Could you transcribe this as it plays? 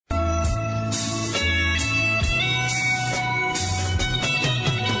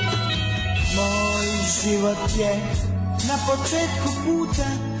život je na početku puta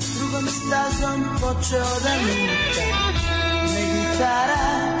drugom stazom počeo da luta. Ne gitara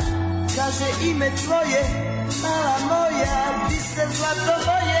kaže ime tvoje, mala moja, di se zlato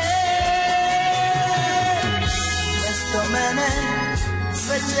moje. Mesto mene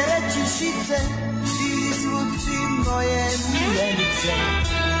sve će reći žice, ti zvuci moje miljenice.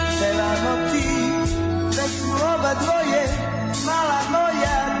 Pevamo ti pesmu oba dvoje, mala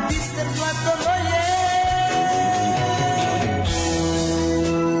moja, di se zlato moje.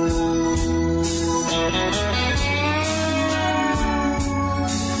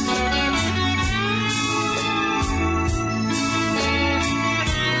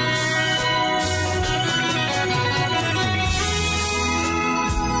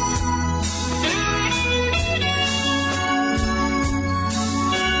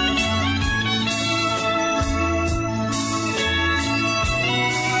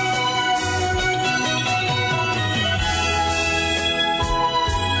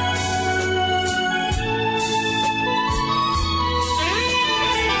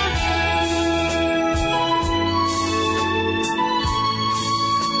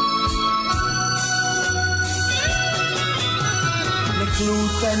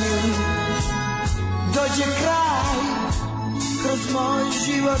 Lutanju dođe kraj, kroz moj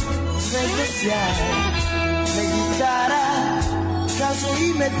život zvezde sjaj. Ne gitara kaže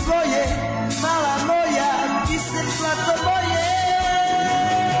ime tvoje, mala moja, ti se zlato moje.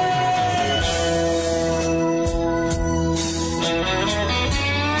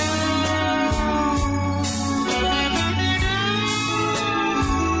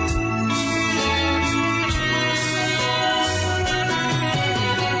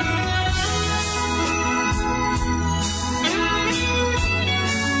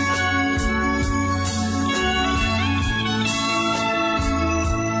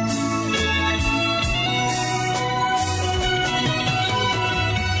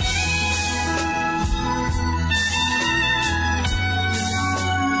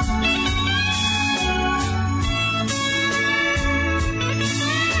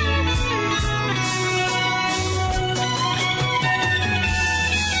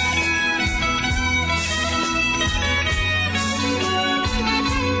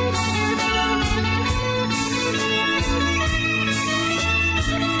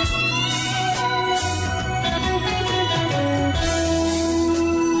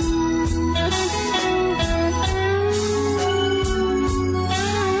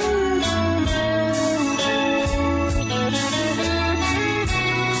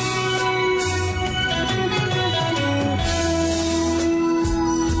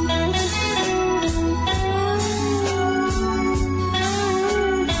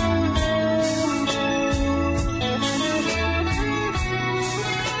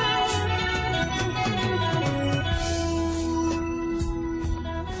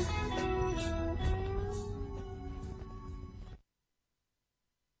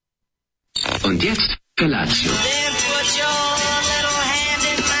 Und jetzt Felatio.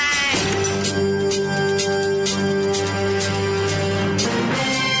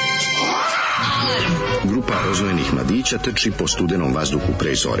 Grupa rozvojenih mladića trči po studenom vazduhu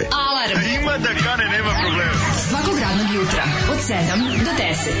pre zore. Alarm! Ima da kane, nema problema. Svakog radnog jutra, od 7 do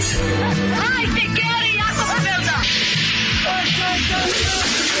 10. Hajde, Geri, jako se velda!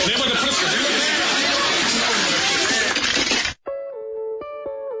 Nema da prska, nema da prska!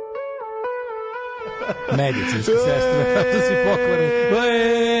 Medicinske sestre, to si pokvarni.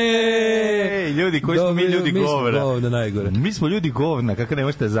 Ljudi, koji smo mi ljudi govora. Mi smo govna najgore. Mi smo ljudi govna, kako ne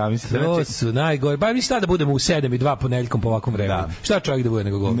možete da zamisliti. To su najgore. Ba mi šta da budemo u 7 i 2 ponedeljkom po ovakvom vremenu. Šta čovjek da bude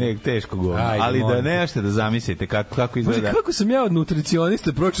nego govna? Ne, teško govna. Ali da ne možete da zamislite kako izgleda. Može, kako sam ja od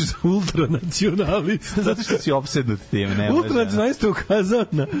nutricionista pročio za ultranacionalista. Zato što si opsednut tim. Ultranacionalista ukazao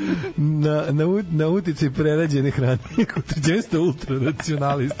na uticaj prerađene hrane. Nutricionista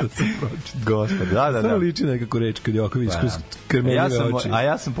ultranacionalista sam pročio. Gospod, da. Samo liči nekako reč kad Joković kroz krmenjive oči. A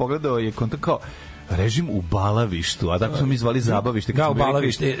ja sam pogledao je kontakt kao režim u Balavištu, a tako smo mi zvali zabavište. Da, u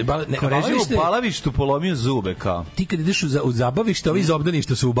Balavište. Režim u Balavištu polomio zube, kao. Ti kad ideš u zabavište, ovi iz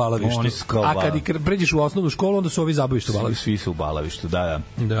obdaništa su u Balavištu. A kad pređeš u osnovnu školu, onda su ovi zabavištu u Balavištu. Svi su u Balavištu, da.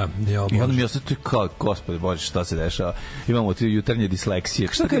 Ja, i onda mi ostao kao, gospodи Bože, šta se dešava? Imamo ti jutarnje disleksije.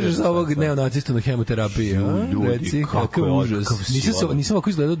 Šta kažeš za ovog neonacista na hemoterapiji? Ljudi, kako je užas. Nisam ovako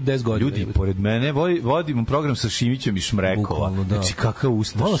izgledao 10 godina. Ljudi, pored mene vodimo program sa Šimićem i Šmrekova. Znači, kakav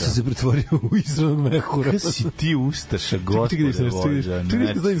ustaša. Malo sam se pretvorio u izravnog mehura. Kako si ti ustaša, gospode Bože.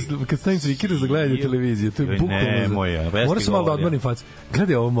 Kad stavim svikire za gledanje televizije, to je bukvalno. Moram sam malo da odmorim facu.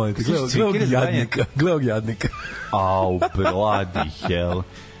 Gledaj ovo moje, gledaj ovog jadnika. Au, bloody hell.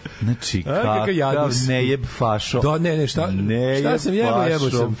 Znači, kakav nejeb fašo. Da, ne, šta sam jebo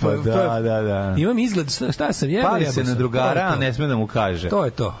sam. Pa da. Imam izgled, šta sam jebo Pali sam. se na drugara, a ne sme da mu kaže. To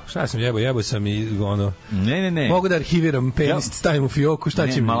je to. Šta sam jebo sam i ono... Ne. Mogu da arhiviram penis, stavim u fioku, šta će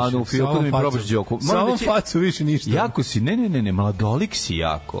mi više? Malado u fioku da mi probaš Đoku. Sa ovom facu više ništa. Jako si, ne, mladolik si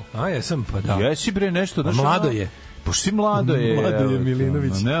jako. A jesam, pa da. Jesi bre nešto. Mlado je. Pa si mlado je. Mlado je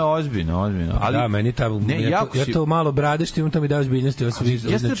Milinović. Ne, ozbiljno. Ali, da, meni ja to malo brade što imam, to mi da ozbiljnosti. Ja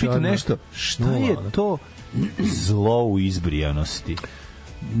se pitam nešto, šta je to zlo u izbrijanosti?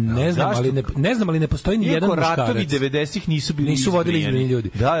 Ne znam, ali ne postoji ni jedan muškarac. Iako ratovi 90-ih nisu vodili izbrijeni ljudi.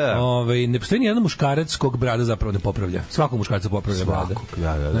 Da. Ne postoji ni jedan muškarac kog brada zapravo ne popravlja. Svakog muškarca popravlja brada.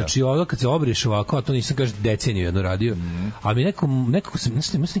 Da. Znači, ovo kad se obriješ ovako, a to nisam kaže deceniju jedno radio, a mi nekako sam,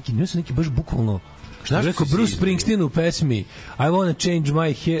 imao sam neki baš bukvalno. Šta rekao Bruce Springsteen u pesmi I wanna change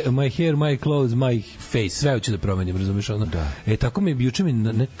my hair, my clothes, my face. Sve hoću da promenim, razumiješ ono? Da. Tako mi je juče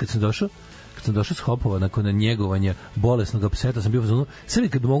kad sam došao s Hopova nakon njegovanja bolesnog pseta, sam bio fazonu, sve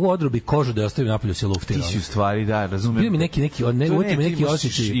kad mogu odrobi kožu da je ostavim napolju se lufti. Ti si u stvari, da, razumem. Bio mi neki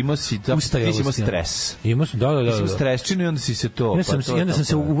osjećaj. Imao si stres. Imao sam, da. Ti si stresčinu i onda si se to. I onda sam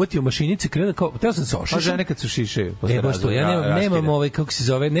se uvatio mašinice, krenuo kao, teo sam se ošišao. Pa žene kad se šišaju. Baš to, ja nemam kako se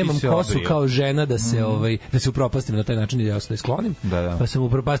zove, nemam kosu kao žena da se upropastim na taj način i da se sklonim. Pa sam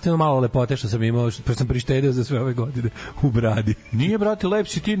upropastio malo lepote što sam imao, pa sam prištedeo za sve ove godine u bradi. Nije, brate, lep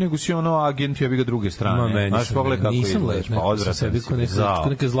si ti, nego si ono agent, ja bih ga druge strane. Znaš, pogledaj kako izgledaš, pa odvratan si. Ko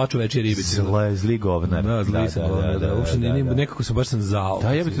neke zlačoveće ribice. Zli govnar. Da, zli sam govnar. Uopšte nekako sam baš zao.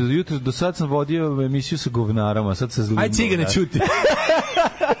 Da, ja bih te jutro, do sad sam vodio emisiju sa govnarama, sad sa zlim govnar. Aj, cigane, čuti.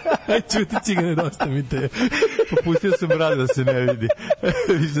 Aj, čuti, cigane, dosta mi te. Popustio sam brad da se ne vidi.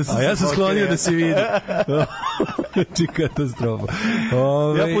 A ja sam sklonio da se vidi. Či katastrofa.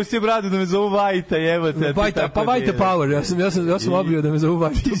 Ja pustio bradu da me zovu Vajta, jebote. Pa Vajta Power, ja sam obrio da me zovu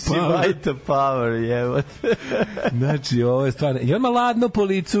Vajta Power. Ti si Vajta Power, jebote. Znači, ovo je stvarno. I on ima ladno po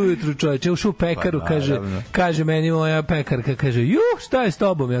licu ujutru, čovječe, ušao u pekaru, kaže meni moja pekarka, kaže, šta je s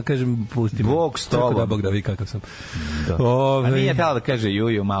tobom? Ja kažem, pusti me. Bog s tobom. Tako da Bog da vi kakav sam. A nije tela da kaže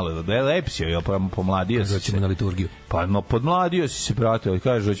malo, da je lepsio, pomladio si se. Hoćemo na liturgiju. Pa podmladio si se, brate,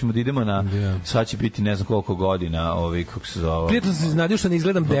 kaže, hoćemo da idemo na, sad će biti ne znam koliko godina, kako se zove. Prijatno sam se znadio što ne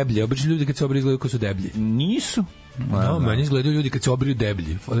izgledam deblje, obično ljudi kad se obriju izgledaju ko su deblji. Nisu. Meni izgledaju ljudi kad se obriju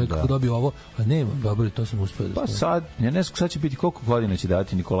deblji. Kako dobio ovo, a nema, dobro, to sam uspio da pa sad, ja ne znam, sad će biti koliko godina će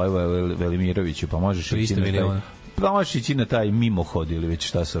dati Nikolaju Velimiroviću, pa možeš ići na taj mimohod ili već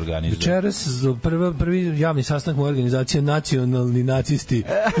šta se organizuje. Večeras prvi javni sastanak moje organizacije Nacionalni nacisti.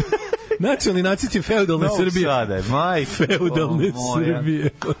 Nacionalni nacisti feudalne Srbije. Feudalne Srbije.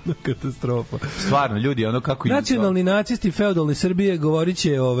 Katastrofa. Stvarno, ljudi, ono kako... Nacionalni nacisti feudalne Srbije govorit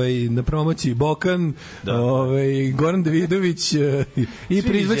će na promociji Bokan, Goran Davidović i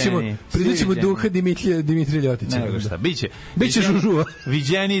prizvaćemo duha Dimitrija Ljotića. Nego šta, biće Žužuva.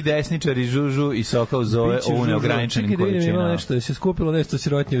 Viđeni desničari Žužu i Sokol zove ovu neograničenim količinama. Čekaj da vidim nešto, se skupilo nešto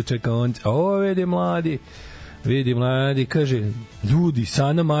sirotinje čeka on. Vidi mladi, kaže, ljudi,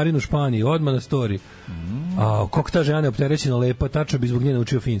 Sana Marin u Španiji, odmah na story. A kako ta žena je opterećena lepa, tačno bi zbog nje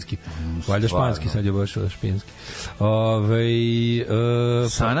naučio finski. Valjda španski, sad je baš španski.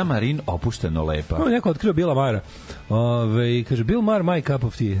 Sana Marin opušteno lepa. Neko otkrio Bila Mara. Kaže, Bill Maher, my cup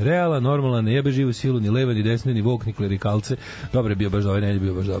of tea. Realan, normalan, ne jebe živu silu, ni leva, ni desne, ni vok, ni klerikalce. Dobro je bio baš dobar, ne je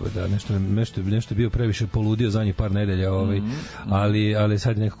bio baš dobar. Da, nešto je bio previše poludio za njih par nedelja, ali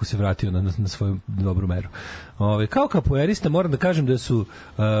sad nekako se vratio na svoju dobru meru. Kao kapoerista moram da kažem da su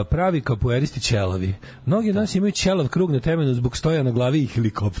pravi kapoeristi ćelavi. Mnogi od nas imaju ćelav krug na temenu zbog stoja na glavi i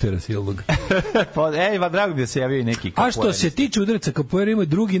helikoptera silnog. Drago da se javio i neki kapoerist. A što se tiče udaraca, kapoera ima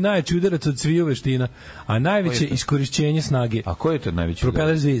drugi najjači udarac od sviju veština, a najveće iskorišćenje snage. A koji je to najveći udarac?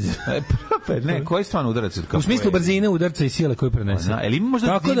 Propeler zviz. Ne, koji je stvarno udarac od kapoera? U smislu brzine udarca i sile koju prenese.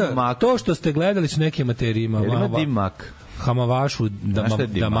 Tako da, to što ste gledali su neke materije. Ima dimak. Hamavašu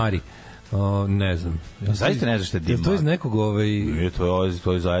Damari. Ne znam. Zaista ne znaš šta je dimak. To je iz nekog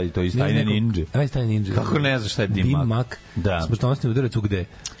to je iz Tajne ninja. Kako ne znaš šta je dimak? Dimak. Da. Smrtonosni udarac u gde?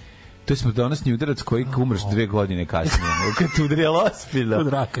 To je smrtonosni udarac koji umreš 2 godine kasnije. Kad te udrijelo ozbiljno. Od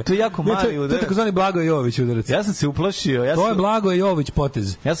raka. To je jako mali udarac. To je takozvani Blagoje Jović udarac. Ja sam se uplašio. To je Blagoje Jović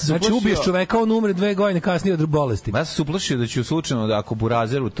potez. Znači ubiješ čoveka, on umre 2 godine kasnije od bolesti. Ja sam se uplašio da ću slučajno da ako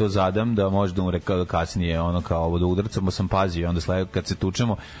Burazeru to zadam, da može da umre kasnije, kao ovo da udarcamo sam pazio. Onda kad se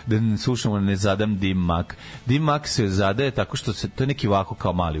tučemo, da slušamo ne zadam dimak. Dimak se zadaje tako što to je neki ovako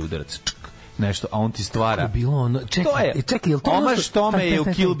kao mali udarac. nešto, a on ti stvara. Kako bilo ono, čekaj, jel to ono što me je u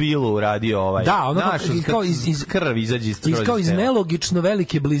Kill Billu uradio ovaj. Da, ono kao iz krv izađe iz kao iz nelogično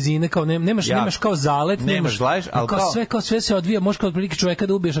velike blizine, kao nemaš kao zalet, nemaš gledaš, al kao sve se odvija, možeš kao otprilike čoveka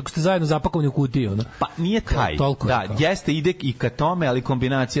da ubiješ ako ste zajedno zapakovani u kutiji, ono. Pa nije taj. Da, jeste ide i ka tome, ali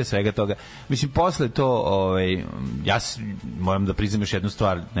kombinacija svega toga. Mislim posle to ja moram da priznam još jednu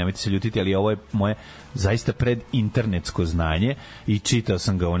stvar, nemojte se ljutiti, ali ovo je moje zaista pred internetsko znanje i čitao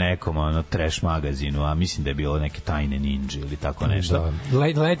sam ga u nekom trash magazinu, a mislim da je bilo neke tajne ninja ili tako nešto. Da.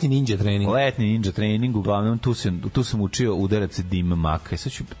 Letni ninja trening, uglavnom tu sam učio udarac dim maka.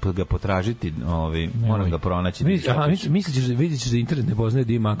 Sad ću ga potražiti, moram ga pronaći. Vidjet ćeš da internet ne poznaje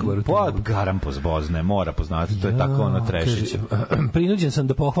dim maka. Pa garam pozne, mora poznati, to je tako trešiće. Prinuđen sam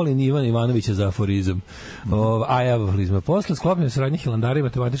da pohvalim Ivana Ivanovića za aforizam. Aforizma. Posle sklopljene saradnje Hilandara i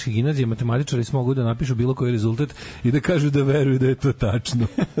matematičke gimnazije, matematičari mogu da napišu bilo koji rezultat i da kažu da veruju da je to tačno.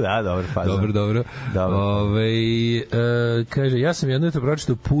 Da, dobro, fazon. Dobro. Kaže, ja sam jedno jutro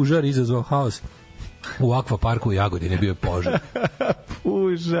pročitao pužar izazvao haos u akvaparku u Jagodini, bio je požar.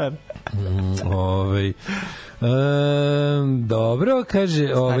 Pužar. Dobro, kaže,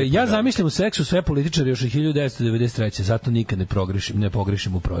 ja zamišljam u seksu sve političare još od 1993. Zato nikad ne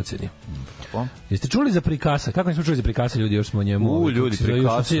pogrešim u proceni. Jeste čuli za Prikasa? Kako nismo čuli za Prikasa, ljudi, još smo o njemu. Ljudi,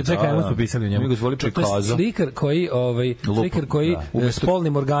 Prikasa. Čekaj, smo pisali o njemu. Mi ga zvoli Prikasa. Slikar koji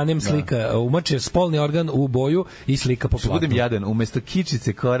spolnim organem slika, umače spolni organ u boju i slika po platu. Budem jadan, umesto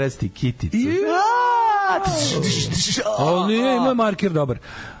kičice korasti kiticu. Ali nije, ima marker dobar.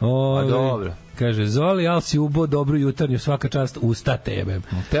 Dobro. Kaže, Zoli, al si ubo dobru jutarnju, svaka čast, usta tebe.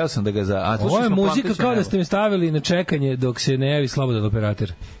 Teo sam da ga ovo je muzika kao da ste mi stavili na čekanje dok se ne javi slobodan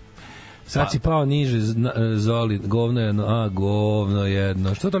operator. Sad si pao niže, Zoli, govno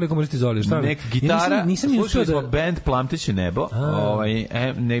jedno. Što toliko možete Zoli? Šta? Neka gitara, slušali smo band Plamteće nebo,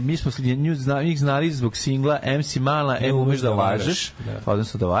 mi smo njih znali zbog singla MC Mala, umeš da lažeš,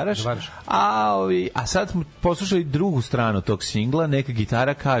 odnosno da varaš, a sad smo poslušali drugu stranu tog singla, neka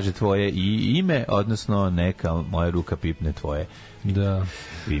gitara kaže tvoje ime, odnosno neka moja ruka pipne tvoje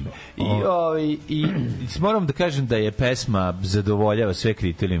ime. I moram da kažem da je pesma zadovoljava sve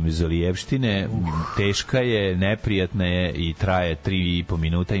kriterijume Zolijevštine, teška je, neprijatna je i traje 3,5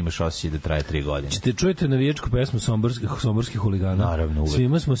 minuta, imaš osjećaj da traje 3 godine. Ćete čujete navijačku pesmu somborskih huligana? Naravno, uvek.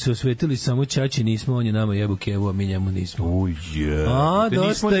 Svima smo se osvetili, samo Ćaći nismo, on je nama jebu kevu, a mi njemu nismo.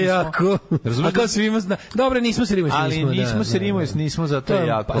 Dosta jako. A kao svima zna. Dobro, nismo se rimojs, ali nismo se rimojs, nismo, zato je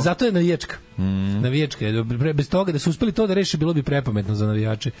jako. Zato je navijačka. Navijačka je. Bez toga da su uspeli to da reše, bilo bi prepametno za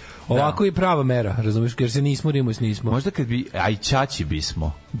navijače. Ovako je prava mera, razumeš, jer se nismo rimojs, nismo. Možda kad bi, a i Ćaći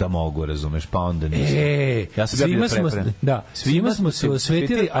bismo da mogu, razumeš, pa onda nismo. Ja svima smo se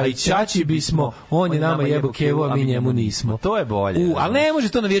osvetili, a i Ćaći bismo, on je nama jebu kevu, a mi njemu nismo. To je bolje. Ali ne može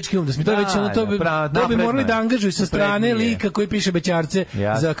to navijački um da smo, to je već ono, to bi morali da angažuju sa strane lika koji piše bećarce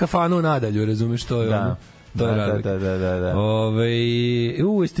za kafanu u Nadalju, razumeš, to je ono. To je razlik. Da.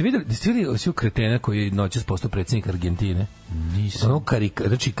 Jeste videli ovu kretena koji je noćas postao predsjednik Argentine? Nisam. Ono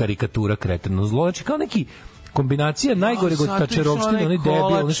karikatura kretena. Zlo, znači kao neki kombinacija najgore od tačerovštine, onaj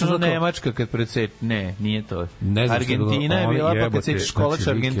debil, nešto kao Nemačka kad predsjeti, nije to. Argentina je bila, pa kad sečeš kolač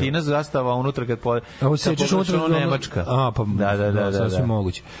Argentina, zastava unutra kad sečeš unutra Nemačka. Da, sasvim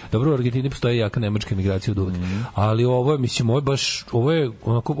moguće. Dobro, u Argentini postoji jaka nemačka emigracija od uvek. Ali ovo je, mislim, ovo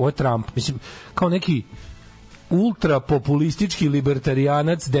je Trump, mislim, kao neki ultra populistički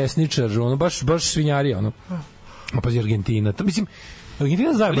libertarijanac, desničar, ono baš svinjarija, ono. A pazi Argentina, to mislim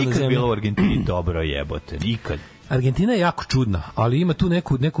Argentina zajebana zemlja. Nikad bilo u Argentini dobro jebote, nikad. Argentina je jako čudna, ali ima tu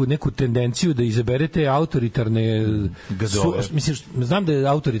neku tendenciju da izaberete autoritarne mislim, znam da je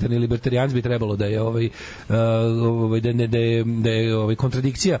autoritarni libertarijanci bi trebalo da je da je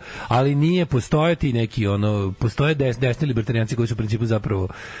kontradikcija, ali nije postojati neki postoje desni libertarijanci koji su u principu zapravo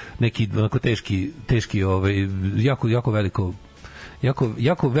neki onako teški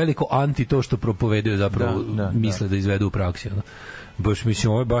jako veliko anti to što propovedaju zapravo misle da izvedu u praksi. Baš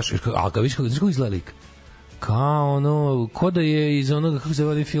mislim, ovo je baš, a ga viš kako izgleda lik? Kao ko da je iz onoga, kako se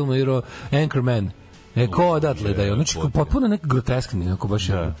vodi film, Anchorman. Ko odatle da je, znači potpuno nek groteskni, onako baš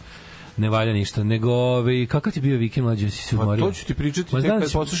ne valja ništa, nego kakav ti bio vikend, Mlađe, si se umorio? To ću ti pričati tek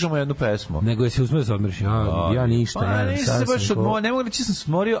kad poslušamo jednu pesmu. Nego je se uzmeo da odmoriš, ja ništa. Ne mogu reći sam se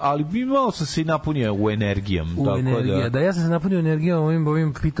odmorio, ali malo sam se i napunio u energijom. Da, ja sam se napunio energijom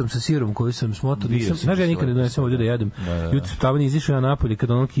ovim pitom sa sirom koju sam smotao. Znaš, ja nikad ne donesem ovdje da jedem. Jutro sam tamo izišao ja napolje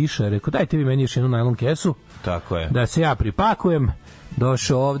kad ono kiša, rekao dajte vi meni još jednu najlon kesu. Tako je. Da se ja pripakujem,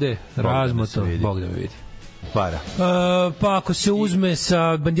 došao ovde, razmoto, Bog da me vidi. Pa ako se uzme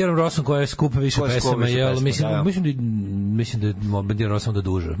sa Bandjerom Rosom koja je skupa više pesama, mislim da mislim da je Bandera Rossi onda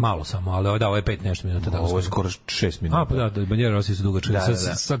duže, malo samo, ali ovo je 5 nešto minuta. Ovo je skoro 6 minuta. A, pa da, Bandera Rossi su dugački,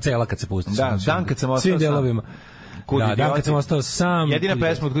 sa cela kad se pusti. Da, dan kad sam ostao svim delovima. Da, dan kad sam ostao sam. Jedina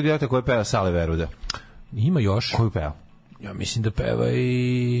pesma od Kud idiota koju peva Sale Veruda. Ima još. Koju peva? Ja mislim da peva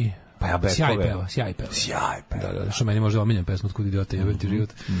i... Pa ja Sjaj peva. Da, što meni možda omiljena pesma od Kud idiota jebem ti život.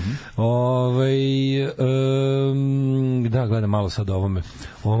 Da, gledam malo sad ovom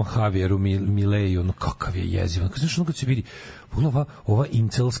Javieru Mileju, ono kakav je jeziv. Znaš, ono kad se vidi ova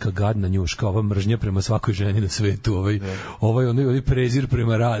incelska gadna njuška, ova mržnja prema svakoj ženi na svetu, ovaj prezir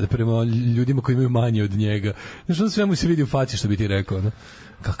prema ljudima koji imaju manje od njega. Znaš, ono sve mu se vidi u faci, što bi ti rekao, no?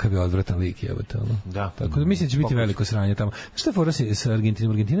 Kakav je odvratan lik, jebote, ono. Da. Tako da mislim da će biti veliko sranje tamo. Šta je fora sa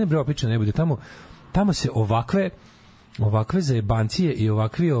Argentinom? Argentina je bre opična, ne bude tamo se ovakve zajebancije i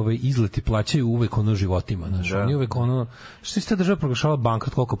ovakvi izleti plaćaju uvek ono životima, znači oni uvek ono što je ta država proglašavala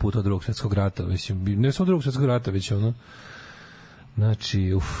bankrot koliko puta od Drugog svjetskog rata, mislim, ne samo Drugog svjetskog rata, već ono,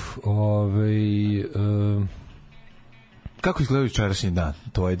 znači kako izgleda jučerašnji dan?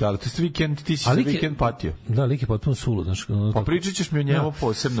 To je, da li to je vikend, ti si za vikend patio? Da, lik je potpuno sulud. Pa pričat ćeš mi o njemu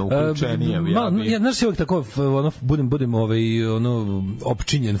posebno uključenije. Znaš se uvijek tako, budem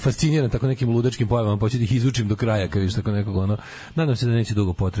opčinjen, fasciniran tako nekim ludačkim pojavama, pa ću da ih izvučim do kraja, kad viš tako nekog, nadam se da neće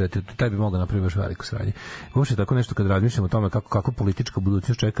dugo potrajati, taj bi mogao napraviti baš veliko sranje. Uopšte tako nešto kad razmišljam o tome kako politička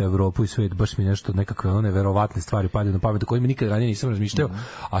budućnost čeka Evropu i svet, baš mi nešto, nekakve neverovatne stvari padaju na pamet, o kojima nikad ranije nisam razmišljao,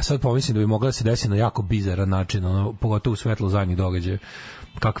 a sad pomislim da bi mogla da se desi na jako bizaran način, pogotovo u svetlo zadnjih događaja.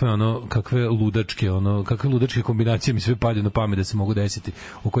 Kakve ludačke kombinacije mi sve padaju na pamet da se mogu desiti,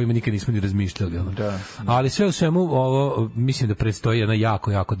 o kojima nikad nismo ni razmišljali. Da. Ali sve u svemu ovo mislim da predstoji jedna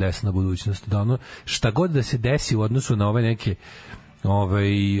jako, jako desna budućnost. Da šta god da se desi u odnosu na ove neke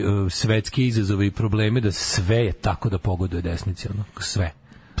svetske izazove i probleme, da sve je tako da pogoduje desnici, sve.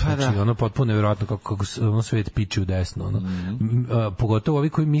 Znači, ono potpuno nevjerojatno kako ono svet piče u desno. Pogotovo ovi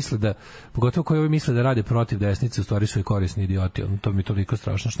koji misle da rade protiv desnice, u stvari su i korisni idioti. To mi je toliko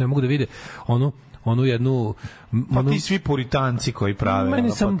strašno što ne mogu da vide onu jednu... ti svi puritanci koji prave...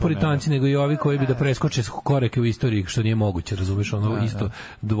 Ne samo puritanci, nego i ovi koji bi da preskoče korake u istoriji, što nije moguće, razumeš, isto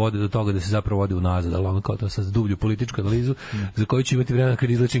dovode do toga da se zapravo vode unazad, ali kao to sad dublju političku analizu, za koju ću imati vremena kad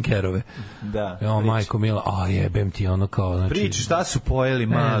izlečim kerove. Da. Majko mila, jebem ti, kao... Znači, priči, šta su pojeli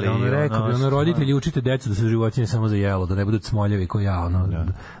mali? Roditelji, učite decu da su životinje samo za jelo, da ne budu cmoljevi ko ja,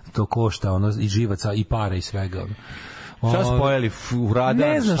 to košta, i živaca, i para i svega, Šta su pojeli? Furadan?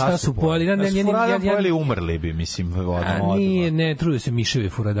 Ne znam šta su pojeli. Furadan pojeli umrli bi, mislim. Ne, truju se miševi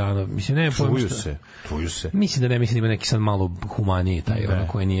Furadano. Truju se. Mislim da ima neki sad malo humaniji taj,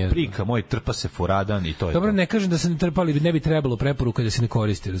 koji nije... Prika, moj, trpa se Furadan i to je... Dobro, ne kažem da se ne trpali, ne bi trebalo preporuka da se ne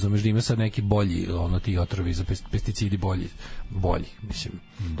koristi, razumeš, da ima sad neki bolji, ti otrovi za pesticidi bolji, mislim.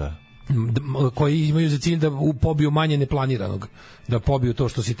 Da. Koji imaju za cilj da pobiju manje neplaniranog, da pobiju to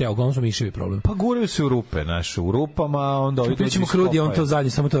što si teo, uglavnom su miševi problem. Pa guraju se u rupe, u rupama, onda ovi dođu Krudi, on to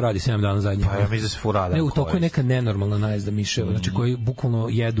zadnji, samo to radi 7 dana zadnji. Pa ja mislim da se Furadan. Ne, u toku je neka nenormalna najezda miševa, znači koji bukvalno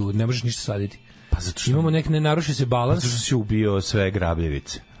jedu, ne možeš ništa saditi. Pa zato što imamo ne naruši se balans. Zato što si ubio sve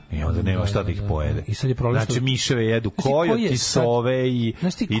grabljevice. I onda nema šta da ih pojede. I sad je problem znači miševe jedu kojoti, sove i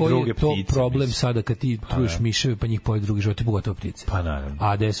druge ptice. Koji je to problem sada kad ti truješ miševe pa njih pojede drugi životi, pogotovo ptice? Pa naravno.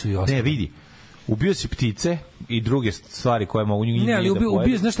 A gde su i ostali? Ne, vidi. Ubio si ptice i druge stvari koje mogu njih da pojede. Ne,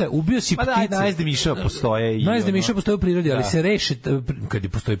 ali znaš šta, ubio si ptice. Pa najezde miševa postoje. Najezde miševa postoje u prirodi, ali se reše,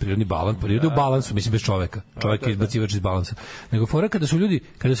 kad postoji prirodni balans, priroda u balansu, mislim, bez čoveka. Čovek je izbacivač iz balansa. Nego fora kada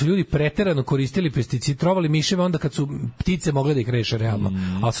su ljudi preterano koristili pesticide, trovali miševe onda kad su ptice mogle da ih reše realno.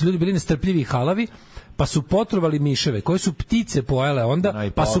 Ali su ljudi bili nestrpljivi i halavi, pa su potrovali miševe koje su ptice pojele onda,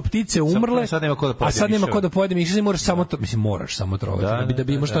 pa su ptice umrle, a sad nema ko da pojede miševe, moraš samo trovati, da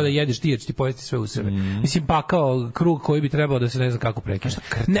bi imaš što da jedeš ti, jer će ti pojesti sve u sebe. Mislim, pa kao krug koji bi trebao da se ne zna kako prekiš.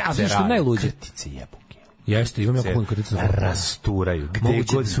 Ne, a što najluđe? Krtice jebuke. Jeste, imam jako puno krtica. Rasturaju.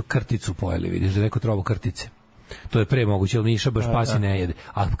 Moguće da su krticu pojeli, vidiš, da je neko trovo krtice. To je pre moguće, ali miša baš pasi ne jede.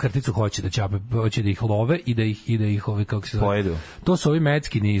 A krticu hoće da ćape, hoće da ih love i da ih kako se zove. Pojedu. To su ovi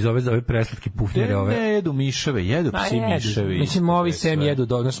meckini iz ove preslatke pufnjere. Ne jedu miševe, jedu psi miševi. Mislim, ovi sem jedu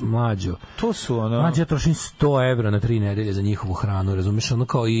donas Mlađo. To su Mlađo, ja trošim 100 evra na 3 nedelje za njihovu hranu, razumiješ,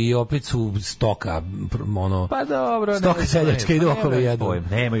 kao i opet su stoka, pa dobro, stoka seljačka idu okolo jedu.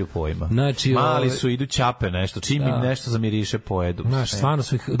 Nemaju pojma. Znači, mali su, idu ćape nešto, čim im nešto zamiriše pojedu. Znaš, stvarno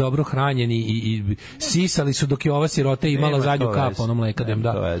su ih dobro hranjeni i sisali su dok je ova sirota imala zadnju kap mleka da im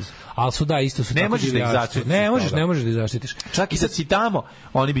da. Ali su isto su ne možeš da ih zaštitiš. Ne možeš da ih zaštitiš. Čak i sad si tamo,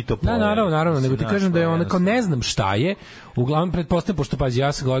 oni bi to pojeli. Naravno, nego ti kažem da je ono kao ne znam šta je. Uglavnom pretpostavljam, pošto pazi,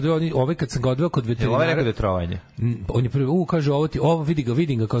 ja sam ga odveo, kad sam ga odveo kod veterinara. Ovo je rekao da je trovanje. On je prvi, kaže, ovo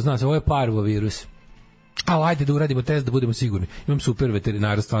vidim ga, kao zna se, ovo je parvovirus. ali ajde da uradimo test da budemo sigurni. Imam super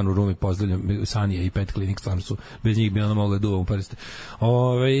veterinara stvarno u Rumi, pozdravljam Sanija i Pet Klinik, stvarno su, bez njih bi ono mogla da duvam prste.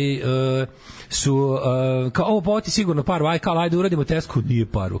 Kao, pa ti sigurno paru, ajde uradimo test, ko nije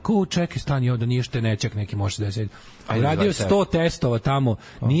paru. Kao, čekaj, stani ovdje, nije štenečak, neki može da se... Radio 100 testova tamo,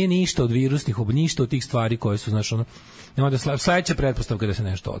 nije ništa od virusnih, ništa od tih stvari koje su, znaš, ono, onda sledeća pretpostavka da se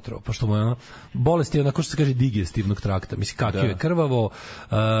nešto otrao, pošto mu je ono, bolest je onako što se kaže digestivnog trakta, mislim kakio je krvavo,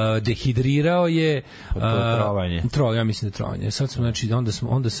 dehidrirao je, ja mislim da je trovanje. Sad sam, znači,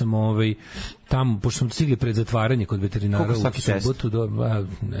 onda sam tamo, pošto smo stigli pred zatvaranje kod veterinara u subotu,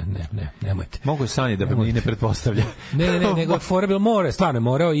 nemojte. Mogu je Sani da mi ne pretpostavlja. Ne, nego fora bilo stvarno je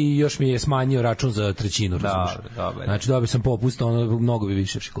morao i još mi je smanjio račun za trećinu, razumiješ. Znači, dobio sam popust, ono, mnogo bi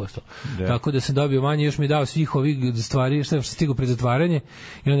više šikostao. Tako da sam dobio manje, još mi je dao svih ovih stvari, što je stigao pred zatvaranje,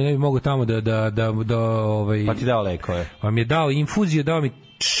 i onda ne bi mogo tamo Pa ti dao lekove? Pa mi je dao infuziju, dao mi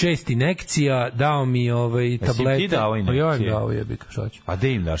 6 injekcija, dao mi tablete. Ti dao injekcije? Ja im dao, jebika, šta ću. A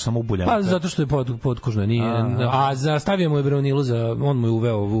gde im daš, samo u buljanka? Pa zato što je podkožno. A stavio mu je Breonilu, on mu je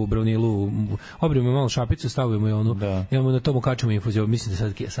uveo u Breonilu, obrio mu malo šapicu, stavio mu je onu, ja mu na tomu kačemo infuziju, mislim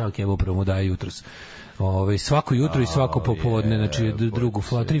da sad Kevo upravo mu daje jutros. Svako jutro i svako popodne, znači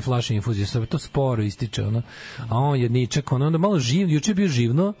tri flaše infuzije, to sporo ističe, ono. A on jedničak, onda malo živ, juče je bio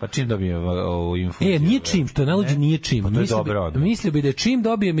živno. Pa čim dobije ovu infuziju? Nije čim, što je najluđe, nije čim. Pa to je dobro odmah. Mislio bi da je čim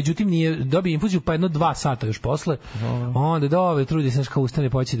dobije, međutim nije dobije infuziju, pa 2 sata još posle. Onda trudi se kao ustane,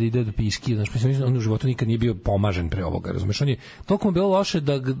 poće da ide do piški, znači mislim on u životu nikad nije bio pomažen pre ovoga, razumeš? On je toliko mu bilo loše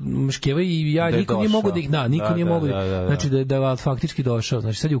da Mškeva i ja niko nije mogao da ih niko nije mogao, znači da faktički došao.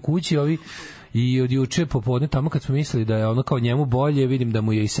 Znači sad je u kući i od juče popodne tamo kad smo mislili da je ono kao njemu bolje, vidim da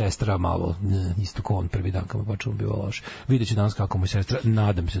mu je i sestra malo isto kao on prvi dan kad mu počeo bilo loše. Vidjet ću danas kako mu je sestra,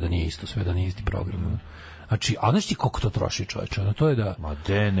 nadam se da nije isto sve, da nije isti program. Znači, a znaš ti koliko to troši, čoveče? To je da... Ma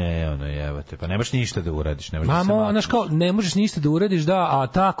jebate, pa nemaš ništa da uradiš, znaš kao, ne možeš ništa da uradiš, a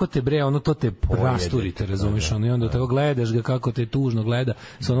tako te to te rasturite, razumiješ, i onda tako gledaš ga kako te tužno gleda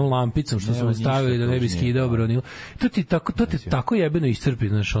sa onom lampicom što su mu stavili da ne bi skidao Breonilu. To te tako jebeno iscrpi,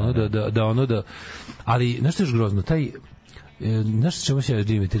 znaš, ali, znaš što je još grozno, znaš čemu se ja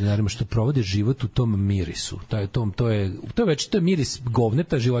divim veterinarima, što provode život u tom mirisu. To je miris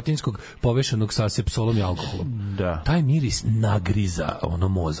govneta životinjskog povešanog sa sepsolom i alkoholom. Da. Taj miris nagriza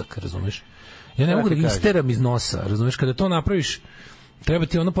mozak, razumeš? Ja ne mogu da ga isteram iz nosa, razumeš? Kada to napraviš, treba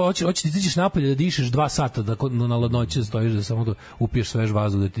ti hoće da izađeš napolje da dišeš 2 sata, da na ladnoći da stojiš, da samo da upiješ svež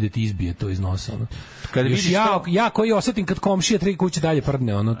vazduh, da ti izbije to iz nosa. Kad vidiš ja koji osetim kad komšija 3 kuće dalje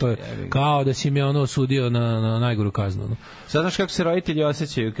prdne, to je kao da si me osudio na najgoru kaznu. Sad znaš kako se roditelji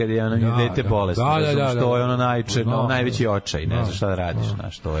osjećaju kad je dete bolesno, što je najveći očaj, ne znaš šta da radiš,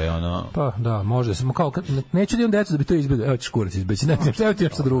 znaš, to je Pa da, može, samo kao, neću da imam decu da bi to izbjegao, evo ćeš kurac izbeći, evo ti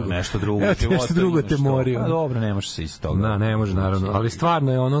nešto drugo te mori. Pa dobro, ne može se iz toga. Ne može, naravno, ali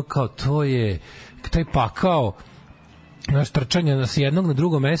stvarno je kao, to je taj pakao trčanja s jednog na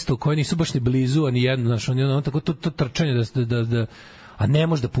drugo mesto koje nisu baš ni blizu, a ni jedno, znaš, tako to trčanje da a ne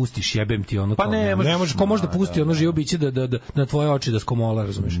možeš da pustiš, jebem ti Pa ne možeš, ko može da pusti živo biće da na tvoje oči da skomola,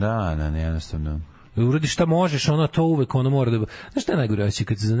 razumiješ? Jednostavno. Uradiš šta možeš, to uvek mora da... Znaš šta je najgore reći,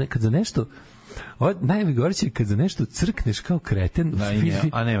 kad za nešto... Najgore će kad za nešto crkneš kao kreten,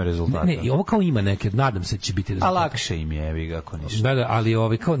 a nema rezultata. Ne, ovo kao ima neke, nadam se će biti rezultata. A lakše im je, ako ništa. Da,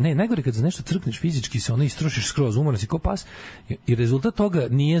 ali kao najgore kad za nešto crkneš fizički se istrošiš skroz, umoran si kao pas i rezultat toga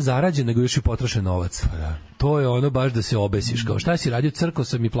nije zarađen, nego još i potrošen novac. To je baš da se obesiš, kao šta si radio, crkao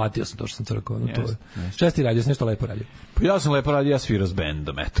sam i platio sam to što sam crkao, to je. Šta si ti radio, nešto lepo radio? Pa ja sam lepo radio, ja svirao s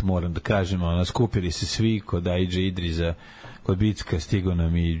bendom, moram da kažem, skupili se svi kod Aidže Idriza, kod Bicka, stigo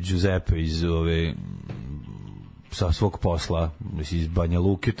nam i Giuseppe iz sa svog posla, iz Banja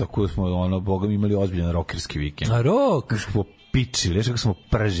Luke, tako smo bogom imali ozbiljan rokerski vikend. A rok? Pičili, još kako smo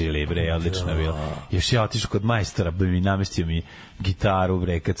pržili, odlično bilo. Još ja otišao kod majstora, bi mi namestio mi gitaru,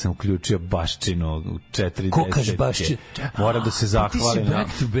 kad sam uključio baščinu u 4.10. Ko kaže baščinu? Moram da se zahvalim. Ti si back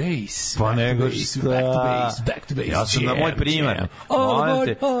to base. Pa nego šta. Ja sam na moj primar.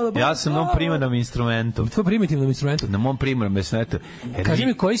 Ja sam na mom primarnom instrumentu. Tvoj primitivnom instrumentu? Na mom primarnom instrumentu. Kaži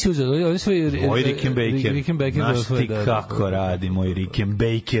mi koji si uzeo? Moj Rickenbacker. Znaš ti kako radi moj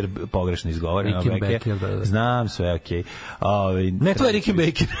Rickenbacker, pogrešno izgovoreno. Znam sve, okej. Ne, to je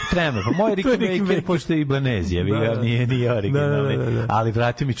Rickenbacker. Treba, pa moj Rickenbacker, pošto je Ibanezija, nije originalni. Ali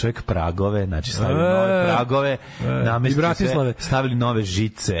vratio mi čovjek pragove, znači stavili nove pragove, stavili nove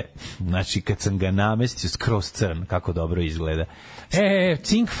žice, znači kad sam ga namestio skroz crn, kako dobro izgleda.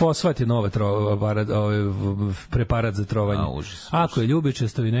 Cink fosfat je nova preparat za trovanje. Ako je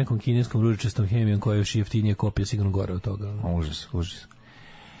ljubičasto i nekom kineskom ružičastom hemijom koja je još jeftinije kopija, sigurno gore od toga. Užas.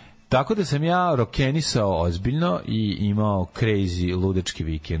 Tako da sam ja rokenisao ozbiljno i imao crazy ludački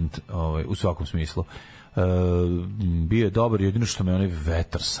vikend u svakom smislu. Bio je dobar, jedino što me onaj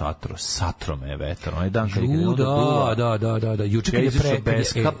vetar satro me je vetar, onaj dan kad je krenuo da duva. Da, juče kad je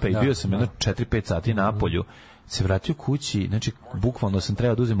bez kape i bio sam jedno 4-5 sati na polju, se vratio kući, znači bukvalno sam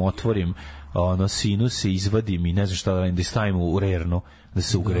trebao da uzem, otvorim sinus, izvadim i ne znam šta da radim, da stavim u rernu da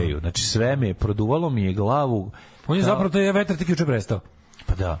se ugreju, znači sve me je, produvalo mi je glavu. On je zapravo, to je vetar tek juče prestao.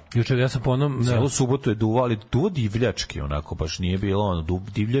 Pa da. Juče ja sam ponom... Celu subotu je duvao, ali duvo divljački, onako, baš nije bilo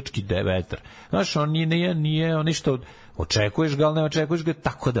divljački vetar. Znaš, on nije on ništa... Očekuješ ga, ali ne očekuješ ga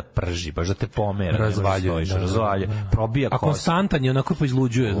tako da prži, baš da te pomera. Razvaljuje. Probija kost. A konstantan je, onako pa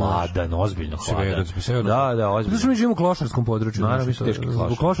izluđuje. Hladan, ozbiljno hladan. Da, ozbiljno. Zato mi živimo u klošarskom području. Naravno, mi smo teški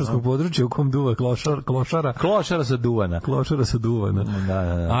klošar. U klošarskom području u kom duva klošara. Klošara sa duvana.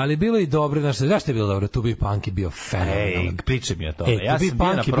 Da. Ali bilo i dobro, znaš, zašto je bilo dobro? Tu bi punk je bio fenomenalan. Pričaj mi o tome. Ja sam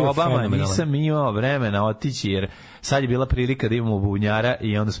bio na probama, nisam imao vremena otići, jer sad je bila prilika da imamo bubnjara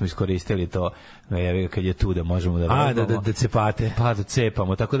i onda smo iskoristili to kad je tu da možemo da radimo. Da cepate. Pa da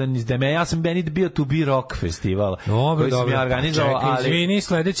cepamo, tako da ja sam bio tu bi rock festival koji sam ja organizovao, ali... Izvini,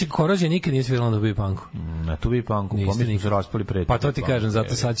 sledeći Korozija nikad nije svirala na Tu bi punku. Na Tu bi punku, pomislim se raspali pred. Pa to ti kažem,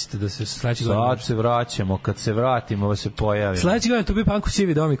 zato sad ćete da se sledeći godin... Sad se vraćamo, kad se vratimo, da se pojavimo. Sledeći godin Tu bi punku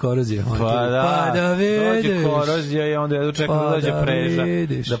sivi dom i Korozija. Pa da vidiš. Dođe Korozija i onda ja čekam da dođe Preža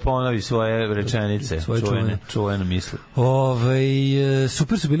da ponovi svoje rečenice, čuvene misli.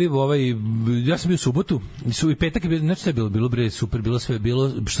 Super su bili ja sam bio u subotu i petak je bilo, znači sve bilo bre super, bilo sve,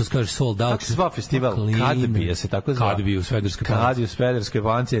 bilo što se kaže sold out. Kako se zvao festival? Kadbija se tako zvao. Kadbija u Svederskoj Palanci. Kadbija u Svederskoj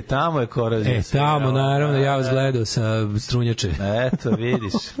Palanci, tamo je Korozija. Tamo naravno, ja vas gledao sa strunjače. Eto,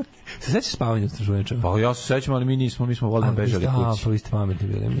 vidiš. Se sećaš spavanja sa strunjača? Pa ja se sećam, ali mi nismo voljno bežali kući. Pa vi ste pametni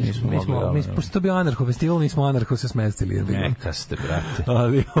bili. Mi smo pošto bio anarho festival, nismo anarho se smestili. Neka ste, brate.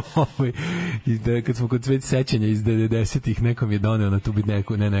 Ali kad smo kod sveti sećanja iz 90-ih, nekom je doneo na Tu bi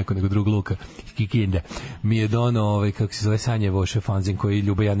nego drug Luka Kikinde. Mi je doneo kako se zove Sanjevo šefanzin koji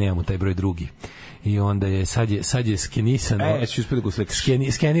ljubav ja nemam taj broj drugi. I onda je sad je skenisano. Ću uspjeti da ga slikaš.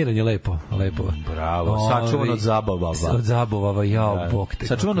 Skeniran je lepo. Bravo, sačuvan od zabavava. Od zabavava, bog te.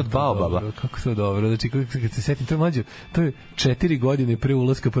 Sačuvan od baobaba. Kako to dobro. Znači, kad se setim, to je 4 godine pre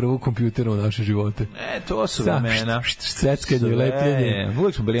ulaska prvog kompjutera u naše živote. To su vremena. Sveckanje, lepljenje,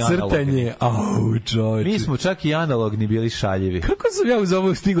 uvijek smo bili analogni. Crtanje, čovječe. Mi smo čak i analogni bili šaljivi. Kako sam ja uz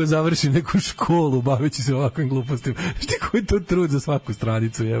ovo stigao završim neku školu baveći se ovakvim glupostima? Šti koji je to trud za svaku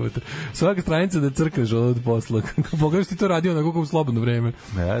stranicu, jebote. Svaka stranica da crkneš od posla. Pogledaš ti to radio onako kao u slobodno vreme.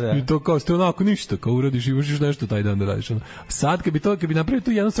 Da. I to kao ste onako ništa, kao uradiš i imaš nešto taj dan da radiš. Sad kad bi napravio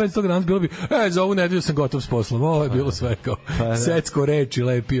tu jednu stranicu tog danas, bilo bi, za ovu nedelju sam gotov s poslom. Ovo je bilo sve kao secko reči,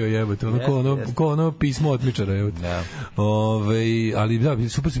 lepio jebote. Ko ono pismo otmičara, jebote. Ali da,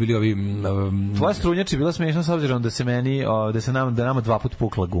 super su bili ovi... Tvoja strunjač je bila smiješna s obzirom da nama 2 puta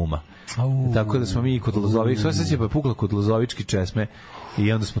pukla guma. Tako da smo mi kod Lozović, sve se pa je pukla kod Lozovički česme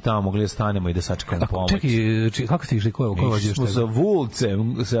i onda smo tamo mogli da stanemo i da sačekamo pomoć. Čekaj, kako ste išli? Ko vođeš? Smo sa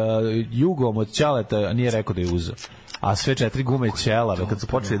Vulcem, sa Jugom od Ćaleta, a nije rekao da je uzeo. A sve 4 gume ćelave, kad su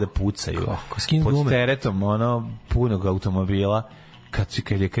počeli da pucaju pod teretom punog automobila, kad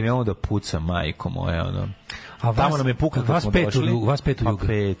je krenuo da puca, majko moje, tamo nam je pukla kad smo došli. Vas 5 u Juga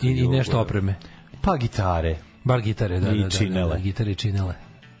i nešto opreme. Pa gitare. Bar gitare, da. I činele. Gitare i činele.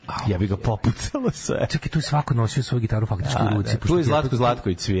 Ja bih ga popucalo sve. Čekaj, tu je svako nosio svoju gitaru faktički u ruci. Tu je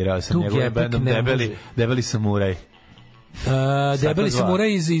Zlatković svirao sa njegovim bendom Debeli samuraj. Debeli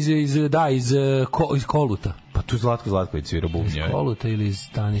samuraj iz Koluta. Pa tu Zlatković svirao bubnjeve. Iz Koluta ili iz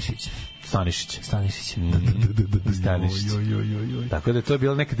Stanišića. Stanišić. Tako da to je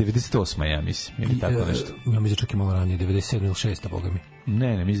bilo neka 98. ja mislim. Ili tako nešto. Ja mislim čak i malo ranije, 97 ili 6. boga mi.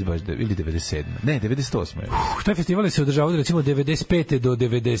 Ne, mislim baš ili 97. Ne, 98. Taj festival se održavao recimo 95. do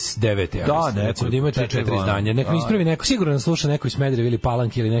 99. Ja da, recimo da ima 3-4 izdanja. Neko ispravi, neko sigurno sluša neko iz Smedereva ili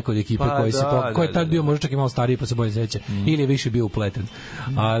Palanke ili neko od ekipe koji je tad bio možda čak i malo stariji pa se bolje seća ili je više bio upleten.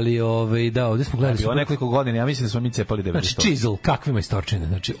 Ali da, ovde smo gledali bilo nekoliko godina, ja mislim da smo mi cepali 90. Znači Chisel, kakve majstorčine,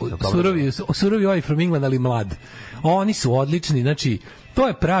 znači surovi ovaj from England, ali mlad. Oni su odlični, znači to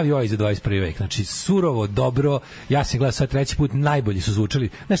je pravi oj za 21. vek. Znači, surovo, dobro. Ja sam gledao sad 3. put, najbolji su zvučali.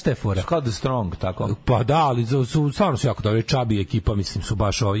 Znaš šta je fora? Kao The Strong, tako? Pa da, ali stvarno su jako dobri. Čabi ekipa, mislim, su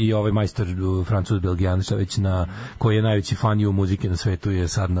baš i ovaj majstor Francuz Belgijan, koji je najveći fan u muzike na svetu, je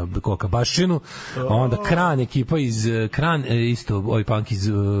sad na Koka Baščinu. A onda Kran ekipa isto, ovaj punk iz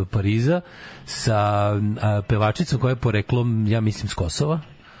Pariza, sa pevačicom koja je poreklom, ja mislim, s Kosova.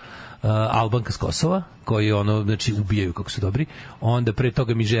 Albanka s Kosova. koji ono, znači ubijaju kako su dobri. Onda pre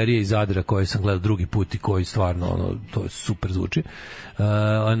toga Mižerije iz Zadra koje sam gledao drugi put i koji stvarno ono, to super zvuči.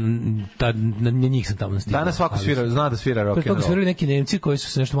 Na njih sam tamo stigao. Danas svako svira, zna da svira rock and roll. Pre toga svirali neki Nemci koji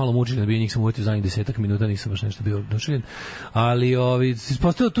su se nešto malo mučili da bi njih sam uvetio zadnjih 10 minuta, nisam baš nešto bio oduševljen. Ali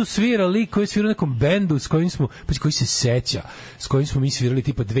ispostavio tu svira lik koji svira u nekom bendu s kojim smo, pa koji se seća, s kojim smo mi svirali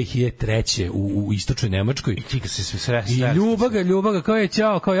tipa 2003. u istočnoj Nemačkoj. I tika se sve I Ljubaga, kao je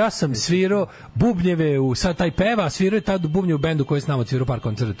ćao, kao ja sam svirao bubnjeve sad taj peva, svirao je tad bubnjeve u bendu koji je s nama svirao par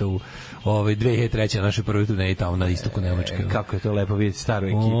koncerta u 2003. naše prve turneje tamo na istoku Nemačke. Kako je to lepo vidjeti staru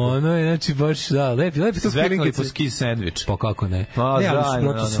ekipu. Ono je, znači, baš, da, lepi to zveknuli po ski sandvič. Pa kako ne. Pa, ne,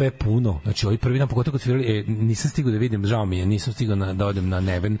 ali su sve puno. Znači, ovaj prvi dan, pogotovo kad svirali, nisam stigao da vidim, žao mi je, nisam stigao da odem na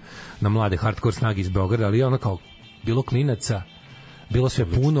Neven, na mlade hardcore snage iz Beograda, ali ono kao, bilo klinaca, bilo sve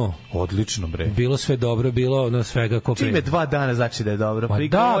puno. Odlično, bre. Bilo sve dobro, bilo ono svega ko pre. Čime 2 dana znači da je dobro. Pa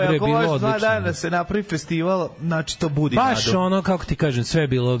da, bre, bilo odlično. 2 dana se napravi festival, znači to budi nadu. Baš ono, kako ti kažem, sve je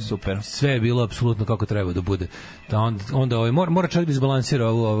bilo super. Sve je bilo apsolutno kako treba da bude. Da onda mora čovjek da izbalansira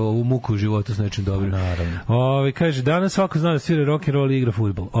ovu muku u životu s nečim dobrim. Naravno. Kaže, danas svako zna da svira rock and roll i igra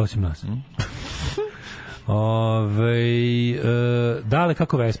fudbal, osim nas. Dale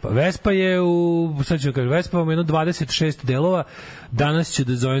kako Vespa? Vespa je Vespa ima jedno 26 delova. Danas ću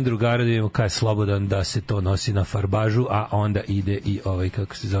da zovem drugara da vidimo kaj je slobodan da se to nosi na farbažu, a onda ide i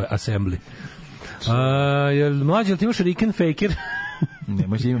kako se zove, assembly. Mlađe, jel ti imaš Riken Faker? Ne,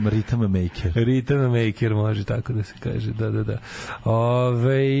 možda imam Rhythm Maker. Rhythm Maker, može tako da se kaže, da.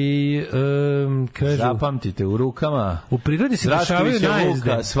 Kažu, zapamtite, u rukama u prirodi se dešavaju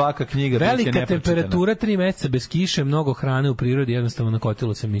najezde. Svaka knjiga velika temperatura, 3 meseca bez kiše, mnogo hrane u prirodi, jednostavno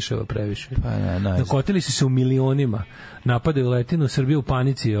nakotilo se miševa previše. Nakotili su se u milionima. Napadaju letinu, Srbiju u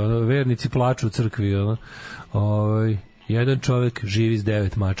panici, vernici plaču u crkvi. Jedan čovek živi s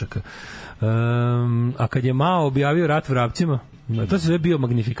 9 mačaka. A kad je Mao objavio rat vrapcima, to se zove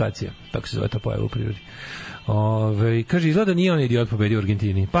biomagnifikacija, tako se zove ta pojava u prirodi. Kaže, izgleda nije on idiot pobedio u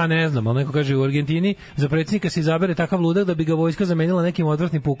Argentini. Pa ne znam, ali neko kaže u Argentini za predsjednika se izabere takav ludak da bi ga vojska zamenila nekim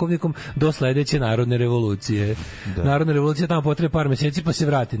odvratnim pukovnikom do sledeće narodne revolucije. Da. Narodna revolucija tamo potrebe par meseci pa se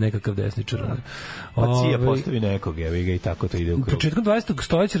vrati nekakav desničar. Pa Cija postavi nekog, evo ga i tako to ide u krug. Početkom 20.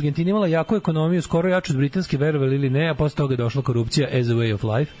 stoljeća Argentina imala jaku ekonomiju, skoro jaču od britanske, verovali ili ne, a posle toga je došla korupcija as a way of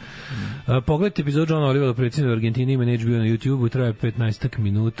life. Pogledajte epizodu Johna Olivera, predsjednika u Argentini, ima HBO na YouTube-u, traje 15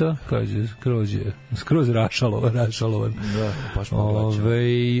 minuta, kaže, skroz rašalovan. Da, baš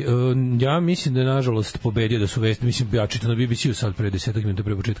ja mislim da je nažalost pobedio, da su vesti, mislim, ja čitam na BBC-u sad pre 10 minuta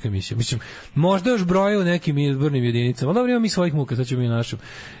pre početka emisije. Mislim, možda još broje u nekim izbornim jedinicama, ali dobro, imamo mi svojih muka, sad ćemo i našem.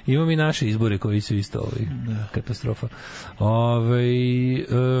 Imamo i naše izbore koji su isto katastrofa.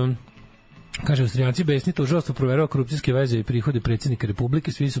 Kaže, Austrijanci besni tužilaštvo proverava korupcijske veze i prihode predsjednika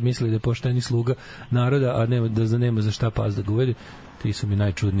Republike, svi su mislili da je pošteni sluga naroda, a da nema za šta pas da ga uvede. Ti su mi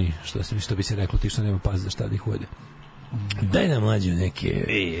najčudniji, što bi se reklo, ti što nema pas za šta da ih uvede. Daj nam Mlađu neke,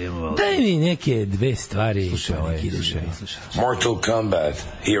 daj mi neke 2 stvari. Slušaj. Mortal Kombat,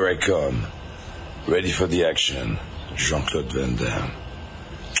 here I come. Ready for the action. Jean-Claude Van Damme.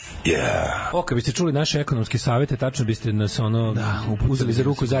 Yeah. Kad biste čuli naše ekonomske savete, tačno biste nas uzeli za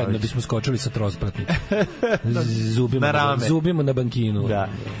ruku zajedno, bismo skočili sa trospratnika. Zubimo na bankinu. Da.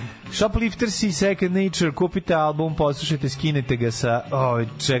 Shoplifters i Second Nature, kupite album, poslušajte, skinete ga sa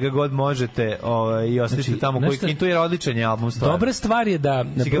čega god možete i ostavite tamo koji kintu, jer odličan je album stvar. Dobra stvar je da...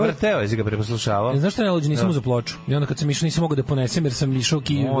 Si ga vrteo, si ga preposlušavao? Znaš što je najluđe, nisam uzeo ploču. I onda kad sam išao nisam mogao da ponesem, jer sam išao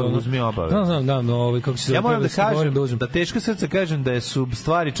uzmi obave. Znam, kako se... Ja moram da kažem da teško srce kažem da su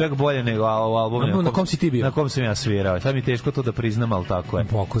stvari čak bolje nego album. Na kom si ti bio? Na kom sam ja svirao. Sad mi teško to da priznam, ali tako je.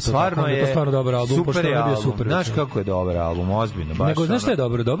 Stvarno je dobar album, super je album. Znaš kako je dobar album, ozbiljno. Nego, znaš što je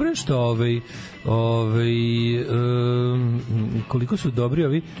dobro? Dobro je što koliko su dobri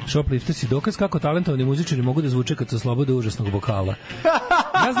ovi Shoplifters i dokaz kako talentovani muzičari mogu da zvuče kad se oslobode užasnog vokala.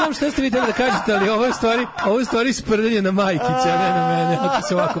 Ja znam šta ste vi htjeli da kažete, ali ovo je stvari sprdanje na Majkića, a ne na mene, ako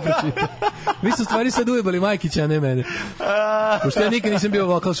se ovako pročita. Vi su stvari sad ujebali Majkića, a ne mene. Pošto ja nikad nisam bio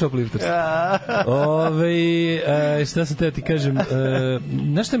vokal Shoplifters. Šta sam teo ti kažem,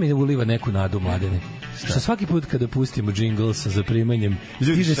 znaš šta mi uliva neku nadu, Mladene? Što svaki put kada pustimo džingl sa zaprimanjem,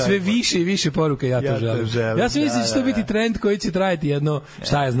 stiže sve više i više poruka, ja to želim. Ja sam mislim da će to biti trend koji će trajati jedno,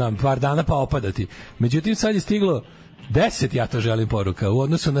 šta ja znam, par dana pa opadati. Međutim, sad je stiglo 10 ja to želim poruka u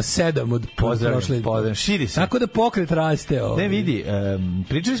odnosu na 7 od prošle. Pozdrav, širi se. Tako da pokret raste. Ne vidi,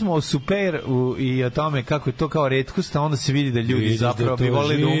 pričali smo o super i o tome kako je to kao retkost, a onda se vidi da ljudi zapravo bi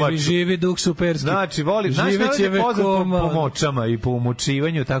volili da umaču. Živi duh superski. Znači, naš narod je poznat po močama i po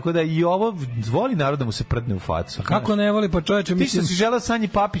umočivanju, tako da i ovo voli narod da mu se prdne u facu. Kako ne voli, pa čoveče, mislim... Ti što si želeo Sanji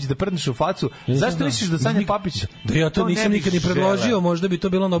Papić da prdneš u facu, zašto misliš da Sanja Papić... Da ja to nisam nikad ni predložio, možda bi to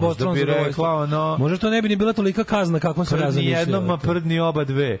bilo na obostrano zadovoljstvo. Možda to ne bi ni bila tolika kazna kako se razumije. Prdni jednom, a prdni oba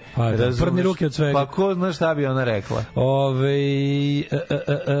dve. Prdni ruke od svega. Pa ko zna šta bi ona rekla?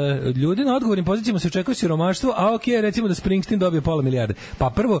 Ljudi na odgovornim pozicijama se očekuje siromaštvo, a recimo da Springsteen dobije pola milijarde. Pa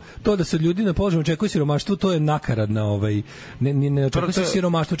prvo, to da se ljudi na položaju očekuje siromaštvo, to je nakaradna, ne očekuje se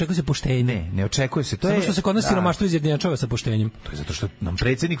siromaštvo, očekuje se poštenje. Ne očekuje se. Samo što se kod nas siromaštvo izjednačava sa poštenjem. To je zato što nam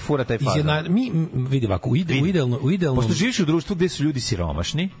predsjednik fura taj fazon. Mi, vidi ovako, u idealno... Pošto živiš u društvu gde su ljudi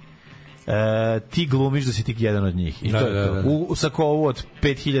siromašni, ti glumiš da si ti jedan od njih. I to je to. U sakovu od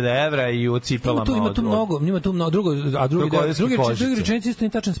 5000 evra i u cipelama. Ima tu mnogo, drugi rečenici isto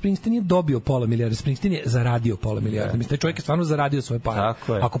nije tačan. Springsteen je dobio pola milijarda, Springsteen je zaradio pola milijarda. Mislim, taj čovjek je stvarno zaradio svoje pare.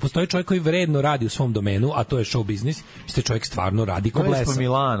 Ako postoji čovjek koji vredno radi u svom domenu, a to je show biznis, taj čovjek stvarno radi ko blesa. Nešto po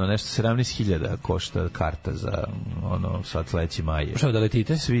Milano, nešto 17.000 košta karta za sad sledeći maj. Šta da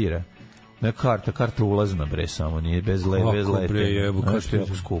letite? Svira. Ne karta ulazna, bre, samo, nije bez lete. Nešto je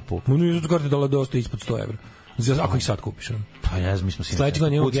skupo. Nije karta dala dosta ispod 100 evra. Ako ih sad kupiš. Pa ja mi smo sledeće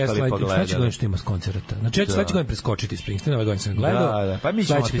godine sledeće godine što ima s koncerta. Znači sledeće godine preskočiti Springsteen, ovaj godin sam gledao. Da. Pa mi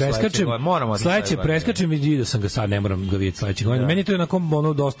ćemo sledeće preskačem, vidio sam ga sad, ne moram ga vidjeti sledeće godine. Meni to je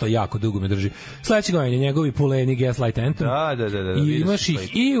onako dosta jako dugo me drži. Sledeće godine njegovi Puleni Gaslight Anthem. Da. I imaš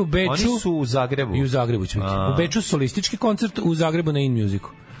ih i u Beču. Oni su u Zagrebu. I u Zagrebu će biti. U Beču solistički koncert, u Zagrebu na In Musicu.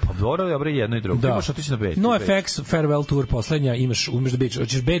 Pa dobro, jedno i drugo. Imaš otići na Beč. NoFX Farewell Tour poslednja, imaš da Beč,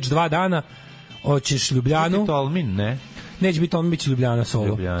 hoćeš Beč 2 dana, hoćeš Ljubljanu. Biti Tolmin, ne? Neće biti Tolmin, biće Ljubljana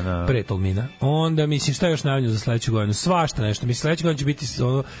solo. Pre Tolmina. Onda, mislim, šta je još najavljeno za sledeću godinu? Svašta nešto. Mislim, sledeću godinu će biti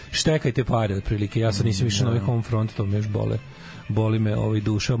štekajte pare, otprilike. Ja sad nisam više na ovaj home front, to me još boli me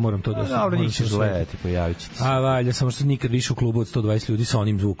duša, moram to da se... Dobro, njih ćeš gledati, pojavit će se. A valja, samo što nikad više u klubu od 120 ljudi sa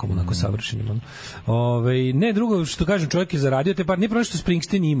onim zvukom, onako savršenim. Ne, drugo, što kažem, čovjek je zaradio te par, nije problem što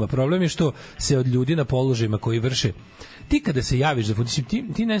Springsteen ima, problem je što se od ljudi na položajima koji vrše, ti kada se javiš za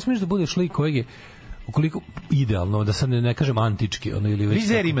futbol, ti ne smiješ da budeš lik kojeg je, ukoliko idealno, da sad ne kažem antički, ili već...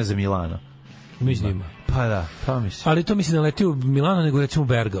 Vizer ima za Milano. Mislim. Pa da, pa mislim. Ali to mislim ne leti u Milano, nego recimo u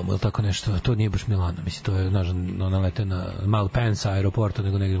Bergamo, ili tako nešto. To nije baš Milano, mislim, to je, znaš, lete na Malpensa aeroporta,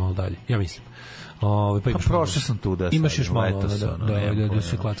 nego negdje malo dalje. Ja mislim. Pa prošao sam tu da imaš još malo da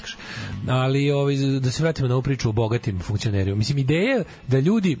se klackaš. Ali da se vratimo na ovu priču o bogatim funkcionerima. Mislim, ideja je da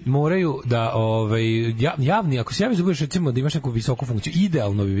ljudi moraju da javni, ako se javiš da budeš recimo da imaš neku visoku funkciju,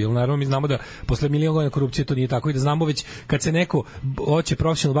 idealno bi bilo. Naravno mi znamo da posle milion godina korupcije to nije tako i da znamo već kad se neko hoće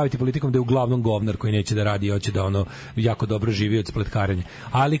profesionalno baviti politikom da je uglavnom govnar koji neće da radi i hoće da jako dobro živi od spletkarenja.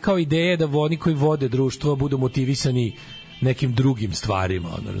 Ali kao ideja je da oni koji vode društvo budu motivisani nekim drugim stvarima,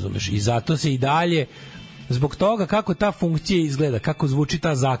 razumeš? I zato se i dalje, zbog toga kako ta funkcija izgleda, kako zvuči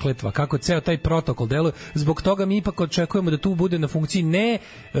ta zakletva, kako ceo taj protokol deluje, zbog toga mi ipak očekujemo da tu bude na funkciji ne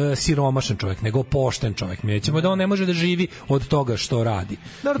siromašan čovjek, nego pošten čovjek. Mi nećemo da on ne može da živi od toga što radi.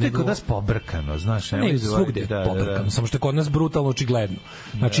 Naravno, to je kod nas pobrkano, znaš. Ne, svugde je pobrkano, samo što je kod nas brutalno očigledno.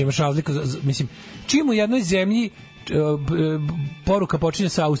 Znači, imaš razliku, mislim, čim u jednoj zemlji poruka počinje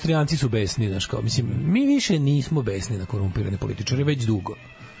sa Austrijanci su besni, znaš kao, mislim, mi više nismo besni na korumpirane političare već dugo.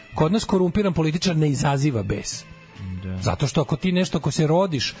 Kod nas korumpiran političar ne izaziva bes. Zato što ako ti nešto, ako se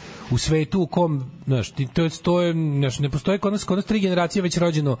rodiš u svetu u kom, znaš, ne postoji kod nas 3 generacije već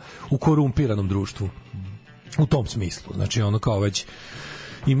rođeno u korumpiranom društvu. U tom smislu. Znači, kao već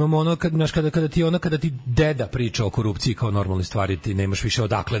imamo kada ti deda priča o korupciji kao normalnoj stvari, ti nemaš više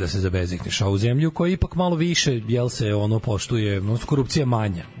odakle da se zabezekneš, a u zemlju koja ipak malo više, poštuje, korupcija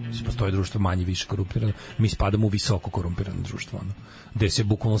manja. Postoje društvo manje više korumpirano, mi spadamo u visoko korumpirano društvo, gde se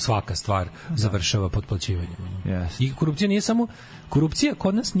bukvalno svaka stvar završava potplaćivanjem. I korupcija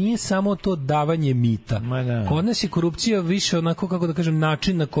kod nas nije samo to davanje mita. Kod nas je korupcija više onako, kako da kažem,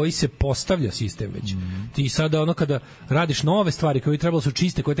 način na koji se postavlja sistem već. Ti sada kada radiš nove stvari koje trebalo su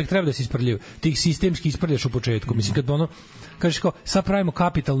čiste, koje tek treba da se isprljaju, ti ih sistemski isprljaš u početku. Mislim, kad kažeš kao, sad pravimo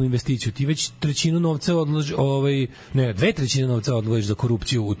kapitalnu investiciju, ti već 1/3 novca odložiš, 2/3 novca odložiš za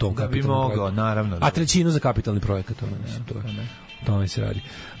korupciju u tom kapitalnom projektu. Naravno. A 1/3 za kapitalni projekat. Tome se radi.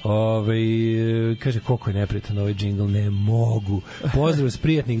 Kaže, koliko je neprijatan ovaj džingl, ne mogu. Pozdrav s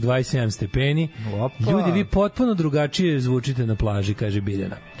prijatnih 27 stepeni. Ljudi, vi potpuno drugačije zvučite na plaži, kaže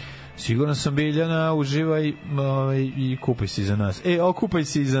Biljana. Sigurno sam, Biljana, uživaj i kupaj se za nas. Okupaj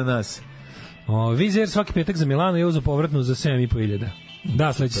se i za nas. Vizer svaki petak za Milano je uzeo povratnu za 7.500.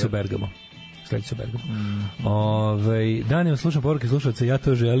 Da, sledeći se u Bergamo. Danima slušam poruke slušalca, ja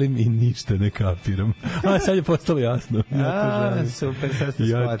to želim i ništa ne kapiram. A sad je postalo jasno.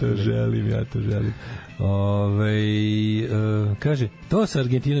 Ja to želim. Kaže, to sa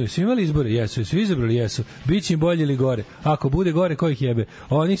Argentinom, svi imali izbore? Jesu, svi izabrali, jesu. Biće im bolje ili gore? Ako bude gore, ko ih jebe?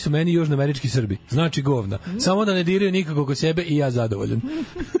 Oni su meni južnoamerički Srbi. Znači govna. Samo da ne diraju nikako oko sebe i ja zadovoljan.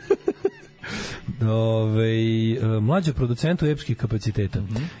 Mlađa producentu epskih kapaciteta.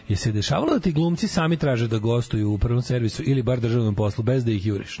 Je se dešavalo da ti glumci sami traže da gostuju u prvom servisu ili bar državnom poslu bez da ih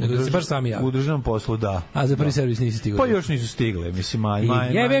juriš, nego da se baš sami javi? U državnom poslu, da. A za prvi servis nisi stigao? Pa još nisu stigle, mislim,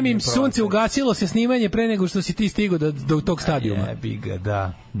 jebem im sunce, ugasilo se snimanje pre nego što si ti stigao do tog stadijuma. Jebiga,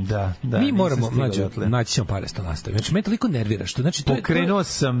 da. Mi moramo, naći ćemo pare sto nastavi. Znači, me toliko nervira što, znači, pokrenuo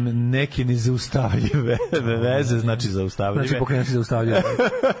sam neke nezaustavljive veze, znači zaustavljive. Znači, pokrenuo si zaustavljive.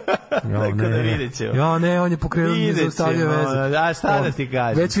 Ne, on je pokrenuo nezaustavljive veze. A šta da ti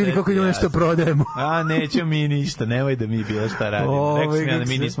kažem? Već vidi kako imamo nešto prodajemo. A nećemo mi ništa, nemoj da mi bilo šta radimo. Rekao sam ja da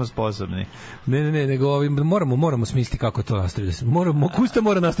mi nismo sposobni. Ne, nego moramo smisliti kako to nastaviti. Kusta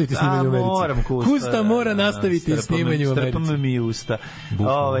mora nastaviti snimanje u Americi. Kusta mora nastaviti snimanje u Americi. Strpamo mi usta.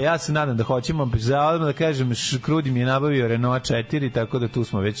 Ja se nadam da hoćemo, da kažem, Krudi mi je nabavio Renault 4, tako da tu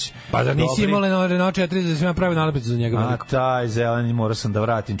smo već. Pa da nisi imao Renault 4, da sam ja pravio nalepnicu za njega. A taj zeleni morao sam da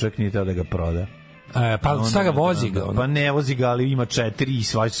vratim, čovjek nije teo da ga proda. Pa sada ga vozi ga. Pa ne vozi ga, ali ima 4 i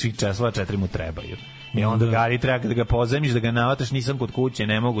svih česlova 4 mu trebaju. I onda gari treba da ga pozemiš, da ga navataš, nisam kod kuće,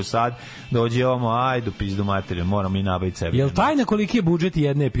 ne mogu sad, dođe ovamo, ajdu pizdu materiju, moram i nabaviti sebi. Je li tajna koliki je budžet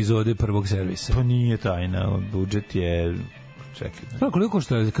jedne epizode prvog servisa? Pa nije tajna, budžet je... Čekaj. Koliko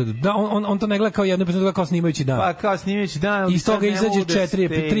što je? Da, on to ne gleda kao jednu epizodu, kao snimajući dan. Pa kao snimajući dan. I iz toga izađe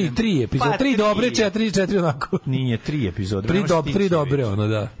 3 epizode. 3 dobre, 4 onako. Nije, 3 epizode. 3 dobre, ono,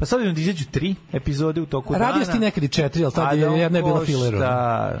 da. Pa sad da izađu 3 epizode u toku dana. Radio si ti nekad i 4, ali tad jedna je bila filler.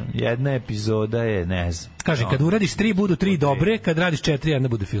 Jedna epizoda je, ne znam. Kaže, kad uradiš 3, budu 3 dobre, kad radiš 4, jedna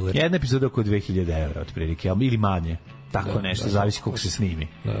bude filler. Jedna epizoda oko 2000 €, otprilike, ili manje. Tako nešto, zavisi koliko se snimi.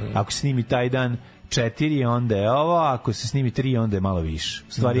 Ako se snimi taj dan 4, onda je ovo, ako se snimi 3, onda je malo više.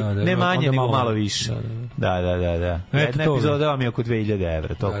 U stvari, ne manje, nego malo više. Da. Jedna epizoda vam je oko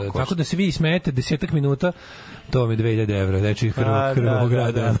 2000 €. Tako da se vi smete 10 minuta, to vam je 2000 €, znači Hrvog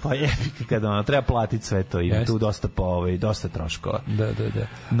rada. Pa je, kada treba platiti sve to, ima tu dosta troškova. Da.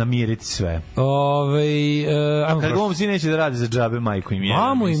 Namiriti sve. Kad glumci neće da radi za džabe, majku im je.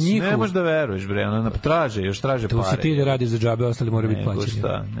 Mamu im njihovu. Ne možeš da veruješ, bre, traže pare. Tu si ti da radiš za džabe, ostali moraju biti plaćeni.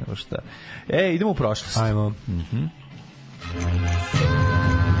 Nego šta. Idemo u prošlost. Ajmo.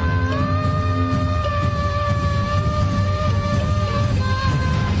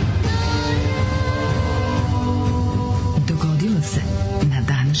 Dogodilo se na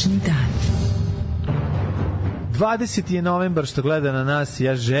današnji dan. 20. je novembar, što gleda na nas.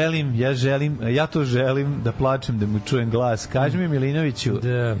 Ja to želim da plačem, da mu čujem glas. Kaži mi, Milinoviću,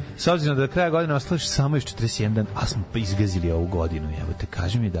 s obzirom da do kraja godine ostališ samo još 41 dan, a smo pa izgazili ovu godinu, evo te,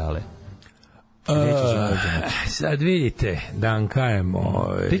 kaži mi dale. Sad vidite, dan kajem.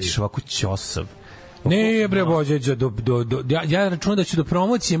 Ti ćeš ovako ćosav. Ne, bre, Bože, ja računam da ću do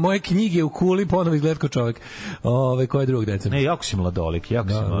promocije moje knjige u kuli ponovo izgledati kao čovjek. Ko je drugog deca? Ne, jako si mladolik,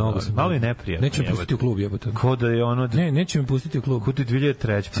 malo je neprijatno. Neće me pustiti u klub, jebote. Ko da je ono... Ne, neće me pustiti u klub. Ko ti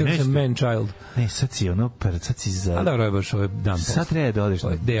 2003. Siguran sam man child. Ne, sad si za... A dobro je baš ovaj dan posle. Sad treba da odeš...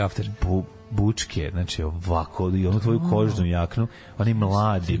 Day after. Bučke, znači ovako, i onu tvoju kožnu jaknu, oni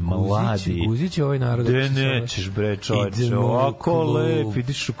mladi. Guzit će ovaj narod. De nećeš, bre, čovječe, ovako lep,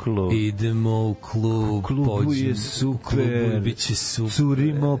 ideš u klub. Idemo u klub. U klubu je super. Biće super.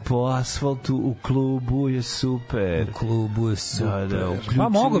 Curimo po asfaltu, u klubu je super. U klubu je super. Da, pa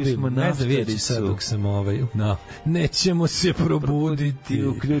mogo bi, ne znam, vidjeti sad dok sam nećemo se probuditi.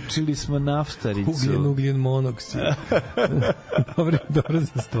 Uključili smo naftaricu. Ugljen monoksid. Dobro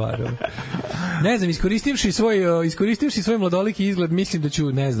za stvar. Ne znam, iskoristivši svoj mladoliki izgled, mislim da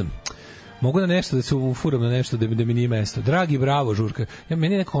ću, ne znam, mogu na nešto da se ufuram na nešto da mi nije mesto. Dragi, bravo, žurka.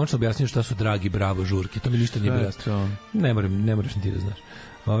 Meni je neko končno objasnio šta su dragi, bravo, žurke. To mi ništa nije bilo jasno. Ne moraš ni ti da znaš.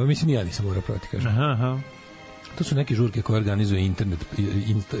 Mislim, ja nisam morao proti, kažem. To su neke žurke koje organizuje internet,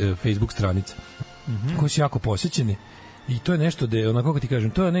 Facebook stranice, koji su jako posjećeni. I to je nešto da je, onako kako ti kažem,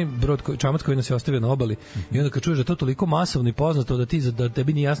 to je onaj brod, čamac koji nas je ostavio na obali i onda kad čuješ da to toliko masovno i poznato da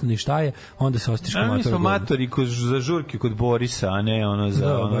tebi nije jasno ni šta je, onda se osjetiš kao mator. Mi smo matori za žurke kod Borisa, a ne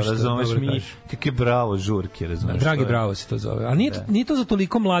razumeš mi, kakve bravo žurke, razumeš. Dragi bravo se to zove. A nije to za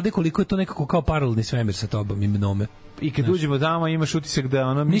toliko mlade koliko je to nekako kao paralelni svemir sa tobom i mnome. I kad uđemo tamo imaš utisak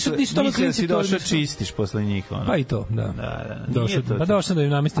da misle da si došao čistiš posle njih. Pa i to, da. Došao sam da im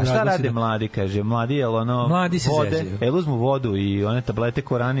namestim. A šta rade mladi, kaže? Mladi, mladi se zezaju. Uzmu vodu i one tablete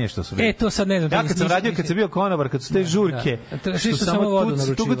koranije što su... To sad ne znam. Ja kad sam radio, kad sam bio konobar, kad su te žurke, što samo vodu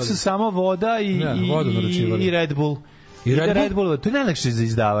naručivali. Tu su samo voda i Red Bull. Red Bull, to je najlakše za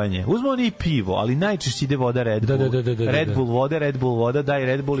izdavanje. Uzmo oni i pivo, ali najčešće ide voda Red Bull. Red Bull voda, daj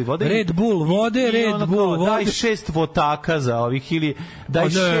Red Bull i voda. Red Bull vode. Daj 6 votaka za ovih ili daj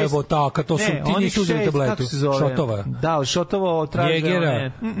 6 votaka, to su ti nisu uzeli tabletu. Šotova. Da, šotovo traže.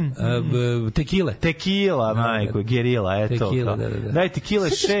 Jegera. Tekila, majko, gerila, eto. Daj tekile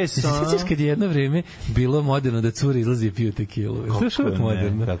 6. Sećaš kad je jedno vreme bilo moderno da cure izlazi i piju tekilu? To je što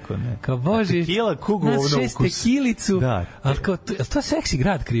moderno. Kako ne? Kao bože. Tekila kugovno ukus. 6 tekilicu. Ali kao, to seksi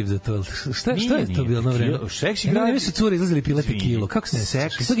grad kriv za to? Šta je to bilo na vreme? Seksi grad? Ne su cure izlazili pile tekilu. Kako se ne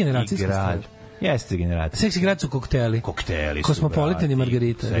seksi? To je generacijska stvar. Jeste generacija. Seksi grad su kokteli. Kosmopolitan i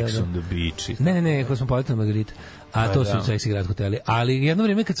Margarita. Sex on the beach. Ne, Kosmopolitan i Margarita. A to su seksi grad hoteli. Ali jedno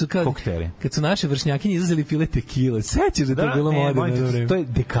vreme kad su naše vršnjakinje izlazili pile tekile, sećaš da to bilo moderno? To je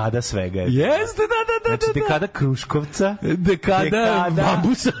dekada svega. Jeste, da. Znači dekada Kruškovca, dekada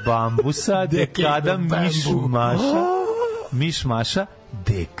bambusa, dekada mišmaša,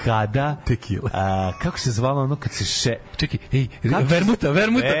 dekada tekila. Kako se zvalo ono kad se čekaj,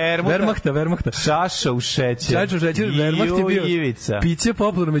 vermahta. Šaša u šećer. Vermaht je bio Ivica. Piće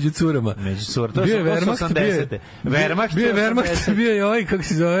popularno među curama. To je Vermaht. Bio je ovaj, kako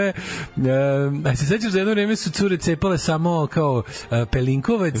se zove, a se sećaš da jedno vreme su cure cepale samo kao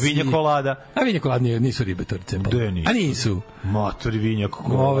pelinkovac. Vinja kolada. A vinja kolada nisu ribe to cepale. A nisu. Matori vinja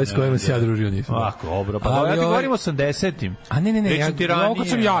kolada. Ove s kojima se ja družio nisu. Dobro, pa ja ti govorim o 80-im. A ne, kad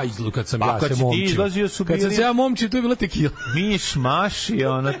sam ja izlazio, kad sam ja se momčio. Kad sam se ja momčio, to je bila tekila. Miš, maš i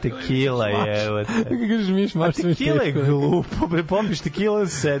ona tekila je. Kako kažeš miš, maš? Tekila je glupo, popiš tekila,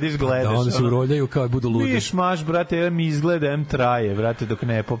 sediš, gledaš. Da, onda se uroljaju kao i budu ludi. Miš, maš, brate, mi izgleda, traje, brate, dok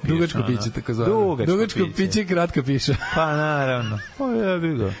ne popiješ. Dugačko piće, tako zvano. Dugačko piće, kratka piša. Pa, naravno. Ja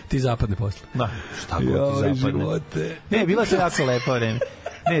bih go. Ti zapadne posle. Da, šta god ti zapadne. Ne, bila se jako lepo vreme.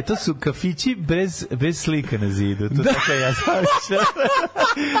 Ne, to su kafići bez slika na zidu. To tako ja zavišam.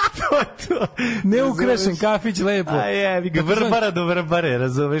 to. Neukrešen kafić, lepo. A jevi ga, vrbara do vrbare,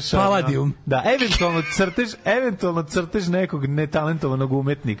 razumeš? Paladijum. Da, eventualno crtež nekog netalentovanog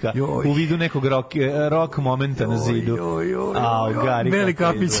umetnika u vidu nekog rock momenta na zidu. Beli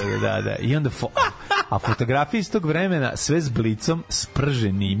kafić. Da. I onda a fotografije iz tog vremena sve s blicom,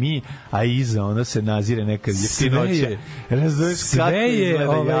 sprženi a iza onda se nazire neka jeftinoće. Razumeš?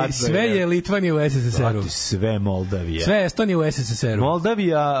 Sve je Litvanija u SSSR-u. Sve Moldavija. Sve Estonija u SSSR-u.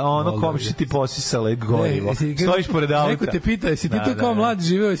 Moldavija, komši ti posisale gorivo. Stojiš pored auta. Neko te pita, jesi ti tu kao mlad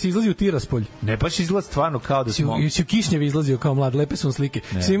živeo, jesi izlazio u Tiraspolj? Ne, baš izlaz stvarno kao da smo... Jesi u Kišnjevi izlazio kao mlad, lepe su slike.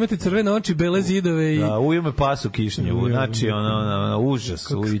 Svi imate crvene oči, bele zidove i... Da, ujeo me pas u Kišnjevu. Znači,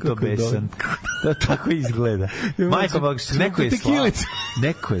 užas, i to besan. Tako izgleda. Majko,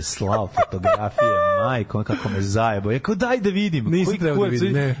 neko je slao fotografije, majko, kako me zajebo. Ja kao daj da vidim. Nisi trebao da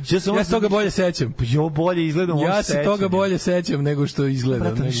vidim, ne. Ja se toga bolje sećam. Bolje izgledam. Ja se toga bolje sećam nego što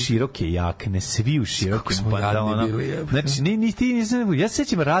izgledam. Brate, široke jakne, svi u širokim pantalonama. Znači, ja se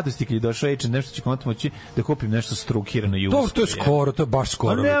sećam radosti kad je došao H&M, nešto će kontamo moći da kupim nešto strukirano i usko. To je skoro, to je baš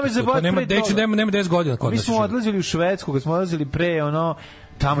skoro. Nema 10 godina kod nas. Mi smo odlazili u Švedsku, kad smo odlazili pre,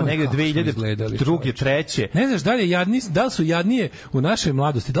 tamo negde 2002. treće. Ne znaš da li su jadnije u našoj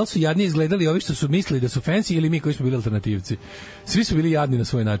mladosti, da li su jadnije izgledali ovi što su mislili da su fancy ili mi koji smo bili alternativci. Svi su bili jadni na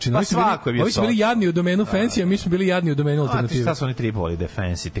svoj način. Ovi su bili jadni u domenu fancy, a mi smo bili jadni u domenu alternative. Šta su oni tripoli da je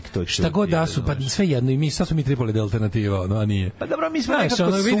fancy, tek to. Šta god da su, pa sve jedno i mi, šta su mi tripoli da je alternativa, a nije. Pa dobro, mi smo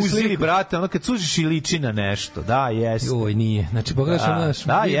nekako suzili, brate, kad sužiš i liči na nešto, da, jeste. Oj, nije. Znači, pogledaš naš,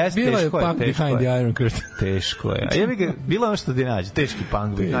 bilo je punk behind the iron curtain. Teško je. A ja bih bilo ono što ti nađe, teški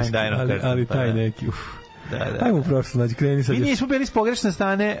punk behind the iron curtain. Ali taj neki, Da. Ajmo u prošlo, znači kreni sad. Mi nismo bili s pogrešne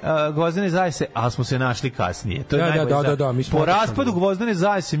strane Gvozdene zavese, ali smo se našli kasnije. To je da, mi smo po raspadu Gvozdene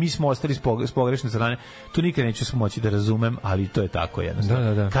zavese mi smo ostali s pogrešne strane. To nikad neću moći da razumem, ali to je tako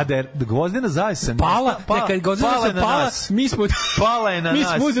jednostavno. Da. Kada je Gvozdena zavesa kad Gvozdena zavesa pala, mi smo pala je na nas. Mi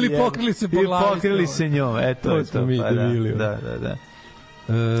smo uzeli pokrili se po glavi. Pokrili se njom, eto je to. Da.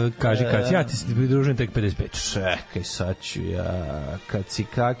 Kaži, ja ti se pridružujem tek 55. Čekaj, sad ću ja. Kad si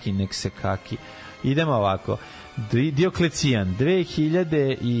kaki, nek se kaki. Idemo ovako. Dioklecijan,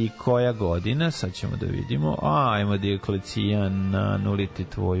 2000 i koja godina, sad ćemo da vidimo. Ajmo Dioklecijan, nanuliti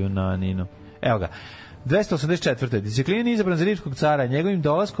tvoju naninu. Evo ga. 284. Dioklecijan je izabran za rimskog cara, njegovim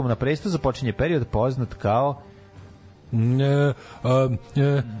dolaskom na presto započinje period poznat kao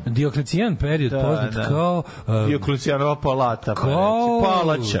Dioklecijan period poznat kao Dioklecijanova palata,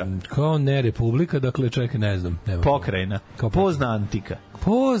 palača. Kao ne republika, dakle čekaj, ne znam. Pokrajina. Pozna antika.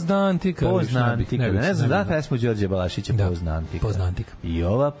 Pozna antika. Ne znam, da pesmu Đorđe Balašića Pozna antika. Pozna antika. I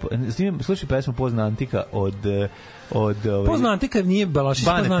ova, slušaj pesmu Pozna antika od Pozna antika nije Balašić,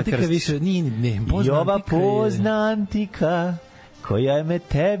 Pozna antika više nije. I ova Pozna antika koja je me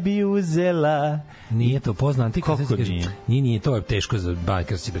tebi uzela. Nije to Pozna antika. Kako nije? Nije, to je teško za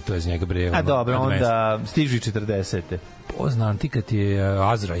Bajkarsi, to je za njega bre. A dobro, onda stižu i 40. Pozna antika ti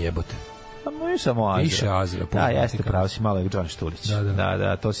je Azra jebote. Pa može samo Azra. Više Azra. Da, jeste, pravo si malo je John Štulić.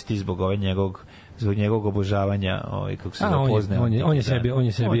 Da, to si ti zbog njegovog obožavanja, kako se poznaje. On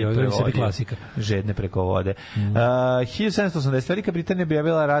je sebi klasika. Žedne preko vode. 1780. Velika Britanija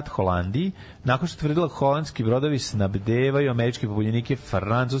objavila rat Holandiji, nakon što tvrdila holandski brodovi snabdevaju američke pobunjenike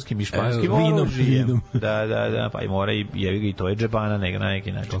francuskim i španskim oružjem. Da, pa i mora i jevi ga i to je džebana na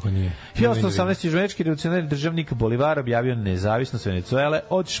neki način. Kako nije? 1818. američki revolucionarni državnik Bolivar objavio nezavisnost Venecuele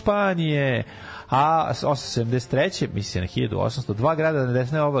od Španije. A 1873. misli na 1800, dva grada na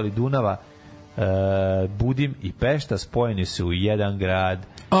desnoj obali Dunava, Budim i Pešta spojeni su u jedan grad.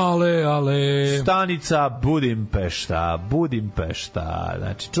 Ale. Stanica Budimpešta.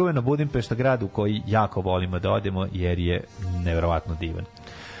 Znači, čuveno Budimpešta, grad u koji jako volimo da odemo jer je neverovatno divan.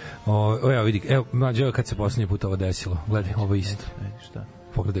 Evo vidi, Mlađe, kad se poslednji put ovo desilo? Gledaj, ovo isto. Šta?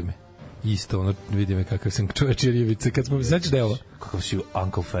 Pogledaj me. Isto, vidi me kakav sam čoveče rijevice. Kad smo, sećaš da je ovo? Kakav si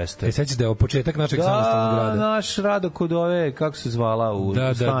Uncle Fester. Sećaš da je ovo početak našeg samostalnog grada? Da, naš Rado kod ove, kako se zvala u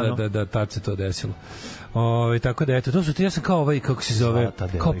stanu. Da, tad se to desilo. Tako da, eto, to su ti, ja sam kao kako se zove,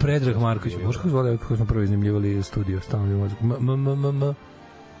 kao Predrag Marković. Možeš kako zvala, kako smo prvo iznimljivali studio, stalno muziku.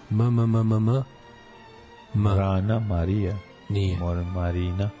 Rana, Marija. Nije.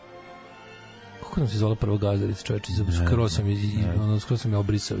 Marina. Kako nam se zvala prvo gazdarica, čoveče? Skoro sam je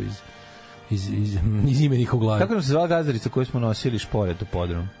obrisao iz imenih u glavi. Kako nam se zvala gazdarica koju smo nosili šporet u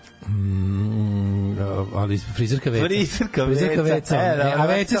podrum? Ali frizerka Veca. Frizerka Veca. A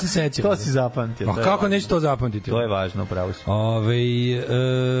Veca se seća. To si zapamtio. Pa kako neću to zapamtiti? To je važno, pravo si.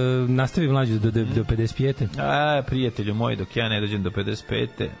 Nastavi Mlađu do 55. Prijatelju moj, dok ja ne dođem do 55.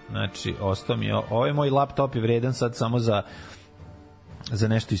 Znači, ostao mi ovaj moj laptop je vredan sad samo za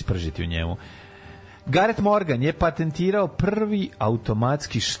nešto ispržiti u njemu. Gareth Morgan je patentirao prvi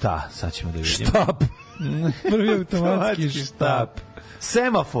automatski sad ćemo da vidimo. Štap. Prvi automatski štap.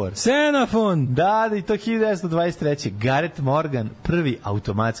 Semafor. Senafon. Da, i to 1923. Gareth Morgan, prvi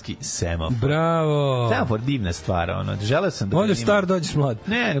automatski semafor. Bravo. Semafor, divna stvar, želeo sam da imam. Ovdje star, dođeš mlad.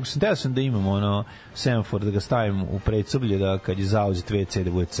 Ne, nego teo sam da imam semafor, da ga stavim u predsoblje, da kad je zauzet WC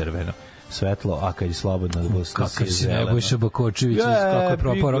da bude crveno svetlo, a kad je slobodno da bude kakav si Nebojša Bakočević, kako je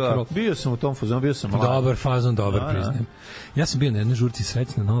propao rock'n'roll. Bio sam u tom fazonu, bio sam mlad. Dobar fazon, priznajem. Ja sam bio na jednoj žurci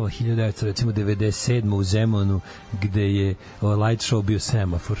Srećna Nova 1997. u Zemunu, gde je light show bio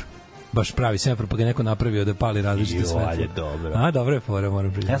semafor. Baš pravi semafor, pa ga neko napravio da pali različite svetlo. Dobro. Dobro je fora,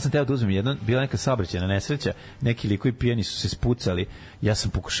 moram priznati. Ja sam teo da uzmem bila neka saobraćajna nesreća, neki likovi pijani su se spucali, ja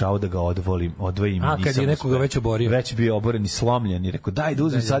sam pokušao da ga odvojim. A, kad je nekoga već oborio. Već bio oboren i slomljen i rekao, daj da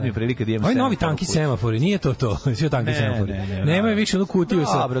uzmem, sad mi je prilika da imam semafor. Ovi novi tanki semafori, nije to. Sve tanki semafori. Nemaju više onu kutiju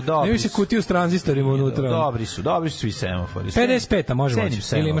sa... Nemaju više kutiju s tranzistorima unutra. Dobri su i semafori. 55-a može moći.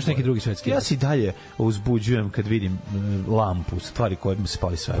 Ili imaš neki drugi svetski? Ja se i dalje uzbuđujem kad vidim lampu, stvari koje mi se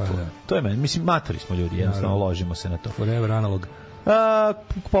pali svetlo. To je meni, mislim, matori smo ljudi, jednostavno ložimo se na to. Forever analog.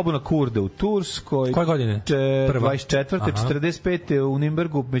 Pobuna Kurda u Turskoj. Koje godine? 24. 45. u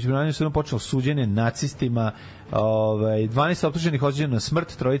Nimbergu međunarodnim sudom počelo suđenje nacistima. 12 optuženih osuđeno na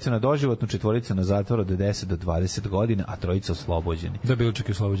smrt, trojica na doživotnu, četvorica na zatvor od 10 do 20 godina, a trojica oslobođeni. Da, bilo čak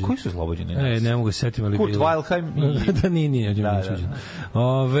i oslobođeni. Koji su oslobođeni? Ne mogu se setiti, ali Kurt Weilheim i... Da, nije.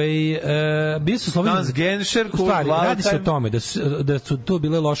 Bili su oslobođeni. Hans Genscher, Kurt Weilheim. Radi se o tome da su to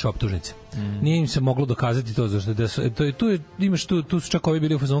bile loše optužnice. Nije im se moglo dokazati to, zašto tu su čak ovi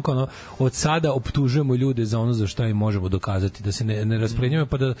bili u fazonu kao od sada optužujemo ljude za ono za šta im možemo dokazati, da se ne rasplenjujemo,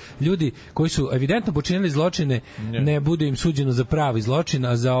 pa da ljudi koji su evidentno počinili zločine ne bude im suđeno za pravi zločin,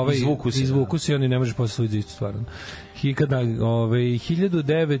 a za izvuku se, oni ne može posle suditi za istu stvar.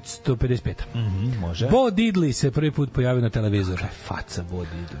 1955. Može. Bo Diddley se prvi put pojavio na televizoru. Kakva je faca Bo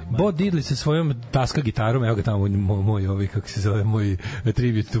Diddley? Bo Diddley sa svojom taska gitarom, evo ga tamo moj kako se zove, moj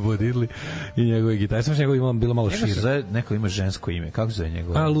tribute to Bo Diddley. I njegove gitare. Samo što njegove ima bilo malo šire. Neko ima žensko ime. Kako se zove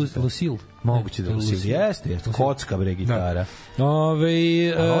njegove? Lucille. Moguće da Lucille. Jeste. Kocka bre gitara. A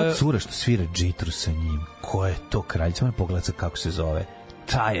ova cura što svira džitru sa njim. Ko je to kralj? Samo pogledaj kako se zove.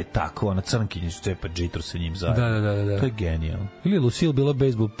 Ta je tako, ona crnkinja što cepa džitru sa njim zajedno. Da. To je genijalno. Ili Lucille bila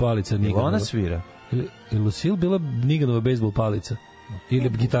bejsbol palica Niganova. Ona svira. Ili Lucille bila Niganova bejsbol palica. Ili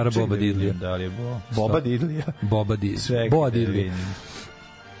gitara Boba Diddleya. Da li je Boba Diddleya? Boba Diddleya.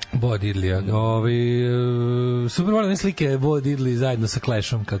 Boba Diddleya. Super volim slike Boba Diddley zajedno sa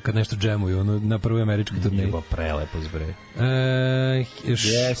Clashom kad nešto džemuju na prvoj američkoj turneji. Njegova prelepo zbre.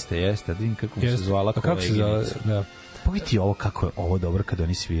 Jeste. Vidim kako mu se zvala koleginica. Da. Pa vidi ovo kako je ovo dobro kad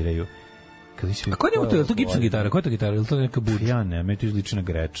oni sviraju. A ko je to? Je to Gibson gitara? Ko je to gitara? Je to neka buđa? Ja ne, me to izliči na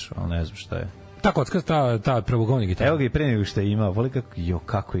Greč, ali ne znam šta je. Ta kocka, ta pravogovna gitara. Evo ga i pre nego što je ima, voli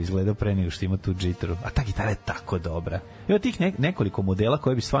kako je izgledao pre nego što ima tu džitru. A ta gitara je tako dobra. Evo tih nekoliko modela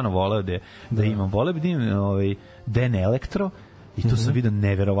koje bi stvarno voleo da imam. Voleo bi da imam Den Elektro i tu sam vidio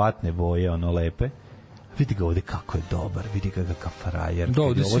neverovatne boje, lepe. Vidi ga ovde kako je dobar, vidi ga kakav frajer. Da,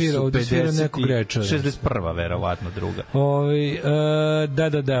 ovde svira nekog Greča. 61. verovatno druga.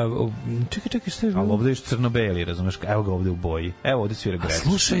 Da. Čekaj, šta je? Ali ovde je crno-beli, razumeš? Evo ga ovde u boji. Evo ovde svira Greč.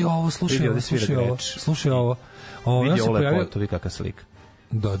 Slušaj ovo. Slušaj ovo. Vidi ovo lepoto, vidi kakva slika.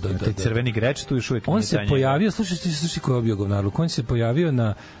 Da. Taj crveni Greč tu još uvijek on se pojavio, slušaj ko je obio govnarluk, on se pojavio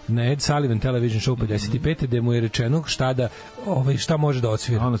na Ed Sullivan Television Show 55. gde mu je rečeno šta može da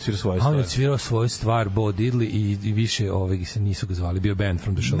odsvira. On odsvirao svoju stvar. On odsvirao svoju stvar, Bo Diddley i više se nisu ga zvali, bio band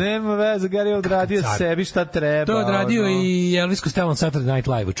from the show. Nema veze, Gary je odradio sebi šta treba. To je odradio i Elvis Costello Saturday Night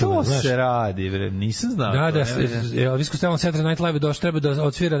Live. To se radi, bre, nisam znao. Da, Elvis Costello Saturday Night Live treba da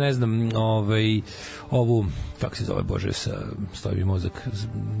odsvira, ne znam, ovu, kako se zove, bože, stoji mi mozak,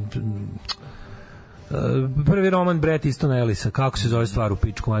 prvi roman Bret Eastona Ellisa, kako se zove stvar u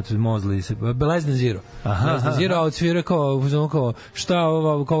pičku, mozli se, Less Than Zero. Less Than Zero, a odsvira kao šta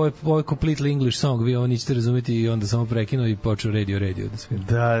ovo je completely English song, vi ovo nećete razumjeti, i onda samo prekinuo i počeo radio da svira.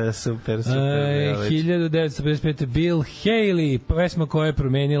 Da, super. 1955. Bill Haley, pesma koja je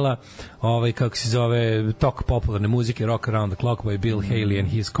promenila kako se zove, tok popularne muzike, Rock Around the Clock by Bill Haley and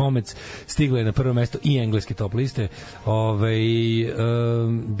His Comets, stigla je na prvo mesto i engleske top liste.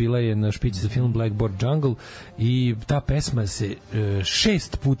 Bila je na špici za film Blackboard Jungle i ta pesma se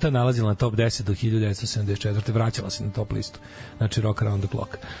 6 puta nalazila na top 10 do 1974. Vraćala se na top listu. Znači Rock Around the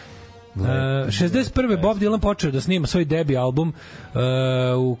Clock. 61. Bob Dylan počeo da snima svoj debi album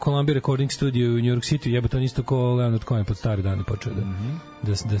u Columbia Recording Studio u New York City. Jebe, to nisto ko Leonard Cohen pod stare dane počeo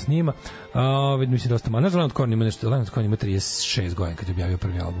da snima. Mislim dosta malo. Znaš, Leonard Cohen ima nešto, Leonard Cohen ima 36 godina kad je objavio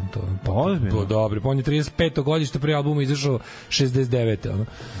prvi album. To dobro. On je 35. godište, prvi album izašao 69.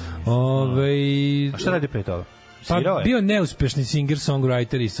 A šta radi pre toga? Pa bio neuspešni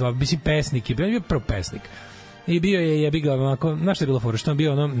singer-songwriter i mislim pesnik je bio prvo pesnik. I bio je jebi ga onako, znaš šta je bilo fora, što on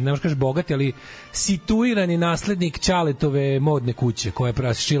bio ono, ne možeš kaži bogati, ali situirani naslednik Ćaletove modne kuće koja je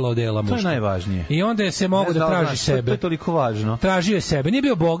prašila odela muška. To je najvažnije. I onda je se mogo da traži sebe. To je toliko važno. Tražio je sebe. Nije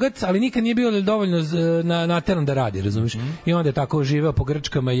bio bogat, ali nikad nije bio dovoljno nateran da radi, razumeš? I onda je tako živeo po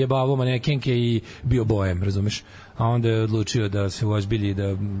Grčkama, jebavo manekenke i bio bojem, razumeš? A onda je odlučio da se uozbilji i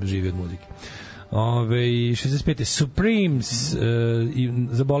da živi od muzike. 65. Supremes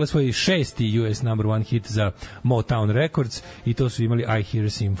zabole svoj 6. US number one hit za Motown Records i to su imali I Hear a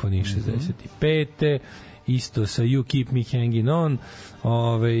Symphony 65. Isto sa You Keep Me Hanging On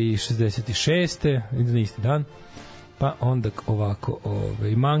 66. na isti dan. Pa onda ovako,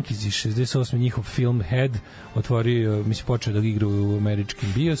 Monkeys iz 68. njihov film Head otvorio, počeo da ga igra u američkim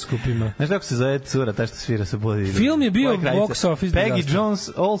bioskopima. Znaš kako se zove cura, ta što svira sa bodi? Film je bio box office. Peggy Jones,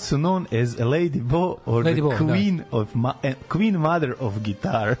 also known as Lady Bo or Lady the Queen Mother of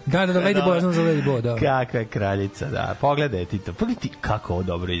Guitar. Da, Lady Bo, ja znam za Lady Bo, da. Kakva je kraljica, da. Pogledaj ti to. Pogledaj ti kako ovo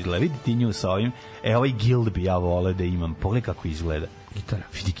dobro izgleda. Vidi ti nju sa ovim. Ovaj Guild bi ja voleo da imam. Pogledaj kako izgleda. Gitara.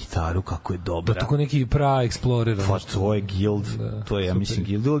 Vidi gitaru kako je dobra. Da, tako neki Explorer. Pa to je Guild, to je, ja mislim,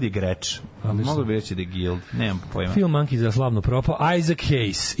 Guild je Greč. Mogu bi reći da je Guild, nemam pojma. Film Monkey za slavno propao. Isaac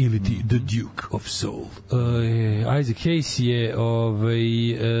Hayes, ili The Duke of Soul. Isaac Hayes je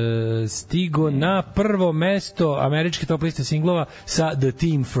stigo na prvo mesto američke top liste singlova sa The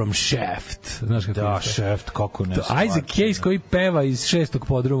Team from Shaft. Znaš kako da, Shaft, kako ne stvar. Isaac Hayes koji peva iz 6.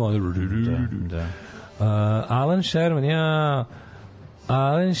 podruma. Da. Alan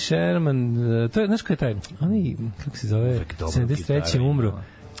Sherman, to je, znaš ko je taj? Onaj, kako se zove, 73. umro.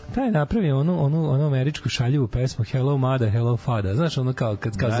 Taj je napravio onu američku šaljivu pesmu Hello Mada, Hello Fada. Znaš ono kao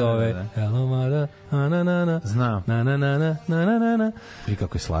kad zove Hello Mada, na-na-na-na. Znam. Na-na-na-na. I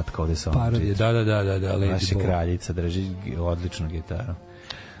kako je slatka ovde sa ovom. Parodije, da. Naša kraljica drži odličnu gitaru.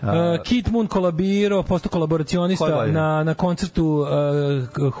 Kit Moon kolabirao, postao kolaboracionista na koncertu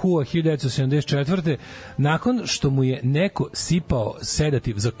Who-a 1974. Nakon što mu je neko sipao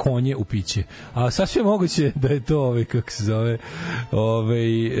sedativ za konje u piće. A sasvim moguće da je to, kako se zove,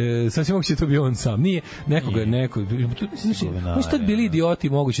 sasvim moguće da je to bio on sam. Nije, nekoga je neko... Oni su tad bili idioti,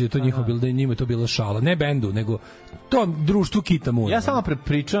 moguće da je to njihov bilo, da je njima to bila šala. Ne bendu, nego to društvu Kita Moona. Ja samo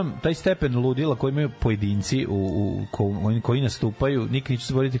prepričam taj stepen ludila koji imaju pojedinci koji nastupaju. Nikad neću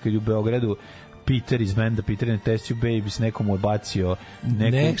zaboraviti kad je u Beogradu Peter iz benda Peter and the Test Tube Babies nekom odbacio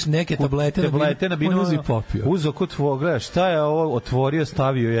neke tablete na binu i popio. Uzo kod tvoga, šta je ovo, otvorio,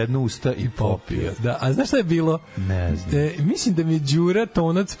 stavio jedno usta i popio. Da, a znaš šta je bilo? Ne znam. Mislim da mi je Đura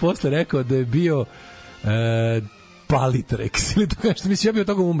Tonac posle rekao da je bio Palitrex ili to nešto. Mislim, ja bi od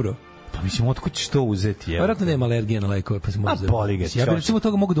toga umro. Pa mislim, otkud ćeš to uzeti? Vjerojatno nema alergije na lekove, pa se može da... Ja bih recimo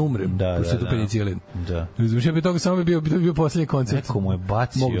toga mogu da umrem, pošto je to penicilin. Znači, ja bih toga samo bio posljednji koncert. Neko mu je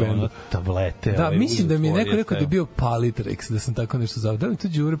bacio ono tablete. Da, mislim da mi je neko rekao da je bio Palitrex, da sam tako nešto zavao. Da li to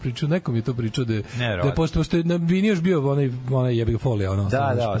Đure pričao? Neko mi je to pričao da je pošto je na bini još bio onaj jebi ga folija.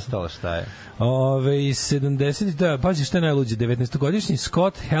 Da, ostalo šta je. 70, da, pazi šta je najluđe, 19-godišnji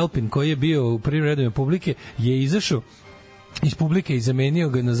Scott Halpin, koji je bio u prvim redovima publike, je izašao iz publike i zamenio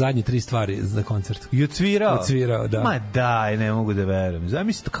ga na zadnje 3 stvari za koncert. I odsvirao, da. Ma daj, ne mogu da verujem.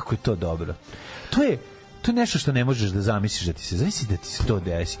 Zamislite kako je to dobro. To je nešto što ne možeš da zamisliš da ti se... Zamisli da ti se to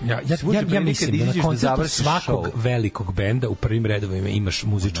desi. Ja mislim da na koncertu svakog velikog benda u prvim redovima imaš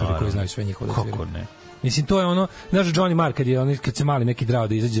muzičari koji znaju sve njihove da kako ne? Mislim, to je ono, znaš, Johnny Marr, kad se mali neki drao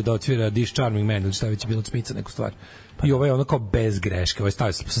da izađe da otvira This Charming Man ili šta već je bilo od Smica neku stvar. I ovo je ono kao bez greške, ovo je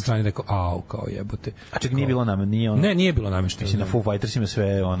stavio sa strane rekao, au, kao jebote. A čak nije bilo namešteno? Ne, nije bilo namešteno. Mislim, na Foo Fightersima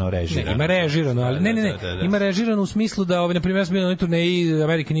sve ono režirano. Ne, ima režirano, ali ne, ima režirano u smislu da, na primjer, sam bio na onoj turneji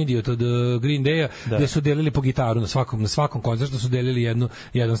American Idiot od Green Day-a, gde su delili po gitaru, na svakom koncertu su delili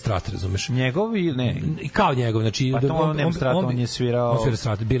jedan strat, razumeš? Njegov ili ne? Kao njegov, znači... Pa to on je svirao... On svira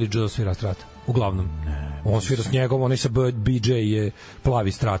strat, Billy Joe svira strat, uglavnom. On svira s njegov, onaj sa BJ je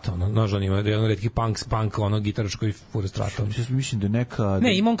plavi strat, znaš, on ima jedan redki punk, ono gitarač koji fura stratom. Mislim da neka...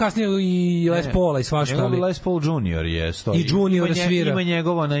 Ne, ima on kasnije i Les Paula i svašta, ali... Njegov Les Paul Junior je stoji. I Junior svira. Ima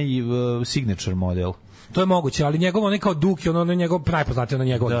njegov onaj signature model. To je moguće, ali njegov onaj kao Duke, ono njegov najpoznatiji na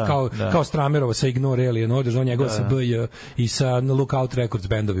njegov, kao Stramerova sa Ignore Alien, on njegov sa BJ i sa Lookout Records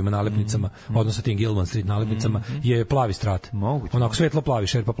bendovima, nalepnicama, odnosno tim Gilman Street nalepnicama, je plavi strat. Moguće. Onako svetlo plavi,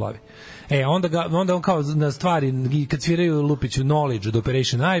 šerpa plavi. Onda on kao na stvari, kad sviraju Lupiću Knowledge od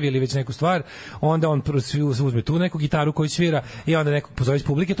Operation Ivy ili već neku stvar, onda on uzme tu neku gitaru koju svira i onda nekog pozove iz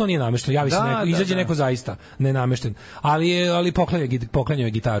publike, to nije namešteno, javi se neko, izađe neko zaista nenamešten, ali poklanjao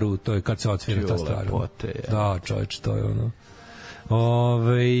je gitaru, to je kad se odsvira ta stvar. Da, čovječ, to je ono.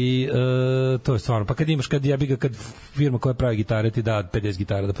 To je stvarno. Pa kad firma koja pravi gitare ti da 50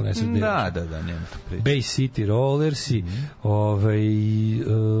 gitara da ponese. Da, nema to priče. Bay City Rollersi,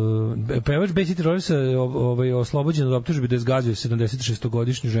 pevač Bay City Rollersa je oslobođen od optužbe da je zgazio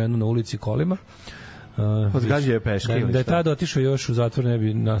 76-godišnju ženu na ulici kolima. Odgađao je peške. Da je tada otišao još u zatvor, ne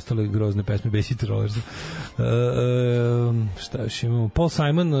bi nastale grozne pesme Bay City Rollers. Šta još imamo? Paul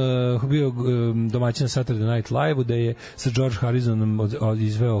Simon bio domaćin na Saturday Night Live-u, da je sa George Harrisonom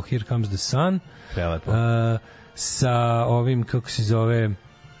izveo Here Comes the Sun. Sa ovim, kako se zove,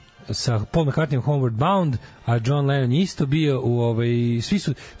 sa Paul McCartneyom Homeward Bound, a John Lennon isto bio u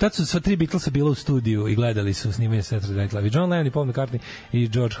tad su sva 3 Beatlesa bila u studiju i gledali su snimanje Saturday Night Live. John Lennon i Paul McCartney i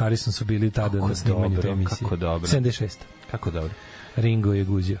George Harrison su bili tada na snimanju te emisije. Kako dobro. 76. Kako dobro. Ringo je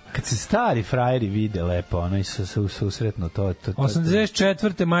guzio. Kad se stari frajeri vide lepo, ono i susretno to.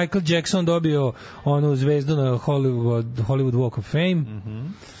 84. Michael Jackson dobio onu zvezdu na Hollywood Walk of Fame.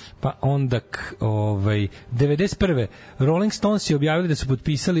 Pa onda 91. Rolling Stones je objavili da su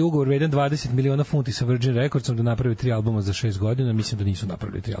potpisali ugovor vredan 20 miliona funti sa Virgin Recordsom da napravi 3 albuma za 6 godina. Mislim da nisu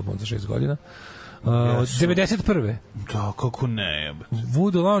napravili 3 albuma za 6 godina. 91. Da, kako ne.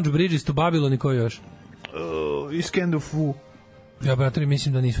 Voodoo Lounge, Bridges to Babylon i koji još? Iskend of Fu. Ja, brate,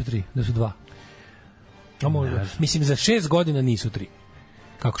 mislim da nisu 3, da su 2. Mislim, za 6 godina nisu 3.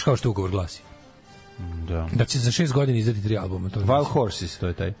 Kao što ugovor glasi. Da će za 6 godina izdati 3 albuma. Wild Horses, to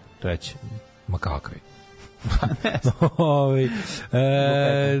je taj treći. Ma kakvi.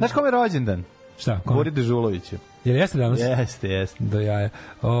 Znaš kome je rođendan? Šta? Bori Dežuloviću. Jel jeste danas? Jeste. Do jaja.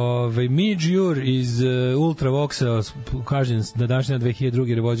 Midjur iz Ultravoxa kažen na današnji dan 2002.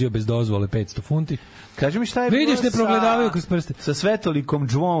 jer je vozio bez dozvole 500 funti. Kaži mi šta je vidiš, ne progledavaju kroz prste. Sa Svetolikom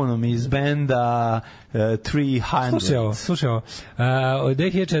Džvonom iz benda 300. Slušaj ovo. Od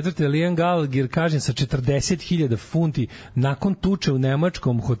 2004. Liam Gallagher kažen sa 40.000 funti nakon tuče u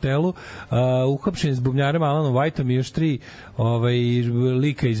nemačkom hotelu, uhapšen s bubnjarem Alanom Whiteom i još 3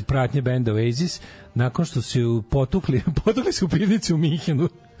 lika iz pratnje benda Oasis, nakon što su potukli su u pivnici u Minhenu.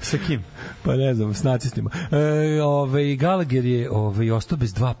 Sa kim? Pa ne znam, s nacistima. Gallagher je ostao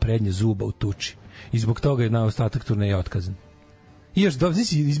bez 2 prednje zuba u tuči. I zbog toga je na ostatak turneje otkazan. I još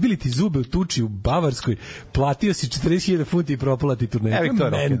izbili ti zube u tuči u Bavarskoj, platio si 40.000 funti i propala ti turneju.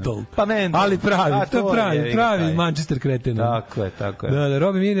 Mental. Pa mental. Ali pravi Manchester kreten. Tako je. Da,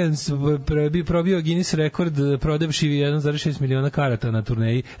 Robbie Williams probio Guinness rekord prodavši 1,6 miliona karata na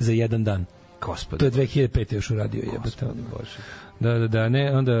turneji za jedan dan. Gospod. To je 2005. još uradio. Bože. Da,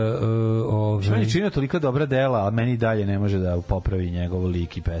 ne, onda... Meni čini tolika dobra dela, a meni dalje ne može da popravi njegovu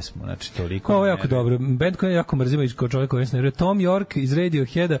lik i pesmu. Znači, toliko... Ovo je jako dobro. Band koji je jako mrzima kao čovjek koji se nervira. Tom York iz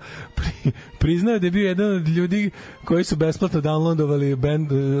Radioheada priznao da je bio jedan od ljudi koji su besplatno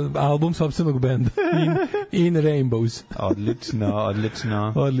downloadovali album sopstvenog benda In Rainbows.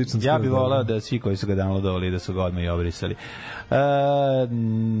 Odlično. Ja bih volao da svi koji su ga downloadovali da su ga odmah i obrisali.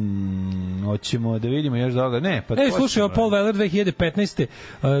 Hoćemo da vidimo još toga. Ne, pa slušaj, Paul Weller 2015.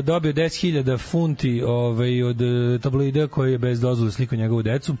 Dobio 10.000 funti od tabloida koji je bez dozvole slikao njegovu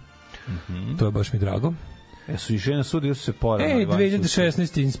decu. To je baš mi drago. Su išli na sud ili su se porali?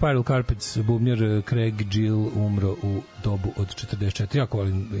 2016. Inspiral Carpets, bubnjar Craig Gill umro u dobu od 44. Jako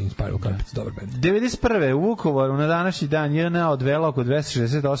volim Inspiral Carpets, dobar band. 91. u Vukovaru na današnji dan JNA odvela oko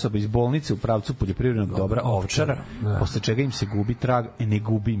 260 osoba iz bolnice u pravcu poljoprivrednog dobra Ovčara, posle čega im se gubi trag, ne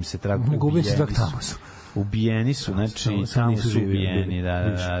gubi im se trag, tamo su. Ubijeni su, znači tamo su ubijeni,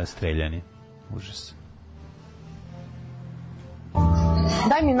 da, streljani. Užas.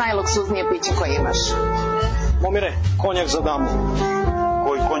 Daj mi najluksuznije piće koje imaš. Momire, konjak za damu.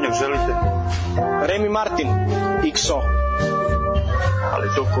 Koji konjak želite? Remy Martin, XO. Ali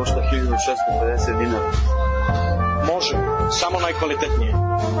to košta 1650 dinara. Može, samo najkvalitetnije.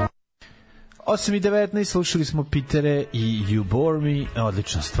 8.19, slušali smo Pitere i You Bore Me,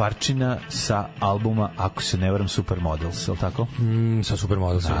 odlična stvarčina sa albuma, ako se ne varam, Supermodels, je li tako? Sa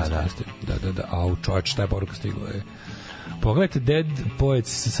Supermodels, da. A čovječ, šta je poruka stigla? Pogledajte Dead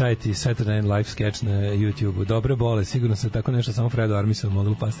Poets Society Saturday Night Live sketch na YouTube-u. Dobre bole, sigurno se tako nešto samo Fredo Armisen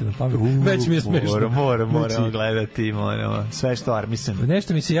moglo pasti na pamet. Već mi je smešno. Moramo gledati, moramo. Sve što Armisen.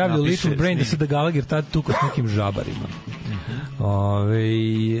 Nešto mi se javlja u Little Brain da se da Gallagher tad tuko s nekim žabarima.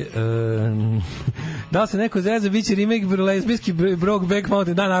 Da li se neko zeza, bit će remake lezbijski Brokeback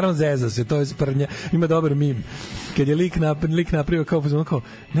Mountain. Da, naravno zeza se, to je sprnja. Ima dobar mim. Kad je lik napravio kao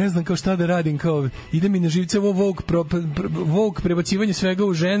ne znam kao šta da radim, kao ide mi na živce ovo Vogue prebacivanje svega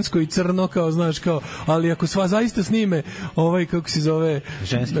u žensko i crno, kao znaš, kao, ali ako sva zaista snime kako se zove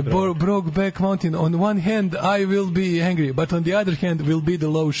Brokeback Mountain, on one hand I will be angry, but on the other hand will be the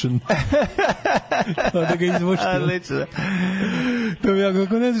lotion. Da ga izvoštim. To mi jako,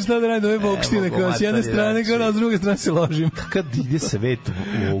 ako ne znam šta da radim, ove bokštine, kao s jedne strane, kao a s druge strane se ložim. Kad ide svet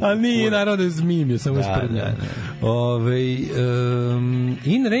a nije, naravno, mim je samo sprednja.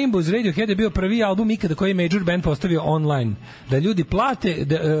 In Rainbows Radiohead je bio prvi album ikada koji je major band postavio online. Da ljudi plate,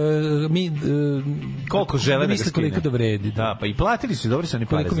 koliko žele da ga skine. Koliko da vredi. Da, pa i platili su, dobro su oni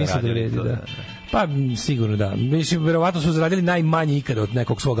pare zaradili. Da. Pa, sigurno da. Mislim, verovatno su zaradili najmanje ikada od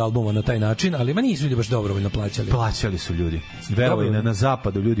nekog svog albuma na taj način, ali nisu ljudi baš dobrovoljno plaćali. Plaćali su ljudi. Verovi, na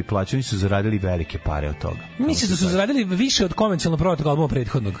zapadu ljudi plaćali, su zaradili velike pare od toga. Mislim da su zaradili više od konvencionalno prodatog albuma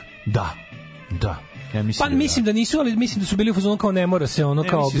prethodnog. Da. Ja mislim da nisu, ali mislim da su bili u fazonu kao ne mora se ono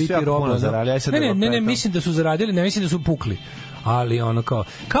kao biti roba. Ne, mislim da su zaradili, ne mislim da su pukli. Ali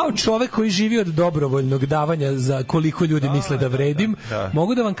kao čovek koji živi od dobrovoljnog davanja za koliko ljudi misle da vredim,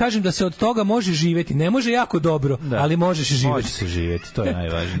 mogu da vam kažem da se od toga može živeti. Ne može jako dobro, ali možeš živeti. Može se živeti, to je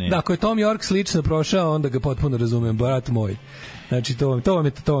najvažnije. Da, ako je Tom York slično prošao, onda ga potpuno razumem, brat moj. Znači, to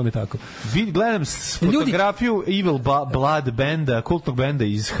vam je tako. Gledam fotografiju Evil Blood benda, kultnog benda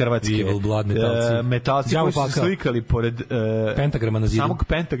iz Hrvatske. Evil Blood metalci koji su slikali pored pentagrama na zidu. Samog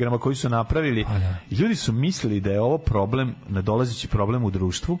pentagrama koji su napravili. Ljudi su mislili da je ovo problem, nadolazeći problem u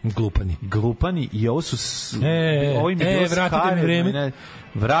društvu. Glupani i ovo su ovim je bilo skare.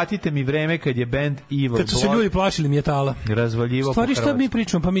 Vratite mi vreme kad je band Evil Blood. Kad su se ljudi plašili metala. Razvaljivo po Hrvatskoj. Stvari, šta mi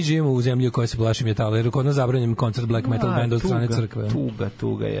pričamo? Pa mi živimo u zemlji koja se plaši metala, jer kod nas zabranjen koncert black metal benda od strane crkve. crkve.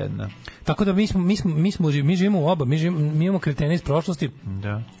 Tuga jedna. Tako da mi živimo u oba, mi imamo kretene iz prošlosti,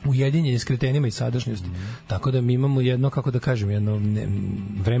 ujedinjeni s kretenima iz sadašnjosti. Tako da mi imamo jedno, kako da kažem, jedno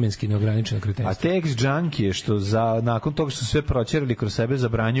vremenski neograničeno kretenstvo. A te ex-džankije što nakon toga što su sve proćerali kroz sebe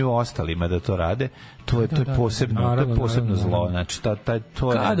zabranjuju ostalima da to rade, to je posebno zlo. Znači,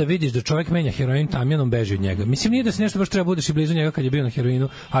 to je... Kada vidiš da čovjek menja heroin tamjanom, beži od njega. Mislim, nije da se nešto baš treba budeš i blizu njega kad je bio na heroinu,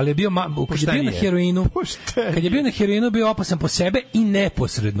 ali je bio kad je bio na heroinu bio opasan po sebe i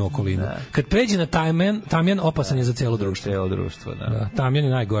neposredno okolinu. Kad pređe na tamjan, opasan je za cijelo društvo. Cijelo društvo, da. Tamjan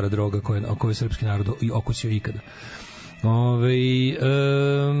je najgora droga o kojoj srpski narod i okusio ikada.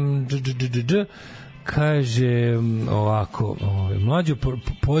 Kaže ovako, Mlađo,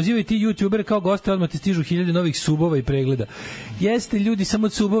 pozivaj ti youtubere kao goste, odmah ti stižu 1000 novih subova i pregleda. Jeste ljudi, samo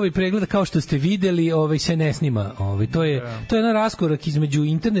od subova i pregleda, kao što ste videli, se ne snima. To je jedan raskorak između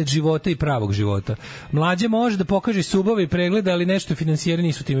internet života i pravog života. Mlađe može da pokaže subove i pregleda, ali nešto finansijeri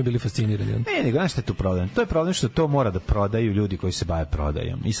nisu time bili fascinirani. Ne, nego znaš šta je tu problem? To je problem što to mora da prodaju ljudi koji se bave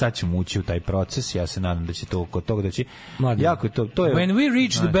prodajom. I sad ćemo ući u taj proces, ja se nadam da će to kod toga da će... Jako je to je... When we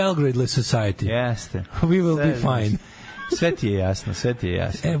reach the Belgrade Society, yes. we will be fine. Sve ti je jasno.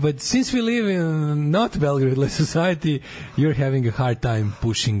 But since we live in not Belgrade society, you're having a hard time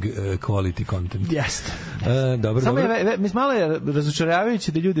pushing quality content. Jeste. Dobro. Malo je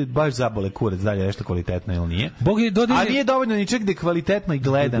razočaravajuće da ljudi baš zabole kurac da li je nešto kvalitetno ili nije. A nije dovoljno ničeg da je kvalitetno i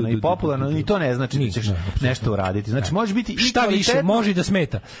gledano i popularno, i to ne znači da ćeš nešto uraditi. Znači, može biti i šta više, može i da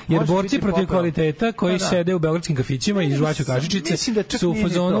smeta. Jer borci protiv kvaliteta koji sede u beogradskim kafiću i žvaću kašičice su u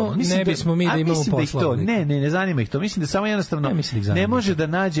fazonu, ne bismo mi da imamo posla. Ne zanima ih to. Mislim da samo jednostavno ne može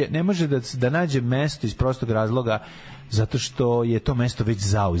da nađe mesto iz prostog razloga zato što je to mesto već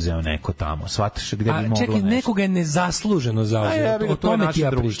zauzeo neko tamo. Shvataš gde bi moglo nešto. Čekaj, nekoga je nezasluženo zauzeo. O tome ti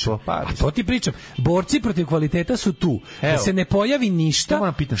ja pričam. A to ti pričam. Borci protiv kvaliteta su tu. Da se ne pojavi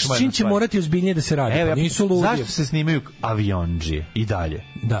ništa, s čim će morati ozbiljnije da se radi. Nisu ludi. Zašto se snimaju aviondžije i dalje?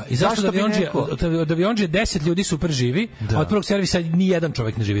 Da, i zašto od aviondžije 10 ljudi super živi, a od prvog servisa ni jedan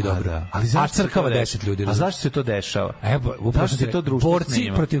čovjek ne živi dobro. A crkava 10 ljudi. A zašto se to dešava? Zašto se to društvo snima?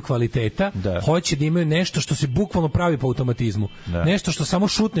 Borci protiv kvaliteta hoće da imaju nešto što se bukvalno pravi po automatizmu. Nešto što samo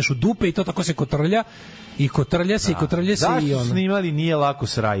šutneš u dupe i to tako se kotrlja i kotrlja se. Zašto su snimali Nije lako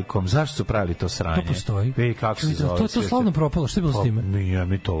s Rajkom? Zašto su pravili to sranje? To postoji. Kako se zove? To slavno propalo. Šta je bilo s time? Nije,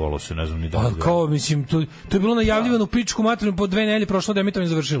 mitovalo se, ne znam ni da. Kao, mislim, to je bilo najavljivano u pičku materinu po 2 nedelje prošlo da je emitovanje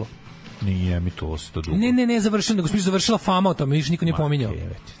završilo. Nije, mitovalo se to dugo. Ne, završilo, nego smo završila fama o tome, više niko nije pominjao.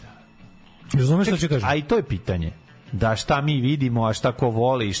 Razumeš što ću kažem? A i to je pitanje. Da šta mi vidimo, a šta ko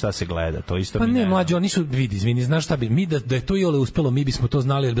voli i šta se gleda, to isto pa mi ne. Pa ne, Mlađe, oni su, izvini, znaš šta bi, mi da je to i ole uspelo, mi bismo to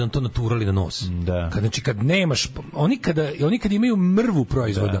znali, jer bi nam to naturali na nos. Da. Znači, kad nemaš, oni kad imaju mrvu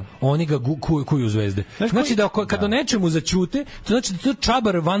proizvoda, oni ga kuju zvezde. Znači, kad o nečemu zaćute, to znači da to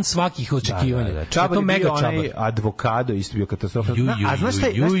čabar van svakih očekivanja. Čabar je bio onaj Advokado, isto bio katastrofa. A znaš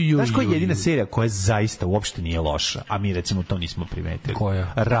koja je jedina serija koja zaista uopšte nije loša, a mi recimo to nismo primetili?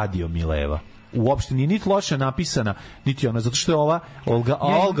 Koja? Radio Mileva. Uopšte nije niti loše napisana, niti ona, zato što je ova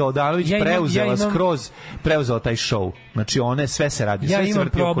Olga Odanović preuzela taj show. Znači, one sve se radi, sve se vrti oko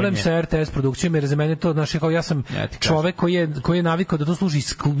nje. Ja imam problem sa RTS produkcijom, jer za mene to, znači, kao ja sam čovek koji je navikao da to služi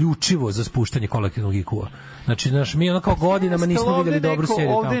isključivo za spuštanje kolektivnog IQ-a. Znači, mi ono kao godinama nismo videli dobru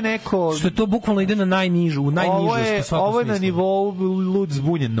seriju tamo. Što je to bukvalno ide na najnižu, u najnižu. Ovo je na nivou lud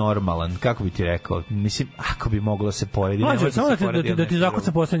zbunjen normalan, kako bi ti rekao. Mislim, ako bi moglo se porediti. Samo da ti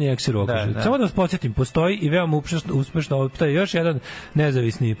zakucam poslednji eksir okaže. Samo da vas podsjetim, postoji i veoma uspešno opstaje još jedan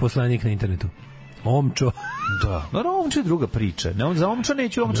nezavisni poslanik na internetu. Omčo. Da. Naravno, Omčo je druga priča. Za Omčo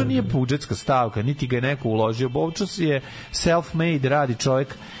neću, Omčo nije budžetska stavka, niti ga je neko uložio. Omčo je self-made, radi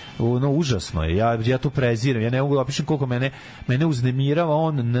čovjek. Užasno je. Ja to preziram. Ja ne mogu da opišem koliko mene uznemirava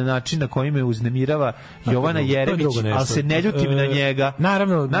on na način na koji me uznemirava Jovana Jeremić, ali se ne ljutim na njega.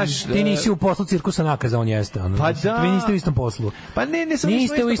 Naravno, ti nisi u poslu cirkusa nakaza, on jeste. Pa da. Vi niste u istom poslu. Pa ne,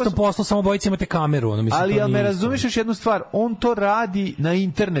 niste u istom poslu, samo bojice imate kameru. Ali me razumiješ još jednu stvar, on to radi na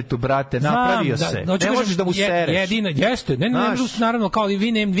internetu, brate, napravio se. Ne možeš da mu sereš. Jedina, jeste. Naravno, kao i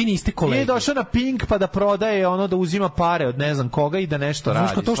vi niste kolege. Nije došao na Pink pa da prodaje ono, da uzima pare od ne znam koga i da nešto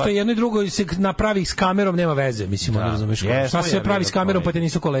radi. Jedno i drugo se napravi s kamerom nema veze, mislim, da razumeš. Šta se pravi s kamerom pa te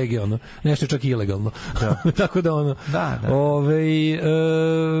nisu kolege, ono. Nešto čak i ilegalno. Tako da ono.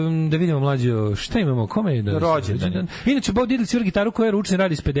 Da vidimo, Mlađo, šta imamo, kome je rođendan. Inače, Bob Diddley svira gitaru koja ručni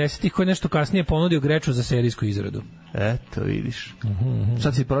radi iz 50-ih, koja je nešto kasnije ponudio Greču za serijsku izradu. Eto, vidiš.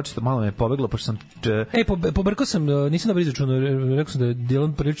 Sad si pročitao, malo me pobeglo, pošto sam... Pobrkao sam, nisam dobro izračunao, rekao sam da je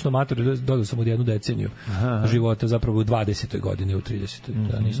Dylan prilično mator, dodao sam od 1 deceniju života, zapravo u 20. godini, u 30.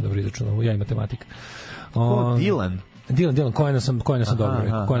 Da, nisam dobro izračunao, ja i matematika. Ko Dylan? Dylan,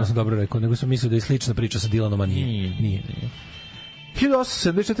 Coena sam dobro rekao, nego sam mislio da je slična priča sa Dylanom, a nije.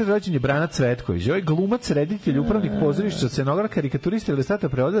 1874. rođen je Brana Cvetković. Ovaj glumac, reditelj, upravnik pozorišta, scenograf, karikaturista, ilustrator,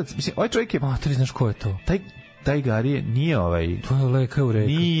 prevodilac. Mislim, ovaj čovjek je... Ti znaš ko je to? Taj Garije nije ovaj... To je Leka u reku.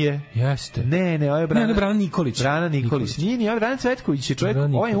 Nije. Jeste. Ne, ovaj Brana... Ne, Brana Nikolić. Brana Nikolić. Nije, ovaj Brana Cvetković je čovjek...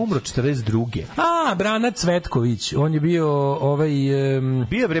 Ovaj je umro 42. Brana Cvetković. On je bio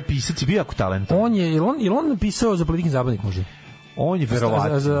bio bre pisac i bio jako talentovan. On je... Je on napisao za Politikin zabavnik možda? On je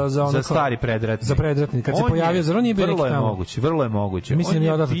verovatno za stari predratni. Za predratni. Kad se pojavio, zar on nije bio neki tamo? Vrlo je moguće. Mislim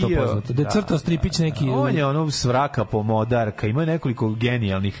je odatle to poznato. Da je crtao stripić neki... On je ono Svraka pomodarka. Ima nekoliko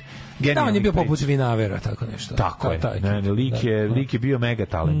genijalnih da, on je bio poput Vinavera, tako nešto. Tako je. Lik je bio mega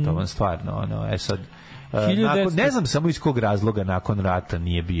talentovan, stvarno. Sad... ne znam samo iz kog razloga nakon rata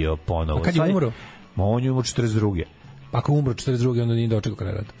nije bio ponovo. A kad je umro? On je umro 42. Pa ako umro 42. onda nije dočekao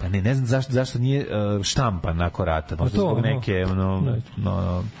kraj rata. Pa ne znam zašto nije štampan nakon rata. Možda zbog neke...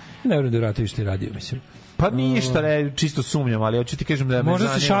 Ne vjerujem da je rata išta i radio, mislim. Pa ništa, čisto sumnjam, ali hoću ti kažem da... Možda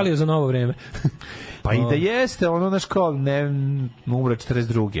se šalio za novo vreme. Pa i da jeste, znaš kao, ne, umre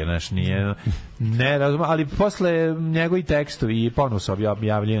 42. Znaš, nije, ne razumem, ali posle njegovi tekstovi i ponovno su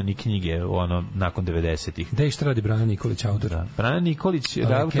objavljeni knjige, nakon 90-ih. Da i šta radi Brana Nikolić, autor? Da. Brana Nikolić,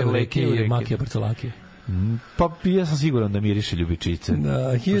 autor Leke i Makija Brcelakije. Pa ja sam siguran da miriše ljubičice. Da,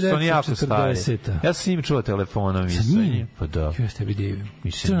 1940. Ja sam s njim čuo telefonom. Sa njim? Pa da. Ja ste vidio.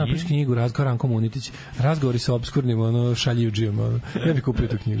 Što napiš knjigu Ranko Munitić. Razgovori sa obskurnim šaljivđijom. Ja bih kupio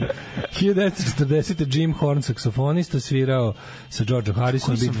tu knjigu. 1940. Jim Horn, saksofonista, svirao sa Georgeom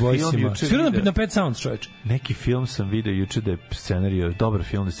Harrisonom, Beach Boysima. Svirao na Pet Sounds, čoveč. Neki film sam video juče da je scenario, dobar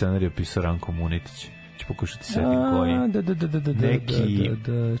film da je scenario pisao Ranko Munitić. Pokušati setim koji.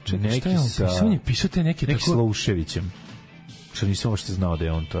 Čekaj, šta je on pisao? On je pisao te neke tako... Neki Slouševićem. Što nisam uopšte znao da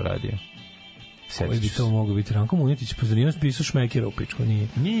je on to radio. Koji bi to mogo biti? Ranko Munitić, pa zanimljivo pisao Šmekera u pičku, nije.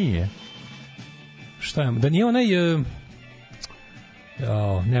 Nije. Šta je? Da nije onaj...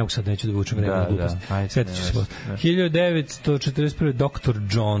 ne mogu sad, neću da vučem vreme na glupost. Svetit ću se posto. 1941. Dr.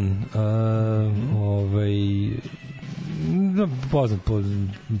 John, poznat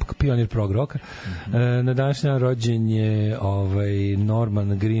pionir prog roka. Na današnji dan rođen je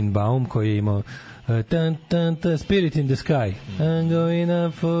Norman Greenbaum, koji je imao Spirit in the Sky. I'm going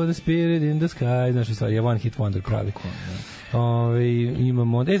up for the Spirit in the Sky. Znaš što je One Hit Wonder pravi.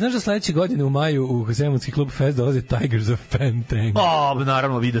 Imamo... znaš da sledeće godine u maju u Zemunski klub Fest dolaze Tigers of Pantang?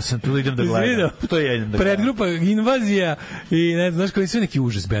 Naravno, vidio sam, tu idem da gledam. To je jedem da gledam. Predgrupa Invazija i ne znaš koji sve neki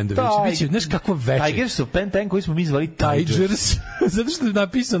užas bendovi. Biće, znaš kako večer. Tigers of Pantang koji smo mi zvali Tigers. Zato što je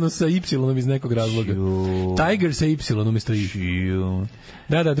napisano sa Y iz nekog razloga. Tigers sa Y umjesto I.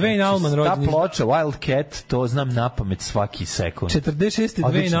 Da, Dwayne Allman rođen. Ta ploča Wildcat, to znam napamet svaki sekund. 46.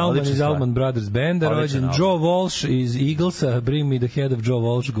 Dwayne Allman iz Allman Brothers Banda, rođen Joe Walsh iz Eaglesa, Bring Me the Head of Joe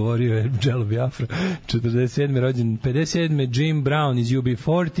Walsh, govorio je Jello Biafra. 47. rođen. 57. Jim Brown iz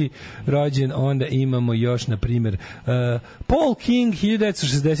UB40 rođen. Onda imamo još, na primjer, Paul King,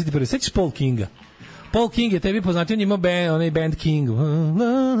 1961. Sećaš Paul Kinga? Paul King je tebi poznati, on ima onaj band King.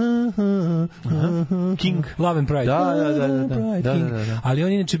 King. Love and Pride. Da. Ali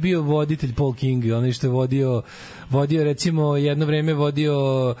on inače bio voditelj Paul King, onaj što je vodio recimo jedno vreme vodio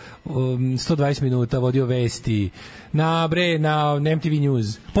 120 minuta, vodio vesti na MTV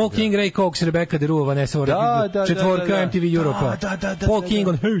News. Paul King, Ray Cox, Rebecca DeRue, Vanessa Warren, četvorka MTV Europa. Paul King,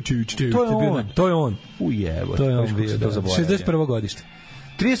 on to je on. Ujebo. To je on bio, 61. godište.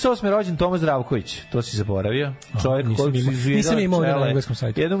 38. rođen Toma Zdravković, to si zaboravio. Čovjek koji su izvijedali na engleskom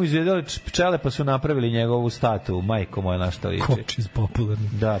sajtu. Jednom izvijedali pčele pa su napravili njegovu statu. Majko moja, na šta liči. Kočiz popularni.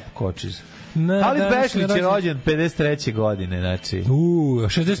 Da, Kočiz. Ali Bešlić je rođen 53. godine, znači.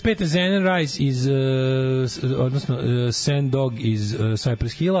 65. Zen Rice iz, odnosno Sand Dog iz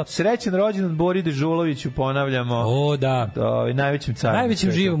Cypress Hilla. Srećan rođendan Bori Dežuloviću, ponavljamo. O, da. Najvećim carom.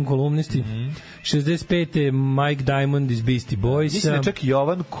 Najvećim živom kolumnisti. 65. Mike Diamond iz Beastie Boysa. Mislim da čak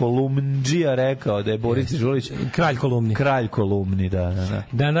Jovan Kolumndžija rekao da je Boris Dežulović kralj kolumni. Kralj kolumni, da.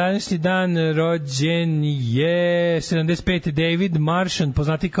 Današnji dan rođen je 75. David Martian,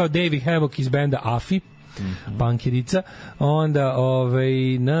 poznati kao Davey Havok iz benda Afi, bankirica. Onda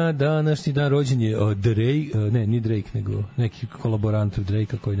na današnji dan rođen je Drake, nije Drake, nego neki kolaborant od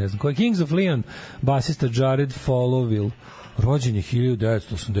Drakea koji ne znam koji. Kings of Leon, basista Jared Followil, rođen je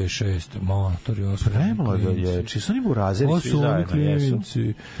 1986. Motor je osnovno. Premalo je, či su oni burazeri svi zajedno jesu? Su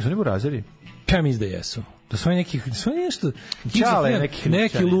oni burazeri? Ja mislim da jesu. Da su oni nešto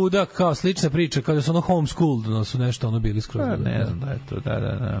neki ludak, kao slična priča, kao da su homeschooled, da su nešto bili skroz. Ne znam da je to,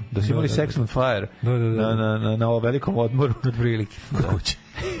 da. Da su imali Sex on Fire na velikom odmoru. Od prilike. Kako će.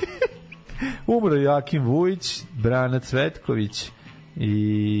 Umro Joakim Vujić, Brana Cvetković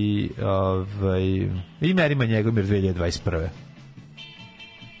i Merima Njegomir 2021.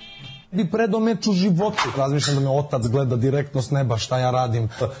 Bi predomeč u životu. Razmišljam da me otac gleda direktno s neba šta ja radim.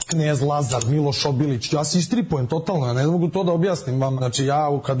 Knez Lazar, Miloš Obilić. Ja se istripujem totalno, ja ne mogu to da objasnim vam. Znači ja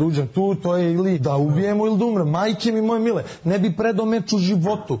kad uđem tu, to je ili da ubijemo ili da umrem. Majke mi moje mile, ne bi predomeč u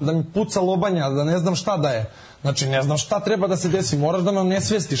životu. Da mi puca lobanja, da ne znam šta da je. Znači ne znam šta treba da se desi, moraš da nam ne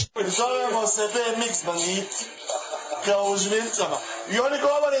svestiš. Zovemo se BMX banditi, kao u Žmincama. I oni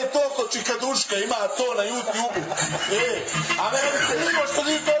govore to ko Čikaduška, ima to na YouTube-u. A verite, niko što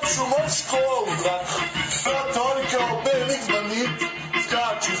niste otišli u moju školu, brate. Brate, oni kao BMX banditi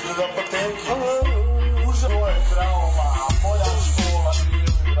skaču ispred apoteke. Ovo je trauma, moja škola,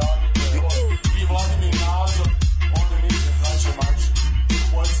 i Vladimir Nazor, onda nisam znači mači.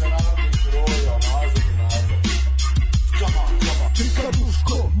 Boj se narodnih heroja, Nazor i Nazor.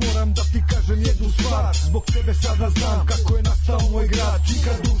 Čikaduško, moram da ti kažem jednu stvar. Zbog tebe sada znam kako je nastao moj grad.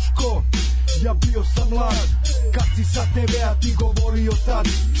 Čikaduško, ja bio sam mlad kad si sa TV-a ti govorio tad.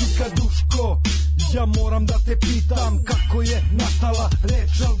 Čikaduško, ja moram da te pitam kako je nastala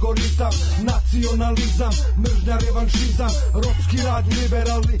reč algoritam. Nacionalizam, mržnja, revanšizam, ropski rad,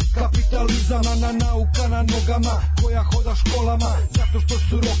 liberalni kapitalizam. Nauka na nogama koja hoda školama zato što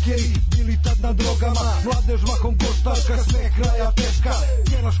su rokeri bili tad na drogama. Mladež mahom koštarka, sve kraja teška.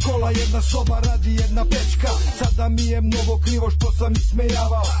 Cijela škola jedna soba, radi jedna pečka. Sada mi je mnogo krivo što sam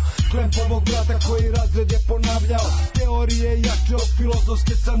ismejavao Klempovog brata koji razred je ponavljao. Teorije jače od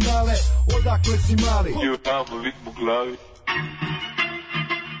filozofske sandale. Odakle si mali? I u tamo vik mu glavi.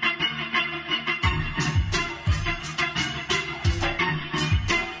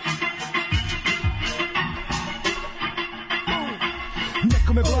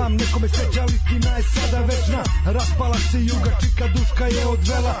 Nekome blam, nekome sreća, listina je sada večna. Raspala se juga, Čikaduška je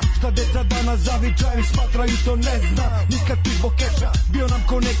odvela. Šta deca danas zavičaju, smatraju to ne zna. Nikad ti zbog keša, bio nam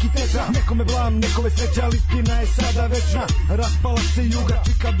ko neki teča. Nekome blam, nekome sreća, listina je sada večna. Raspala se juga,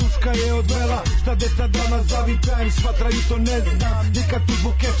 Čikaduška je odvela. Šta deca danas zavičaju, smatraju to ne zna. Nikad ti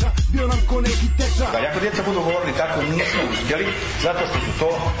zbog keša, bio nam ko neki teča. Da, ako djeca budu govorili tako, nismo uspjeli, zato što su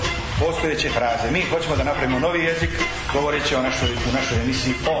to postojeće fraze. Mi hoćemo da napravimo novi jezik, govoreći u našoj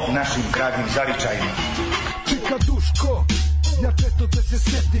emisiji o našim gradnim zavičajima. Čikaduško, ja često te se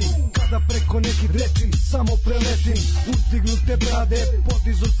sjetim kada preko nekih reči samo preletim. Uzdignute brade,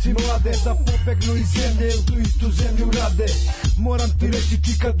 podizuci mlade da pobegnu iz zemlje u tu istu zemlju rade. Moram ti reći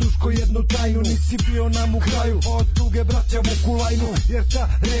Čikaduško jednu tajnu, nisi bio nam u kraju od tuge braća Vukulajnu. Jer ta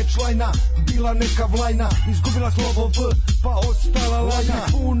reč lajna bila neka vlajna, izgubila slovo V pa ostala lajna.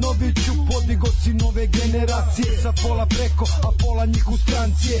 U Noviću podigo si nove generacije, sa pola preko a pola njih u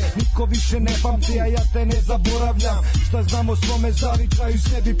strancije. Niko više ne pamti a ja te ne zaboravljam. Šta znamo svome zavičaju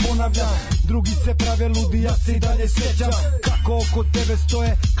sebi ponavljam. Drugi se prave ludi, ja se i dalje sjećam kako oko tebe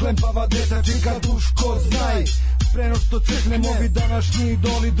stoje klempava deca. Čikaduško znaj, preno što ceknem ovi današnji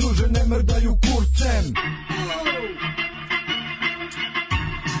idoli druže ne mrdaju kurcem.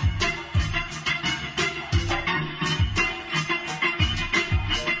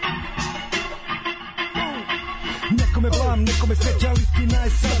 Nekome blam, nekome sreća, listina je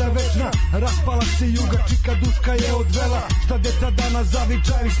sada večna. Raspala se juga, Čikaduška je odvela. Šta deca danas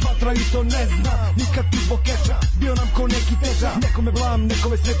zavičaju, smatraju to ne zna. Nikad ti zbog keša, bio nam ko neki teča. Nekome blam,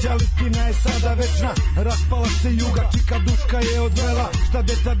 nekome sreća, listina je sada večna. Raspala se juga, Čikaduška je odvela. Šta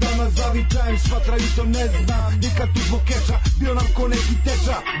deca danas zavičaju, smatraju to ne zna. Nikad ti zbog keša, bio nam ko neki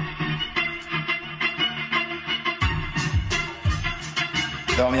teča.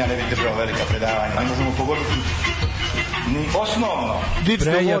 Da vam ja ne bih držao velika predavanja, ne možemo pogoditi ni osnovno.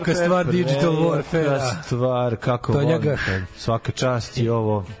 Prejaka stvar Digital Warfare. Stvar, kako volim. Svaka čast i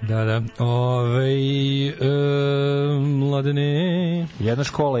ovo. Da. Mladene. Jedna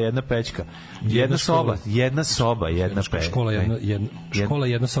škola, jedna pećka. Jedna soba, jedna pećka. Škola,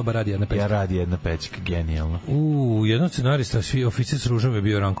 jedna soba, radi jedna pećka. Ja radi jedna pećka, genijalno. Jedan scenarista, svi Oficir s ružom je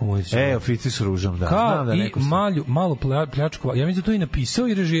bio Ranko Mujić. Oficir s ružom, da. Kao da i malo pljačkova. Ja mislim da to i napisao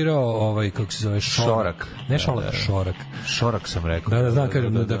i režirao kako se zove, Šorak. Ne Šorak, Šorak. Šorak sam rekao. Da, znam,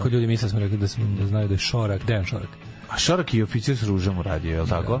 kažem, da kod ljudi misle smo rekli da znaju da je Šorak, Dejan Šorak. A Šorak i Oficir s ružom uradio, je li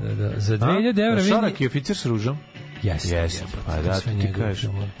tako? Da. Za 2000 evra vidi... Šorak i Oficir s ružom? Jeste. Pa da, ti kažeš.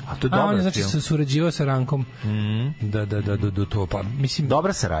 A to je dobar film. Znači se surađivao sa Rankom. Da to, pa mislim...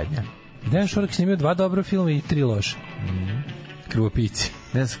 Dobra saradnja. Dejan Šorak snimio 2 dobra filma i 3 loše. Krvopici.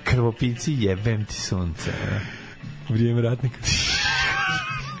 Ne znam, Krvopici, jebem ti sunce. Vrijeme ratnika.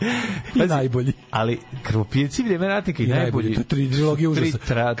 I najbolji. Ali Krvopijci vrijeme ratnika i najbolji. To trilogija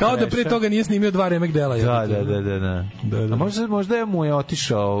užasa. Kao da pre toga nije snimio 2 remek dela. Da. A možda mu je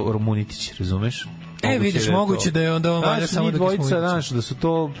otišao Romunitić, razumeš? Vidiš, moguće da je onda on valja samo da dvojica, znaš, da su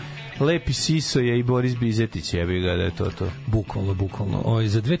to Lepi Sisoje i Boris Bizetić, jebi ga da je to. Bukvalno.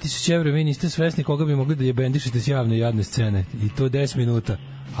 Za 2000 evra vi niste svesni koga bi mogli da je bendišete s javne jadne scene. I to 10 minuta.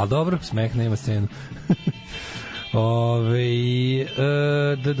 Ali dobro, smeh nema scenu.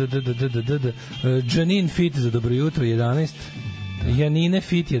 Janine Fit za dobro jutro 11. Janine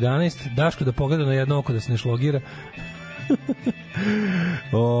Fit 11. Daško da pogleda na jedno oko da se ne šlogira.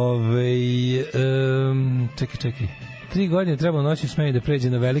 Čekaj. 3 godine trebalo noći smeji da pređe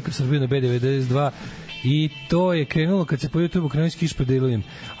na Veliku Srbiju na B92 i to je krenulo kad se po YouTube-u krenuo s kišpedilujem,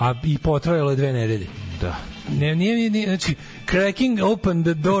 a i potrajalo je 2 nedelje. Da. Nije, znači, cracking open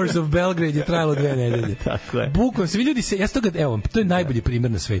the doors of Belgrade je trajalo 2 nedelje. Tako je. Bukvalno, svi ljudi se, to je najbolji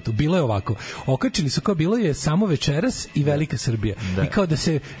primjer na svetu. Bilo je ovako, okačili su kao bilo je samo večeras i Velika Srbija. Da. I kao da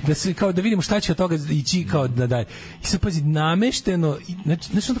se kao da vidimo šta će od toga ići kao da dalje. I sad pazi, namešteno,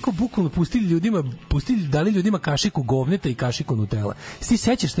 znači tako bukvalno dali ljudima kašiku govneta i kašiku Nutella. Ti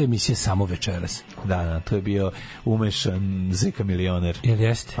sećaš te emisije samo večeras? Da, to je bio umešan Zeka milioner. Jel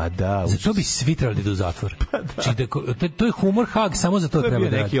jeste? Pa da. Zato bi svi trebali da u zatvor. To je humor Hag, samo za to treba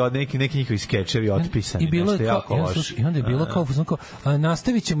da radi. Neki njihovi skečevi otpisani, nešto jako loše. I onda je bilo kao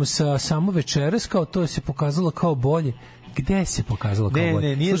nastavit ćemo sa samo večeras, kao to se pokazalo kao bolje. Gde se pokazalo kao bolje?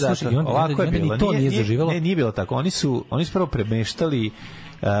 Ne, nije zato. Ovako je bilo. To nije zaživelo. Nije bilo tako. Oni su prvo premeštali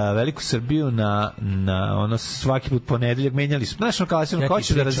Veliku Srbiju na ono svaki put ponedeljak menjali su. Znaš, kao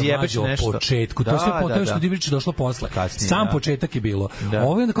će da razjebeš nešto. O početku, to sve potom što ti priča došlo posle. Kasnije, sam početak je bilo.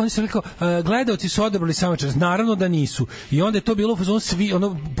 Ovo onda kao oni su rekao, gledaoci su odabrali samo večeras. Naravno da nisu. I onda je to bilo u fazonu svi,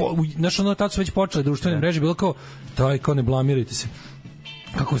 tad su već počele društvene mreže, bilo kao, kao ne blamirajte se.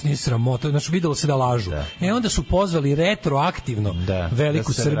 Kako se nije sramota, znači videlo se da lažu. Onda su pozvali retroaktivno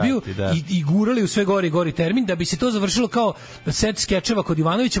Veliku Srbiju i gurali u sve gori termin da bi se to završilo kao set skečeva kod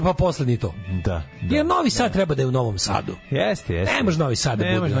Ivanovića, pa poslednji to. Jer Novi Sad treba da je u Novom Sadu. Jeste. Ne može Novi Sad da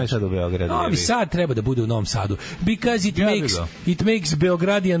bude. Ne može Novi Sad u Beogradu. Novi Sad treba da bude u Novom Sadu. Because it makes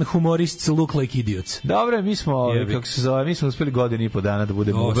Beogradian humorists look like idiots. Dobro, mi smo, kako se zove, mi smo uspeli 1.5 godina da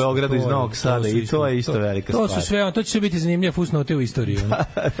budemo u Beogradu iz Novog Sada i to je isto velika stvar. To su sve, to će biti zanimljive fusnote u istoriji.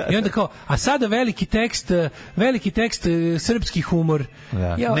 I onda kao, a sada veliki tekst srpski humor.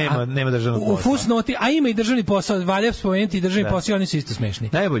 Nema državnog posla. U fusnoti, a ima i državni posao, valja spomenuti i državni posao, oni su isto smešni.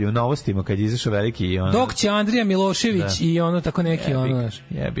 Najbolje u novostima kad je izašao veliki dok će Andrija Milošević i ono tako neki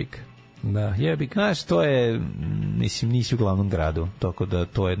jebik. Da, jebik. Znaš, to je, mislim, nisi u glavnom gradu, tako da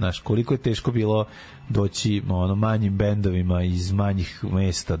to je, znaš, koliko je teško bilo doći manjim bendovima iz manjih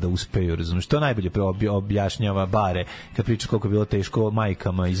mesta da uspeju, razumiješ. To najbolje objašnjava bare kad priča koliko je bilo teško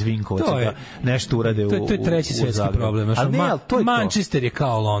majkama iz Vinkovaca da nešto urade u Zagrebu. To je treći svetski problem. Manchester je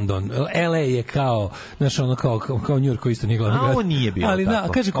kao London, LA je kao, znaš, ono kao New York koji isto nije glavni grad. A ovo nije bilo ali, tako.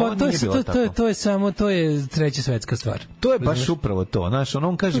 Ali, kaže, to je samo, to je treća svetska stvar. To je baš upravo to, znaš,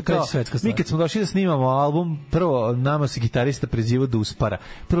 on kaže kao, mi kad smo došli da snimamo album, prvo nama se gitarista prezivao Duspara.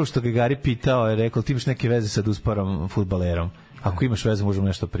 Prvo što ga Gari pitao je rekao, ti imaš neke veze sa Dusparom fudbalerom. Ako imaš veze, možemo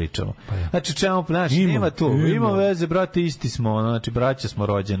nešto pričamo. Znači, čemu, znači, nema tu. Ima veze, brate, isti smo, znači, braća smo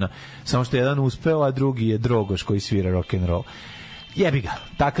rođena. Samo što jedan uspeo, a drugi je Drogoš koji svira rock'n'roll. Jebi ga,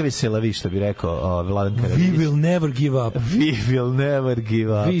 takav je Selavi, što bi rekao Vladan Karadić. We will never give up. We will never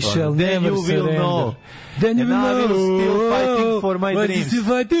give up. We shall never surrender. Then you will know. I will still fighting for my dreams. Still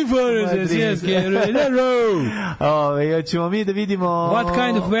fighting for us, yes, get ready to roll. Ćemo mi da vidimo... What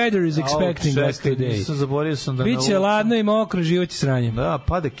kind of weather is expecting us today? Zaboravio sam da... Biće ladno i mokro, život je sranje. Da,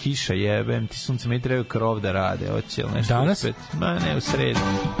 pada kiša, jebem ti sunce, mi treba krov da rade, hoće li nešto... Danas? Ma ne, u sredu.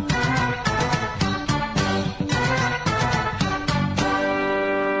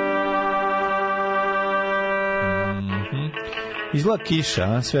 Izgleda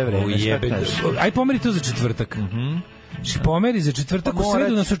kiša, sve vreme. Aj pomeri to za četvrtak. Pomeri za četvrtak, u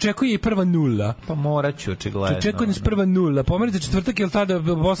sredu nas očekuje i prva nula. Pa morat ću, očigledno. Očekuje nas prva nula. Pomeri za četvrtak, jer tada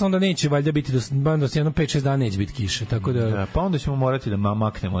posle onda neće valjda biti, do jedno 5-6 dana neće biti kiše. Tako da... Pa onda ćemo morati da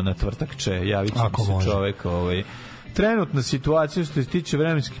maknemo na tvrtakče, javit će mi se čovek. Trenutna situacija što se tiče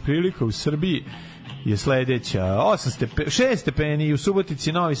vremenskih prilika u Srbiji je sledeća. 6 stepeni u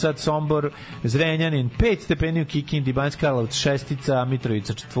Subotici, Novi Sad, Sombor, Zrenjanin, 5 stepeni u Kikindi, Banjska Karlovac 6,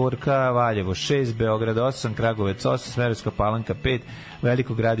 Mitrovica 4, Valjevo 6, Beograd 8, Kragujevac 8, Smederevska Palanka 5,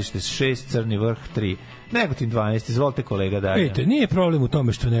 Veliko Gradište 6, Crni Vrh 3, Negotin 12. Izvolite kolega dalje. Vidite, nije problem u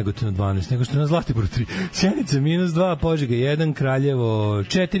tome što je Negotin 12, nego što je na Zlatiboru 3. Sjenica -2, Požega 1, Kraljevo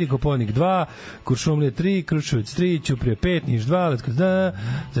 4, Koponik 2, Kuršumlija 3, Kruševac 3, Ćuprija 5, Niš 2, Leskovac 2,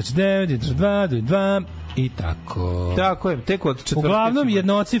 znači 9, 2, 2 i tako. Tako je, tek od četvrtke. Uglavnom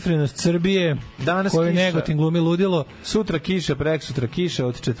jednocifrenost Srbije, danas koju Negotin glumi ludilo. Sutra kiša, preksutra kiša,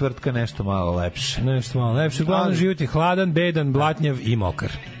 od četvrtka nešto malo lepše. Nešto malo lepše. Uglavnom život je hladan, bedan, blatnjav i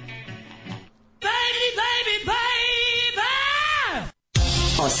mokar.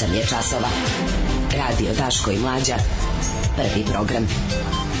 8 je časova. Radio Daško i Mlađa. Prvi program.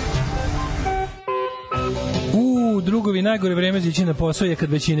 Drugovi, najgore vreme za ići na posao je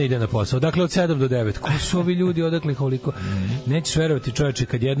kad većina ide na posao. Dakle, od 7 do 9. Ko su ovi ljudi, odakle koliko? Nećeš verovati, čoveče,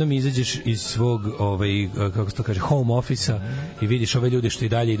 kad jednom izađeš iz svog, kako se to kaže, home office-a i vidiš ove ljude što i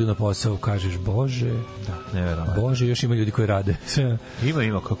dalje idu na posao, kažeš, Bože, Bože, još ima ljudi koji rade.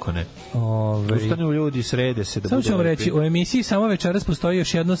 Ima, kako ne. Ustanu ljudi, srede se. Samo ću vam reći, u emisiji Samo večeras postoji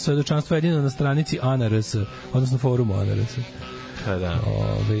još jedno svedočanstvo jedino na stranici ANRS, odnosno forumu ANRS. Da.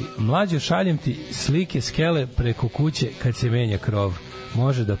 Mlađo, šaljem ti slike skele preko kuće kad se menja krov.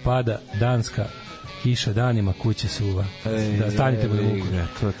 Može da pada danska kiša danima, kuće suva. Da stanite mu na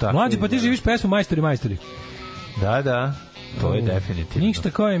muku. Mlađo, pa ti živiš pesmu Majstori. Da, to je definitivno.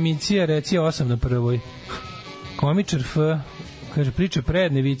 Ništa kao emisija, reci 8 na prvoj. Komičar F, kaže, priče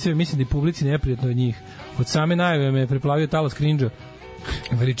predne viceve, mislim da i publici neprijatno od njih. Od same najave me je preplavio talas krinđa.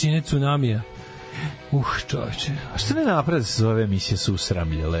 Veličine tsunamija. Čoveče. A što ne naprave da se zove emisija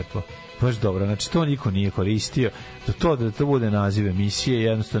Susramlje, lepo? Baš dobro, znači to niko nije koristio. Da to bude naziv emisije,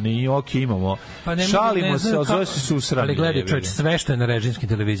 jednostavno i imamo. Pa šalimo se, ali zove se Susramlje. Ali gledaj, čoveče, sve što je na režimskim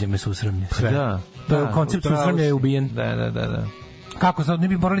televizijama je Susramlje. Sve. Koncept Susramlja je ubijen. Da. Kako sad ne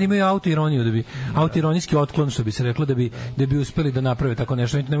bi morali da imaju autoironiju, da bi autoironijski otklon, što bi se reklo, da bi uspeli da naprave tako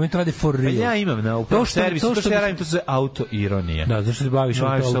nešto. Ne to rade for real. Ja imam na upravo servisu, to što ja radim, to se autoironija. Da, zašto se baviš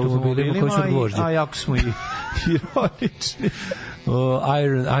automobilima koji su od vožđe. A jako smo i ironični.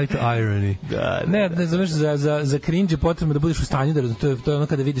 Irony. Da. Ne znaš, za cringe je potrebno da budeš u stanju da to je ono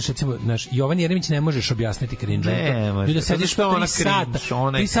kada vidiš, recimo, znaš, Jovan Jeremić ne možeš objasniti cringe. Ne može. Da sediš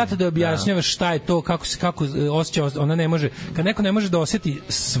 3 sata da objašnjavaš šta je to, kako osjeća, ona ne može. Kad neko ne može da osjeti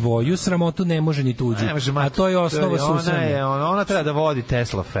svoju sramotu, ne može ni tuđu. A to je osnova susranja. Ona treba da vodi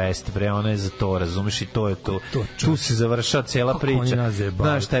Tesla Fest, bre, ona je za to, razumeš, i to je to. Tu se završava cela priča.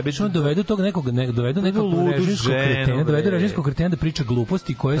 Znaš, tebi što dovedu nekog režimskog kretena da priča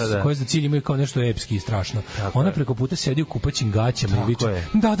gluposti koje za cilj imaju kao nešto epski i strašno. Ona preko puta sedi u kupaćim gaćama i viče,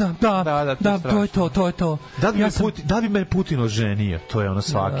 da, to je to. Da bi me Putin oženio, to je ono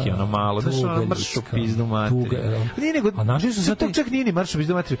svaki, ono malo, znaš, ono mršu pizdu materiju. Nije nego, to čak nije ni mršu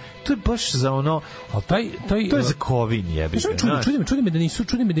pizdu materiju, to je baš za ono, to je za kovin, jebi ga.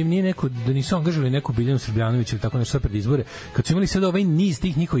 Čudi me da im nije neko, da nisu angažovali neku Biljanu Srbljanović ili tako nešto pred izbore, kad su imali sad ovaj niz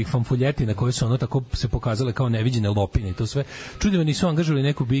tih njihovih fanfuljetina koje su ono tako se pokazale kao neviđene lopine i to sve. Čudi me nisu angažovali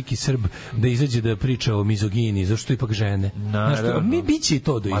neku Biki Srb da izađe da priča o mizogini, zašto ipak žene. Mi biće i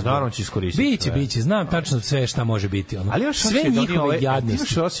to do izbora. Naravno će iskoristiti. Biće, znam tačno sve šta može biti. Ali još sve njihove jadnosti.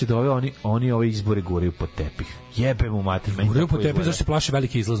 Imaš osjećaj da oni ove izbore guraju pod tepih. Jebe mu mater, meni tako izgleda. Zašto se plaše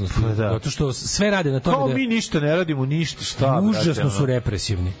velike izlaznosti? Zato što sve rade na tome da... Kao mi ništa ne radimo, ništa, šta? Užasno su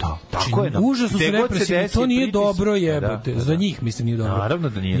represivni. Tako je. Užasno su represivni, to nije dobro, jebote. Za njih, mislim, nije dobro. Naravno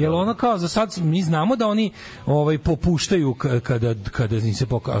da nije dobro. Jer ono kao, za sad, mi znamo da oni popuštaju kada im se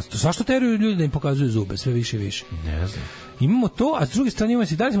pokazuju. Zašto teraju ljudi da im pokazuju zube, sve više i više? Ne znam. Imamo to, a s druge strane imamo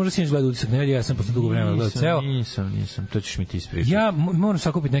se da li možda sinoć gledao Utisak nedelje, ja sam posle dugo vremena gledao ceo. Nisam, to ćeš mi ti ispričati. Ja moram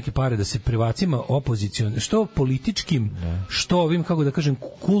sakupiti neke pare da se privacima opozicion, što političkim, što ovim, kako da kažem,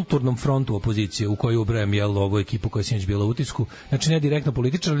 kulturnom frontu opozicije u kojoj ubrajam ovu ekipu koja je sinoć bila u Utisku. Znači ne direktno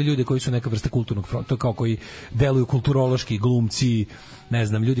političari, ali ljudi koji su neka vrsta kulturnog fronta, kao koji deluju kulturološki, glumci, ne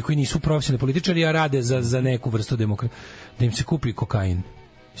znam, ljudi koji nisu profesionalni političari, a rade za neku vrstu demokratije. Da im se kupi kokain.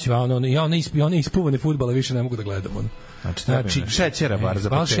 Ja one ispuvane fudbale više ne mogu da gledam. Znači šećera bar za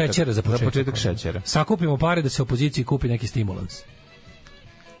početak. Za početak šećera. Sakupimo pare da se opoziciji kupi neki stimulans.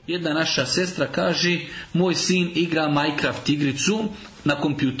 Jedna naša sestra kaže, moj sin igra Minecraft igricu na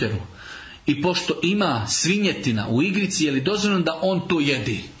kompjuteru. I pošto ima svinjetina u igrici, je li dozvoljeno da on to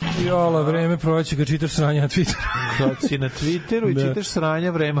jedi? Jola, vreme proći kad čitaš sranja na Twitteru. Kad si na Twitteru i čitaš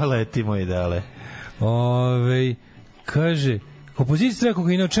sranja, vreme leti, moji dale. Kaže... Opozicija treba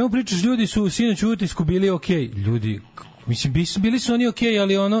kokaina, o čemu pričaš, ljudi su sinoć u Utisku bili okej. Ljudi, Mislim, bili su oni okej,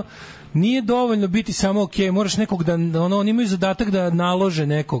 ali ono, nije dovoljno biti samo okej, moraš nekog da, oni imaju zadatak da nalože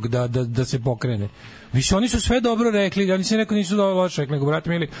nekog da se pokrene. Više, oni su sve dobro rekli, ja nisam rekao nisu dobro loše rekli, nego, brate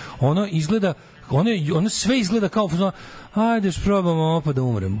mili, ono izgleda, ono sve izgleda kao, ajde, probamo ovo pa da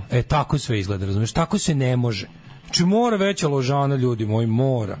umremo. Tako sve izgleda, razumiješ, tako se ne može. Znači, mora veća ložana, ljudi moji,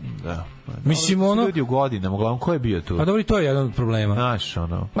 mora. Da. Mislim, ono... Ljudi u godinama, uglavnom, ko je bio tu? Pa dobro, i to je jedan od problema. Znaš,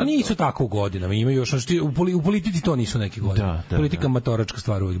 ono... Pa nisu tako u godinama, imaju još... U politici to nisu neki godina. Politika matoračka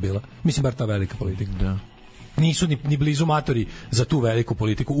stvar uvijek bila. Mislim, bar ta velika politika. Da. Nisu ni blizu matori za tu veliku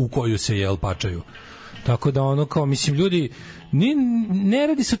politiku u koju se, pačaju. Tako da, ono, kao, mislim, ljudi... Ne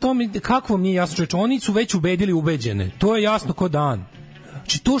radi se o tome kako vam nije jasno, čoveče. Oni su već ubedili ubeđene. To je jasno ko dan.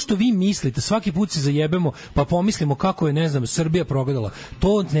 Znači, to što vi mislite, svaki put se zajebemo, pa pomislimo kako je, ne znam, Srbija progledala,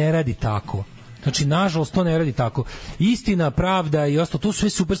 to ne radi tako. Znači, nažalost, to ne radi tako. Istina, pravda i ostalo, to su sve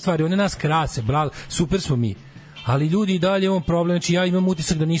super stvari, one nas krase, super smo mi. Ali ljudi i dalje imamo problem, znači ja imam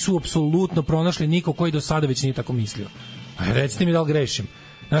utisak da nisu apsolutno pronašli niko koji do sada već nije tako mislio. Recite mi da li grešim.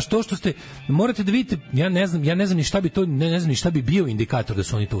 Znaš, to što ste, morate da vidite, ja ne znam ni šta bi to, ne znam ni šta bi bio indikator da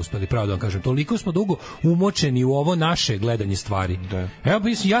su oni to uspeli, pravo da vam kažem. Toliko smo dugo umočeni u ovo naše gledanje stvari. Da. Evo,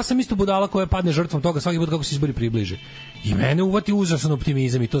 ja sam isto budala koja padne žrtvom toga svaki put kako se izbori približe. I mene uvati užasan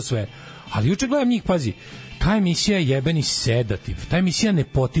optimizam i to sve. Ali juče gledam njih, pazi, ta emisija je jebeni sedativ. Ta emisija ne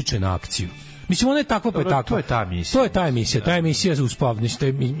potiče na akciju. Mislim, ona je takva pa je takva. To je ta emisija. To je ta emisija. Ta emisija za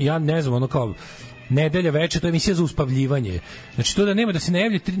uspavnište. Ja ne znam, ono kao... Nedelja veče, to je emisija za uspavljivanje. Znači, to da nema, da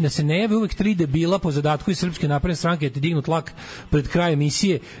se ne javi uvek 3 debila po zadatku iz Srpske napredne stranke da ti dignu tlak pred kraj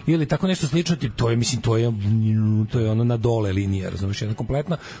emisije ili tako nešto slično, to je, mislim, to je ono na dole linija, razumiješ, jedna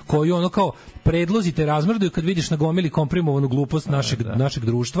kompletna, koju ono kao predlozite razmrduju kad vidiš na gomili komprimovanu glupost našeg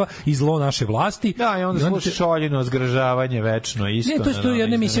društva i zlo naše vlasti. Da, i onda slušaš Oljino zgražavanje večno, isto. Ne, to je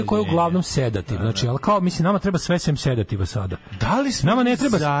jedna emisija koja je uglavnom sedativ. Znači, ali kao, mislim, nama treba sve sem sedativa sada. Da li smo nama ne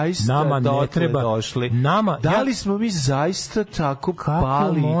treba, da li smo mi zaista tako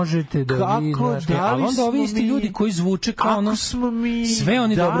pali? Kako možete da vi, ali onda ovi isti ljudi koji zvuče kao ono, sve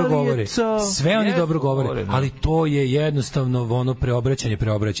oni dobro govore, sve oni dobro govore, ali to je jednostavno ono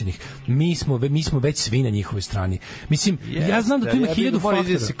preobraćenih. Mi smo već svi na njihovoj strani. Mislim, ja znam da tu ima 1000 faktora. Mora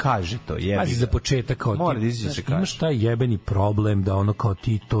da se kaže to, Pazi, za početak, kao imaš taj jebeni problem da ono kao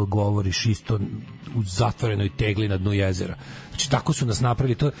ti to govoriš isto u zatvorenoj tegli na dnu jezera. Znači, tako su nas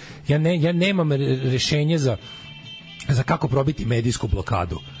napravili. To, ja nemam rešenje za kako probiti medijsku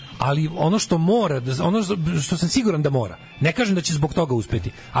blokadu. Ali ono što mora, ono što sam siguran da mora, ne kažem da će zbog toga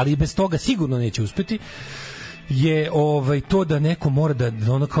uspeti, ali i bez toga sigurno neće uspeti, je to da neko mora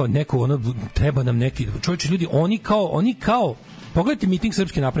da ono kao neko treba nam neki čovječe, ljudi, oni kao pogledajte miting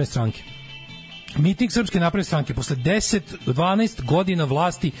Srpske napredne stranke. Miting Srpske napredne stranke posle 10-12 godina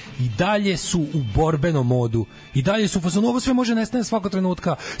vlasti i dalje su u borbenom modu. I dalje su u fazonu, ovo sve može nestane svakog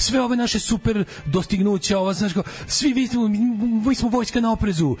trenutka. Sve ove naše super dostignuća, svi vi smo vojska na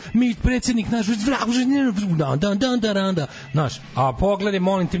oprezu. Mi predsjednik naš naš. A pogledaj,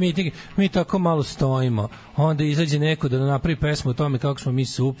 molim te, mi tako malo stojimo. Onda izađe neko da napravi pesmu o tome kako smo mi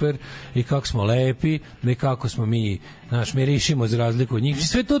super i kako smo lepi i kako smo mi, mi rišimo za razliku od njih.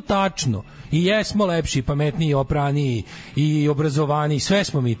 Sve to tačno. I jesmo lepši, i pametniji, i opraniji, i obrazovaniji, sve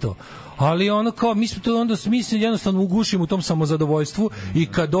smo mi to. Ali ono kao, mi se jednostavno ugušimo u tom samozadovoljstvu i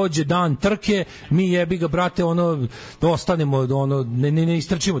kad dođe dan trke, mi jebi ga, brate, ostanemo, ne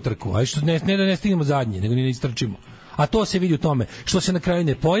istrčimo trku. A što ne da ne stignemo zadnje, nego ne istrčimo. A to se vidi u tome što se na kraju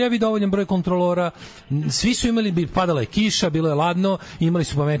ne pojavi dovoljan broj kontrolora, svi su imali, padala je kiša, bilo je ladno, imali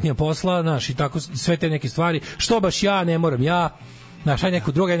su pametnija posla, i tako sve te neke stvari, što baš ja, ne moram ja, aj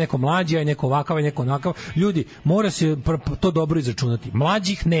neko druga, aj neko mlađi, aj neko ovakav, aj neko onakav. Ljudi, mora se to dobro izračunati.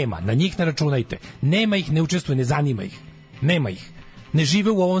 Mlađih nema, na njih ne računajte. Nema ih, ne učestvuje, ne zanima ih. Nema ih. Ne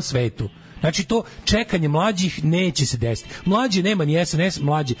žive u ovom svetu. Znači, to čekanje mlađih neće se desiti. Mlađi nema ni SNS,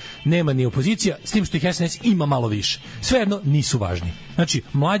 mlađi nema ni opozicija, s tim što ih SNS ima malo više. Svejedno, nisu važni. Znači,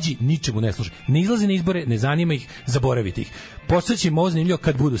 mlađi ničemu ne služe. Ne izlaze na izbore, ne zanima ih, zaboravite ih. Postaće im ovo zanimljivo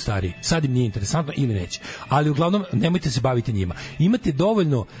kad budu stariji. Sad im nije interesantno ili neće. Ali uglavnom, nemojte se baviti njima. Imate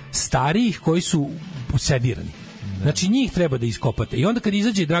dovoljno starijih koji su sedirani. Znači, njih treba da iskopate. I onda kad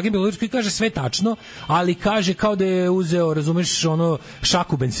izađe Dragan Belović koji kaže sve tačno, ali kaže kao da je uzeo, razumeš,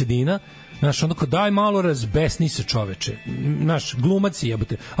 šaku bensedina, znaš, kao daj malo razbesni se, čoveče. Znaš, glumac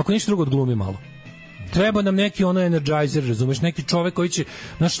jebote. Ako ništa drugo, odglumi malo. Treba nam neki energizer, razumeš, neki čovek koji će,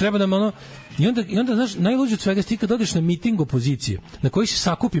 znaš, treba nam I onda, znaš, najluđe od svega, ti kad odeš na miting opozicije, na koji se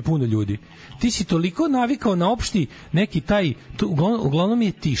sakupi puno ljudi, ti si toliko navikao na opšti neki taj, uglavnom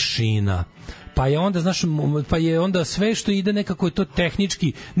je tišina, pa je onda, znaš, pa je onda sve što ide nekako je to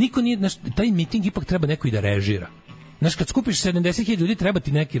tehnički, niko nije, znaš, taj miting ipak treba neko i da režira. Znaš, kad skupiš 70.000 ljudi, treba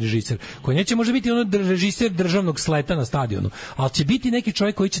ti neki režiser, koji neće možda biti ono režiser državnog sleta na stadionu, ali će biti neki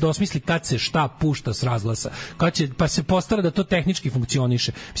čovjek koji će da osmisli kad se šta pušta s razglasa, kad će, pa se postara da to tehnički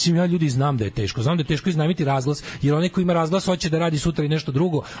funkcioniše. Mislim, ja ljudi znam da je teško iznajmiti razglas, jer onaj ko ima razglas hoće da radi sutra i nešto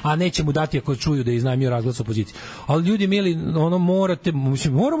drugo, a neće mu dati ako čuju da je iznajmio razglas opoziciji. Ali ljudi mili, ono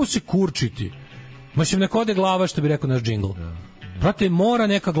moramo se kurčiti. Mislim, neko ode glava, što bi rekao naš džingl. Brate, mora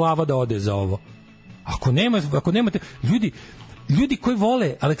neka glava da ode za ovo. Ako nemate ljudi koji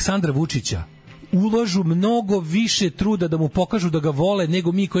vole Aleksandra Vučića ulažu mnogo više truda da mu pokažu da ga vole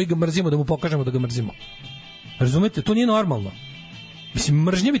nego mi koji ga mrzimo da mu pokažemo da ga mrzimo. Razumete? To nije normalno. Mislim,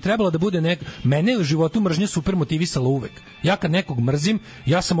 mržnja bi trebala da bude mene u životu mržnja super motivisala uvek. Ja kad nekog mrzim,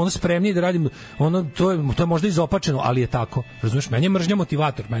 ja sam spremniji da radim to je možda izopačeno, ali je tako. Razumeš? Meni je mržnja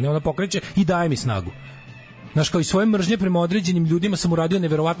motivator, mene ona pokreće i daje mi snagu. Znaš, kao i svoje mržnje prema određenim ljudima sam uradio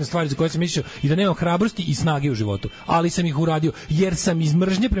neverovatne stvari za koje sam mislio i da nemam hrabrosti i snage u životu, ali sam ih uradio jer sam iz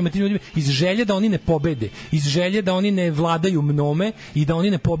mržnje prema tim ljudima, iz želje da oni ne pobede, iz želje da oni ne vladaju mnome i da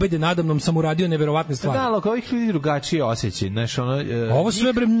oni ne pobede nadamnom sam uradio neverovatne stvari. Da, ali ovih ljudi drugačije osjećaju. Znaš, ovo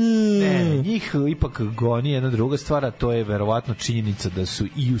sve njih ipak goni jedna druga stvar, a to je verovatno činjenica da su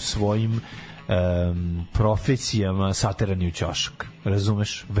i u svojim profesijama saterani u ćošak.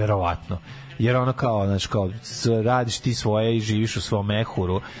 Razumeš? Verovatno. Jer ono kao, znaš, kao radiš ti svoje i živiš u svom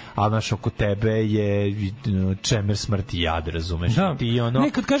mehuru, a znaš, oko tebe je čemer smrti i jad, razumeš? Da. Ti ono,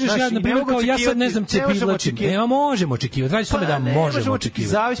 nekad kažeš, ja, na primjer, kao ja sad ne znam cepidlačim. Možemo očekivati. Radi se tome da možemo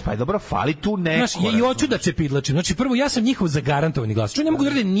očekivati. Zavis, pa je dobro, fali tu neko. Znaš, i hoću da cepidlačim. Znači, prvo, ja sam njihov zagarantovani glas. Čuj, ne mogu da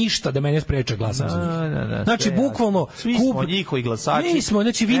radim ništa da mene spreče glasam za njih. Znači, bukvalno... Svi smo njihovi glasači. Mi smo,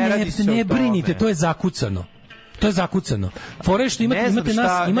 znači, vi ne brinite, to je zakucano. To je zakucano. Fore što imate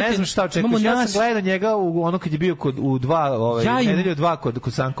nas, ne znam šta očekuješ. Ja sam gledao njega u ono kad je bio u nedelju 2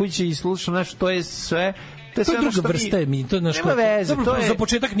 kod Sankovića i slušam nešto, to je sve. To je druga vrsta mi to naš za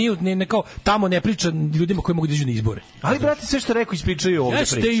početak nije kao tamo ne priča ljudima koji mogu da iđu na izbore. Ali brate, sve što rekao ispričaju ovde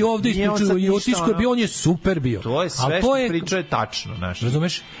priče. Jeste i ovde ispričaju i otisko je bio, on je super bio. To je sve što priča je tačno, znaš.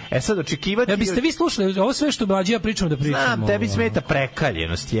 Razumeš? Sad očekivati. Ja biste vi slušali ovo sve što Mladja pričamo da pričamo. Znam, tebi smeta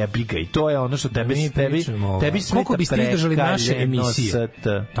prekaljenost, jebi ga, i to je ono što tebi smeta. Koliko biste izdržali naše emisije?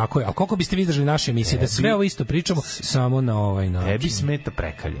 Tako je. A koliko biste izdržali naše emisije da sve ovo isto pričamo samo na ovaj način? Tebi smeta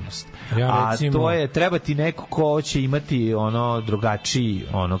prekaljenost. A to je treba ti neko ko će imati ono drugačiji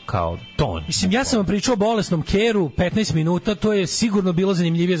ono kao ton. Mislim, ja sam vam pričao o bolesnom Keru 15 minuta, to je sigurno bilo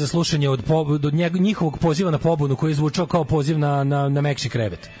zanimljivije za slušanje od njihovog poziva na pobunu koji je zvučao kao poziv na mekši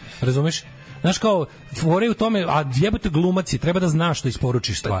krevet. Razumeš? Znaš, kao, fore u tome, a jebote glumaci, treba da znaš da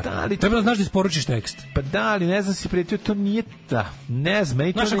isporučiš stvar. Treba da znaš da isporučiš tekst. Pa da, ali ne znam si prijetio, to nije ne znam,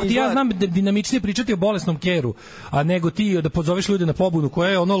 meni to znaš, ako ti ja znam da dinamičnije pričati o bolesnom Keru, a nego ti da pozoveš ljude na pobunu, koja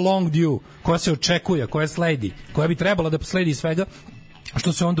je ono long due, koja se očekuje, koja sledi, koja bi trebala da sledi svega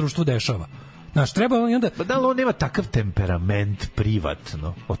što se on društvu dešava. Znaš, treba i onda... Pa da li on nema takav temperament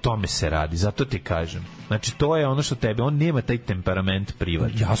privatno? O tome se radi, zato ti kažem. Znači, to je ono što tebe, on nema taj temperament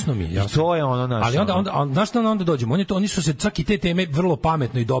privatno. Jasno mi je, jasno. I to je ono naš... Ali onda znaš što onda dođemo? Oni su se čak i te teme vrlo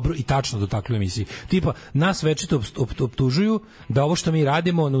pametno i dobro i tačno dotakli u emisiji. Tipa, nas večito optužuju da ovo što mi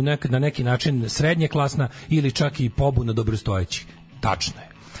radimo na neki način srednje klasna ili čak i pobuna dobrostojećih. Tačno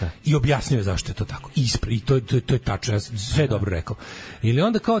je. I objasnio je zašto je to tako. I to je tačno, ja sve dobro rekao. Ili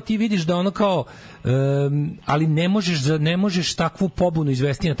onda kao ti vidiš da ono kao ali ne možeš takvu pobunu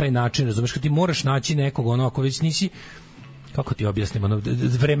izvesti na taj način, razumeš, kad ti moraš naći nekog ono, ako već nisi, kako ti objasnim, ono,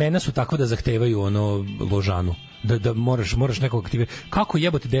 vremena su takva da zahtevaju ono ložanu. Da moraš nekog aktivirati. Kako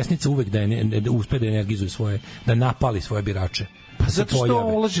jebote desnica uvek da uspe da energizuje svoje, da napali svoje birače. Pa zato što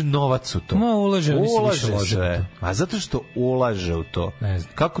ulaže novac u to. Ulaže sve. A zato što ulaže u to.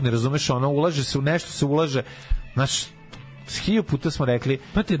 Kako ne razumeš, ono ulaže se u nešto, se ulaže, znaš, 1000 puta smo rekli.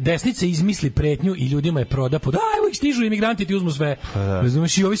 Znate, desnica izmisli pretnju i ljudima je proda pod, evo ih stižu imigranti, ti uzmu sve.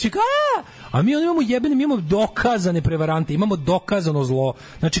 Razumeš, i ovi svi a mi imamo dokazane prevarante, imamo dokazano zlo.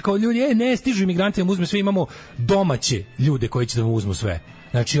 Znači, kao ljudi, ne stižu imigranti, da uzme sve, imamo domaće ljude koji će da mu uzmu sve.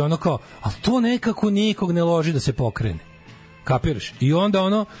 Znači, ono kao, ali to nekako nikog ne loži da se pokrene. Kapiraš? I onda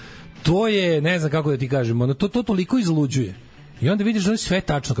ono, to je, ne znam kako da ti kažem, ono, to toliko izluđuje. I onda vidiš da oni sve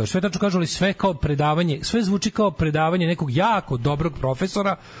tačno kažu, ali sve kao predavanje, sve zvuči kao predavanje nekog jako dobrog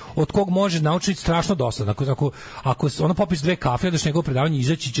profesora od kog može naučiti strašno dosadno. Ako ono popiš 2 kafe, odeš njegovo predavanje,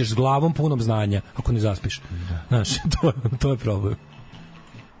 izaći ćeš s glavom punom znanja, ako ne zaspiš. Znaš, to je problem.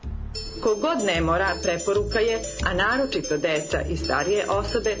 Kogod ne mora, preporuka je, a naročito deca i starije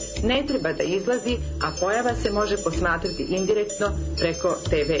osobe, ne treba da izlazi, a pojava se može posmatrati indirektno preko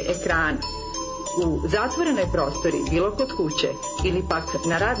TV ekrana. U zatvorenoj prostori, bilo kod kuće ili pak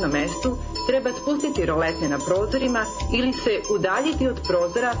na radnom mestu, treba spustiti roletne na prozorima ili se udaljiti od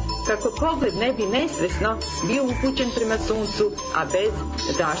prozora kako pogled ne bi nesvesno bio upućen prema suncu, a bez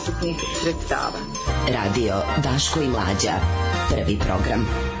zaštitnih sredstava. Radio Daško i Mlađa. Prvi program.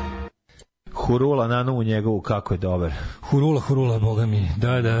 Hurula Nanu u njegovu, kako je dobar. Hurula, boga mi.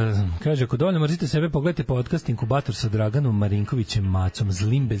 Da. Kaže, ako dovoljno mrzite sebe, pogledajte podcast Inkubator sa Draganom Marinkovićem Macom,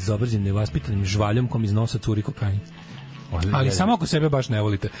 zlim, bezobraznim, nevaspitanim žvaljom kom iz nosa curi kokain. Ali samo ako sebe baš ne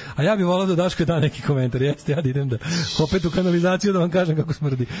volite. A ja bih volao da Daško da neki komentar. Jeste, ja da idem da opet u kanalizaciju da vam kažem kako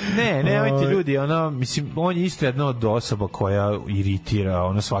smrdi. Nemojte ljudi, mislim, on je isto jedna od osoba koja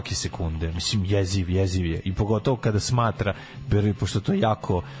iritira svake sekunde. Mislim, jeziv je. I pogotovo kada smatra, pošto to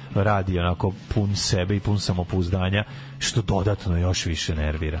jako radi onako pun sebe i pun samopouzdanja, što dodatno još više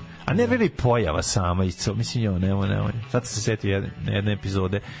nervira. A nervira i pojava sama. Mislim, nemoj. Sad se setio jedne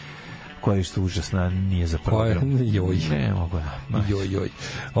epizode koja je što užasna, nije za program. Joj. Ne mogu. Joj.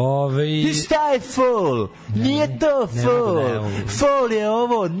 I šta je full? Nije to full. Full je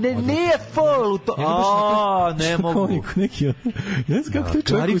ovo. Nije full. Ne mogu. Ne znam kako to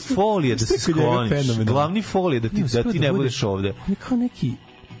čovjek... Glavni full je da se skloniš. Glavni full je da ti ne budeš ovde. On je kao neki...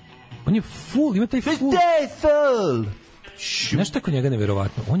 On je full, ima taj full... Šta je full? Nešto je kod njega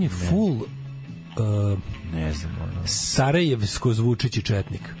neverovatno. On je full... ne znam, sarajevsko zvučići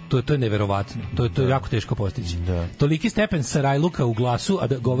četnik. To je neverovatno. To je jako teško postići. Toliki stepen sarajluka u glasu, a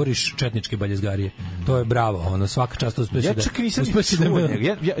da govoriš četničke baljezgarije. To je bravo, svaka čast uspeš da... Ja čak nisam čuo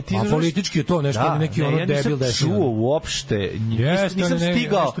njega. A politički je to nešto, neki debil da je... Ja nisam čuo uopšte, nisam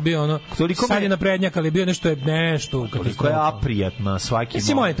stigao. Sad je naprednjak, ali bio nešto koliko je aprijatna svaki...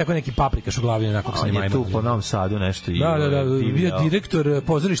 Mislim, on je tako neki paprikaš u glavi, onako se on je tu po Novom Sadu nešto i... Da, bio direktor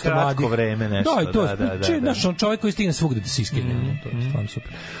pozorišta Mladih. Kratko vreme nešto, znaš, on čovjek koji stigne svugde da se iskine. To je stvarno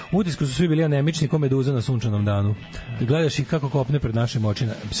super. U utisku su svi bili anemični ko meduza na sunčanom danu. Gledaš ih kako kopne pred našim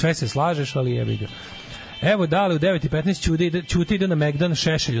očima. Sve se slažeš, ali jebi ga. Evo, dale, u 9:15 Ćute ide na Megdan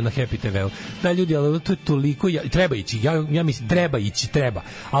Šešelju na Happy TV-u. Da, ljudi, ali to je toliko... Treba ići, ja mislim, treba.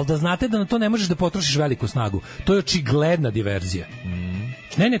 Ali da znate da na to ne možeš da potrošiš veliku snagu. To je očigledna diverzija.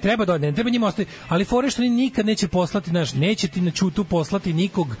 Ne treba njima ostaviti, ali fore što nikad neće poslati, neće ti na Ćutu poslati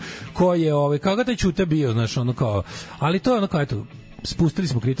nikog ko je, kako taj Ćuta bio, ali to je eto, spustili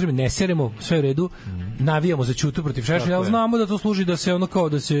smo kriterijume, ne seremo, sve u redu, navijamo za Ćutu protiv Šešelja, ali znamo da to služi da se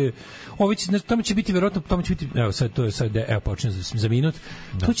tamo će biti verovatno, počne za minut,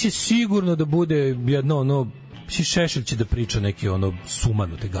 to će sigurno da bude jedno Šešelj će da priča neke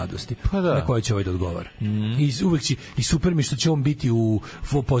sumanute gadosti na koje će ovaj da odgovara. I super mi što će on biti u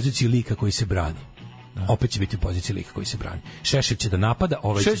poziciji lika koji se brani. Opet će biti u poziciji lika koji se brani. Šešelj će da napada,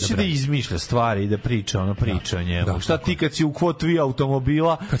 ovaj će da brani. Šešelj će da izmišlja stvari i da priča o njemu. Šta ti kad si u kvotvi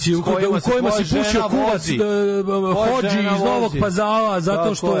automobila u kojima si pušio kuvac hođi iz Novog Pazara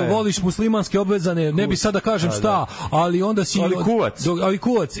zato što voliš muslimanske obvezane, ne bi sada kažem šta, ali onda si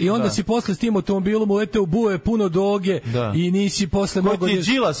kuvac i onda si posle s tim automobilom uleteo u buje puno doge i nisi posle mogo... Ko ti je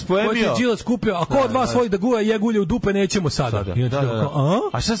Đilas poemio? Kupio, a ko od vas voli da guja jegulje u dupe, nećemo sada.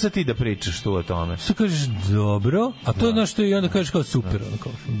 A šta sad ti da pričaš tu o tome? Kažeš dobro, a to je ono što i onda kažeš kao super,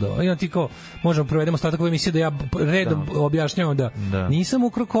 i onda ti kao možemo provedemo ostatak ove emisije da ja redom objašnjavam da nisam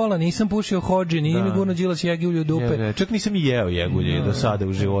ukrao kola, nisam pušio hođi, nije mi gurno Đilas jegulje u dupe. Čak nisam i jeo jegulje do sada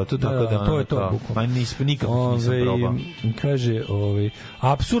u životu, tako da to je to. Pa nikako nisam probao. Kaže,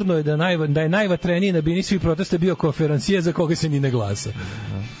 apsurdno je da je najvatreniji na bini svih protesta bio konferencije za koga se ni ne glasa.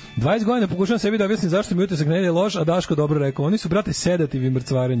 20 godina pokušavam sebi da objasnim zašto mi utisak ne ide loš, a Daško dobro rekao. Oni su, brate, sedativ i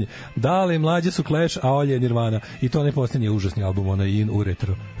mrcvarenje. Dale, Mlađe su Clash, a Olje je Nirvana. I to ne posljednji užasni album, In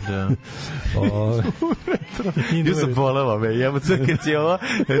Uretro. Da. Ja sam bolelo me. Jebo se kad si ovo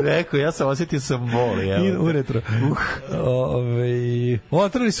rekao, ja sam osjetio sam boli. In Uretro.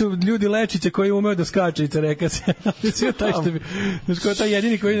 Otrali su ljudi Lečića koji umeo da skače i careka se. Sve taj što bi... Znaš, ko je taj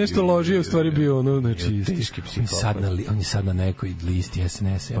jedini koji nešto ložio, u stvari bio teški psihopat. On je sad na nekoj listi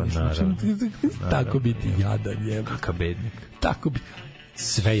SNS. Tako biti jadan, jebe. Kakav bednik. Tako bi...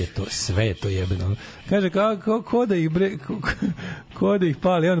 Sve je to jebeno. Kaže, ko da ih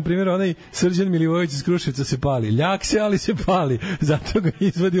pali. Evo, na primjer, onaj Srđan Milivojević iz Kruševca se pali. Ljak se, ali se pali. Zato ga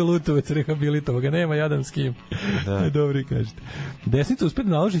izvadio Lutovac, rehabilitovao ga. Nema jadan s kim. Dobri, kažete. Desnica uspred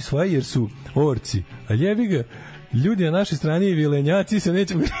naloži svoje jer su orci. A jebi ga, ljudi na našoj strani i vilenjaci se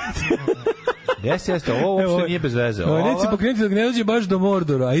neće gledati. Jeste, ovo uopšte nije bez veze. Reci pokrenuti dok ne dođe baš do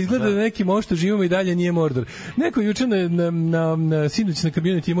Mordora, a izgleda da neki mošto živimo i dalje nije Mordor. Neko juče na sinoć na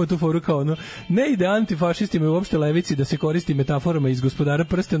community imao tu foru kao ono, ne ide antifašistima i uopšte levici da se koristi metaforama iz Gospodara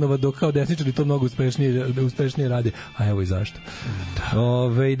prstenova, dok kao desničari to mnogo uspešnije rade. A evo i zašto.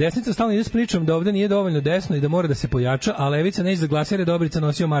 Desnica stalno ide s pričom da ovde nije dovoljno desno i da mora da se pojača, a levica neće da glasa jer je Dobrica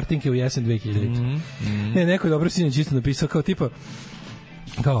nosio Martinke u jesen 2000. Neko je dobro sinoć isto napisao kao tipa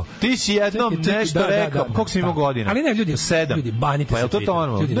kao ti si jednom nešto rekao, koliko si imao godina? Ali ne, ljudi, 7. Ljudi, banite se. Pa je to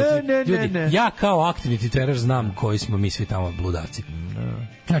normalno? Ne. Ja kao aktivni twitterer znam koji smo mi svi tamo bludaci.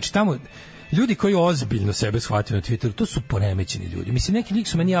 Znači, tamo ljudi koji ozbiljno sebe shvataju na Twitteru, to su poremećeni ljudi. Mislim, neki lik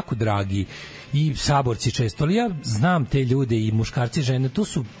su meni jako dragi i saborci često, ali ja znam te ljude i muškarci i žene, to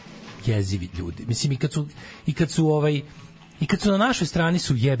su jezivi ljudi. Mislim, i kad su na našoj strani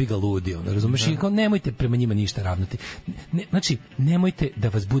su jebi ga ludi, razumeš? I kao nemojte prema njima ništa ravnati. Znači, nemojte da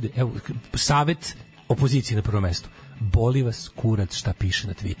vas bude, evo, savet opoziciji na prvom mestu. Boli vas kurac šta piše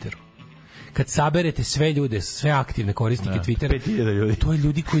na Twitteru. Kad saberete sve ljude, sve aktivne korisnike Twittera, to je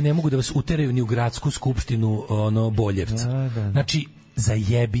ljudi koji ne mogu da vas uteraju ni u gradsku skupštinu Boljevca. Znači,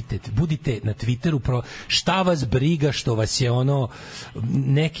 zajebite, budite na Twitteru, šta vas briga što vas je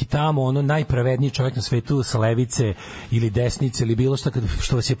neki tamo najpravedniji čovjek na svetu sa levice ili desnice ili bilo šta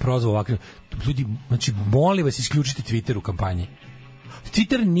što vas je prozvao ovakvim. Ljudi, znači, molim vas, isključite Twitter u kampanji.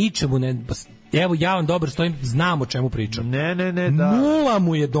 Twitter ničemu ne... Evo, ja vam dobro stojim, znam o čemu pričam. Ne, da. Nula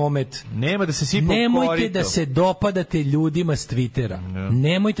mu je domet. Nema da se sipa Nemojte da se dopadate ljudima s Twittera.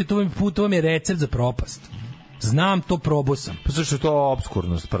 Nemojte, to vam je recept za propast. Znam, to probao sam. Pa zašto je to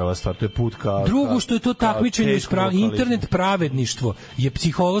opskurnost, prva stvar, to je put ka... Drugo što je to takmičenje, internet pravedništvo je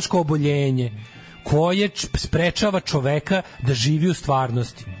psihološko oboljenje koje sprečava čoveka da živi u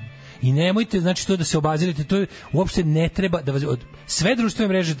stvarnosti. I nemojte, znači, to da se obazirate, to je, uopšte ne treba da vas... Sve društvene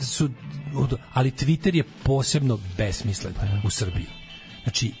mreže su... Ali Twitter je posebno besmislen u Srbiji.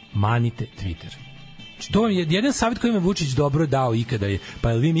 Znači, manite Twitter. To je jedan savjet koji me Vučić dobro dao ikada je, pa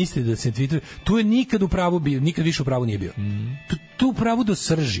jel vi mislite da se Twitter, tu je nikad u pravu bio, nikad više u pravu nije bio. Tu u pravu do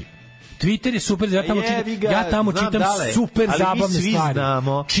srži. Twitter je super, ja tamo čitam super zabavne stvari.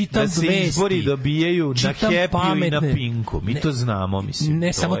 Znamo čitam da se vesti, izbori dobijaju na Happy i na Pinku. Mi to znamo, mislim.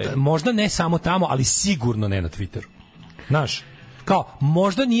 Ne samo, možda ne samo tamo, ali sigurno ne na Twitteru. Znaš, kao,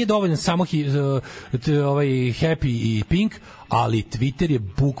 možda nije dovoljno samo Happy i Pink, ali Twitter je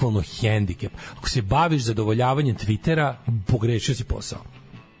bukvalno hendikep. Ako se baviš zadovoljavanjem Twittera, pogrešio si posao.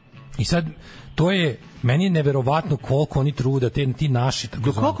 I sad, to je, meni je neverovatno koliko oni truda, ti naši.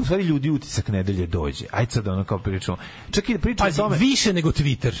 Do koliko stvari ljudi Utisak nedelje dođe? Ajde sad ono kao pričamo. Čak i da pričamo o tome. Više nego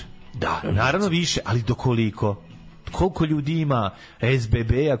Twitter. Da, naravno više, ali do koliko? Koliko ljudi ima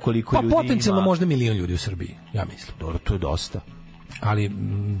SBB-a, koliko ljudi ima? Pa potencijalno možda 1 milion ljudi u Srbiji, ja mislim. Dobro, to je dosta. Ali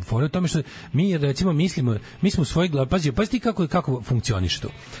fora u tome što mi recimo mislimo, mi smo u svojoj glavi, pazi kako funkcioniše to.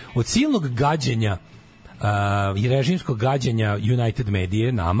 Od silnog gađenja i režimskog gađenja United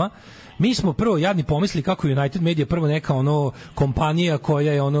Medije nama, mi smo prvo jadni pomislili kako United Media prvo neka kompanija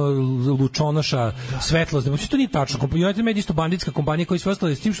koja je lučonoša svetlost. Znači to nije tačno. United Media isto banditska kompanija koja je sve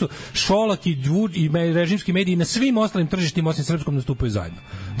ostale s tim što Šolak i režimski mediji na svim ostalim tržištima osim srpskom nastupaju zajedno.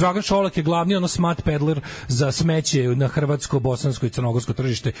 Dragan Šolak je glavni smart peddler za smeće na hrvatsko, bosansko i crnogorsko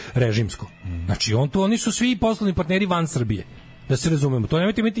tržište režimsko. Znači oni su svi poslovni partneri van Srbije. Da se razumemo, to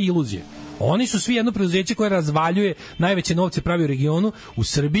nemojte imati iluzije. Oni su svi jedno preduzeće koje razvaljuje najveće novce pravi u regionu, u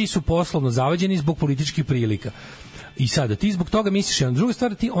Srbiji su poslovno zavađeni zbog političkih prilika. I sada, ti zbog toga misliš, jedna druga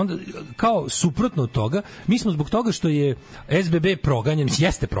stvar, ti onda, kao suprotno od toga, mi smo zbog toga što je SBB proganjan,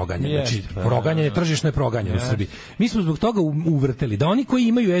 jeste proganjan, znači proganjan je, tržišno je proganjan u Srbiji. Mi smo zbog toga uvrteli da oni koji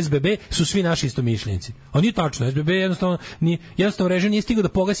imaju SBB su svi naši istomišljenici. A nije tačno, SBB jednostavno režim nije stigao da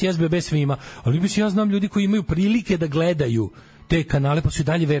pogasi SBB svima, ali ja znam ljudi koji imaju prilike da gledaju te kanale, pa su i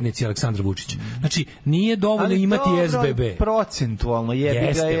dalje vernici Aleksandra Vučića. Znači, nije dovoljno imati SBB. Ali procentualno jebi ga je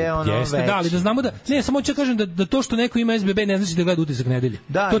jeste, veći. Da, ali da znamo da... Ne, samo ću kažem da to što neko ima SBB ne znači da gleda Utisak nedelje.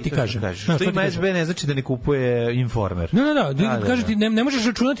 Da, to ti kažem. Što ima SBB ne znači da ne kupuje Informer. Da. Kaže ti, ne možeš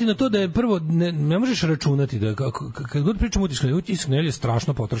računati na to da je prvo... Ne možeš računati da... Kad god pričamo Utisak nedelje je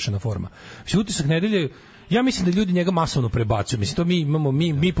strašno potrošena forma. Utisak nedelje... Ja mislim da ljudi njega masovno prebacuju. Mislim, to mi imamo,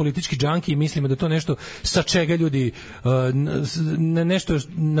 mi politički džanki i mislimo da to nešto sa čega ljudi, nešto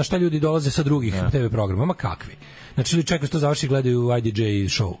na šta ljudi dolaze sa drugih TV programa. Ma kakvi? Znači, ljudi čekaju što završi gledaju IDJ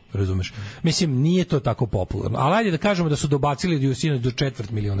show, razumeš? Mislim, nije to tako popularno. Ali ajde da kažemo da su dobacili do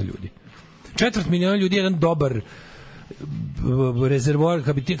 4 miliona ljudi. 4 miliona ljudi je jedan dobar rezervoar,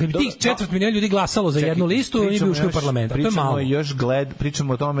 kad bi tih 4 miliona ljudi glasalo za jednu listu, oni bi ušli u parlament. To je malo.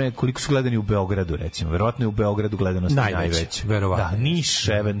 Pričamo o tome koliko su gledani u Beogradu, recimo. Verovatno je u Beogradu gledanost najveća. Verovatno. Da, Niš,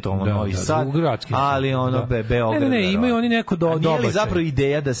 eventualno Novi Sad, ali ono Beograd. Ne, imaju oni neko dobačaj. Nije li zapravo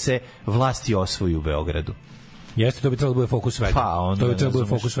ideja da se vlasti osvoji u Beogradu? Jeste, to bi trebalo da bude fokus svega. To bi trebalo da bude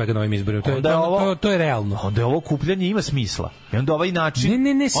fokus svega na ovim izborima. To je realno. Onda je ovo okupljanje ima smisla. I onda ovaj način...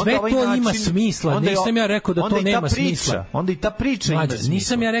 Ne, sve to ima smisla. Nisam ja rekao da to nema smisla. Onda i ta priča ima smisla.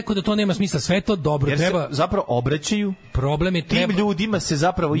 Nisam ja rekao da to nema smisla. Sve to dobro. Jer se zapravo obraćaju. Tim ljudima se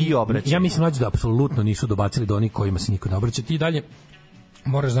zapravo i obraćaju. Ja mislim, Mlađe, da apsolutno nisu dobacili do onih kojima se niko ne obraća. Ti dalje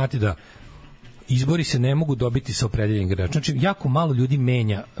moraš znati da izbori se ne mogu dobiti sa opredeljenim igračem. Znači, jako malo ljudi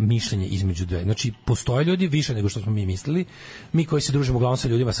menja mišljenje između dve. Znači, postoje ljudi više nego što smo mi mislili. Mi koji se družimo uglavnom sa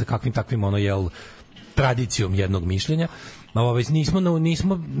ljudima sa kakvim takvim tradicijom jednog mišljenja.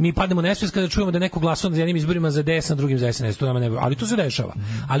 Mi pademo nesvest kada čujemo da neko glasao na jednim izborima za DS, na drugim za SNS. To nama ne, ali to se dešava.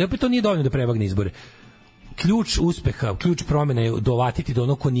 Ali opet to nije dovoljno da prevagne izbore. Ključ uspeha, ključ promene je dovatiti do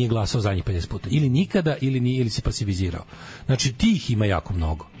onog ko nije glasao zadnjih 50 puta. Ili nikada, ili se pasivizirao. Znači, tih ima jako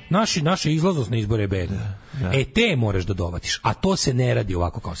mnogo. Naša izlaznost na izbore je bedna. Te moraš da dovatiš, a to se ne radi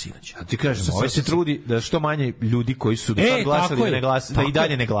ovako kao sinoć. A ti kažem, ovaj se trudi da što manje ljudi koji su do sad glasali da i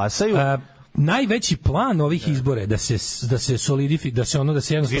dalje ne glasaju. Najveći plan ovih izbora je da se solidifikuje, da se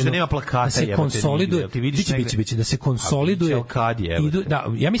jednostavno da nema plakata, da se konsoliduje, biće da se konsoliduje.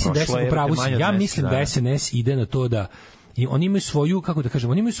 Ja mislim da je upravo, ja mislim da SNS ide na to da oni imaju svoju, kako da kažem,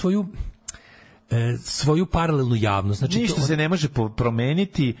 oni imaju svoju paralelnu javnost. Znači, ništa se ne može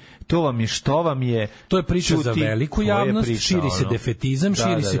promeniti, to vam je što vam je. To je priča za veliku javnost, širi se defetizam,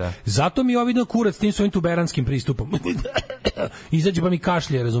 širi se. Zato mi ovi kurac tim svojim tuberanskim pristupom. Izađe pa mi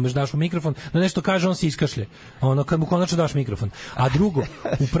kašlje, razumeš, daš mu mikrofon, da nešto kaže, on se iskašlje. Kad mu konačno daš mikrofon. A drugo,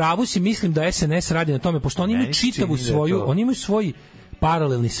 u pravu si, mislim da SNS radi na tome, pošto oni imaju čitavu svoju, oni imaju svoj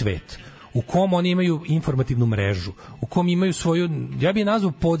paralelni svet u kom oni imaju informativnu mrežu, u kom imaju svoju, ja bih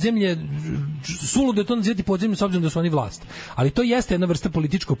nazvao podzemlje, suludo je to nazivati podzemlje s obzirom da su oni vlast, ali to jeste jedna vrsta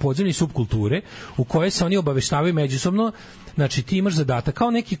političkog podzemlja i subkulture u kojoj se oni obaveštavaju međusobno. Znači, ti imaš zadatak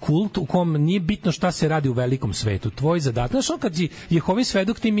kao neki kult u kom nije bitno šta se radi u velikom svetu. Tvoj zadatak, znaš, kad si Jehovin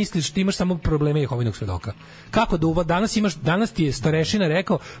svedok, ti misliš, ti imaš samo probleme Jehovinog svedoka. Kako da danas ti je starešina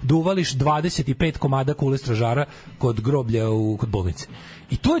rekao da uvališ 25 komada kule stražara kod groblja kod bolnice.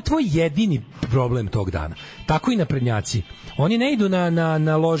 I to je tvoj jedini problem tog dana. Tako i naprednjaci. Oni ne idu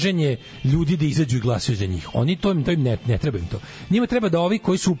na loženje ljudi da izađu i glasaju za njih. Oni to im ne treba im to. Njima treba da ovi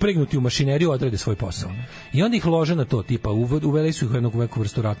koji su upregnuti u mašineriju odrade svoj posao. I onda ih lože na to, tipa uveli su ih u jednu veku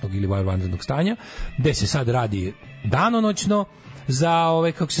vrstu ratnog ili vanrednog stanja, gde se sad radi danonoćno za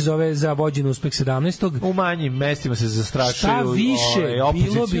za vođen uspeh 17. U manjim mestima se zastrašuju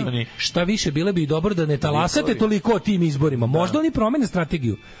opozicioni. Šta više, bilo bi dobro da ne talasate toliko o tim izborima. Možda oni promene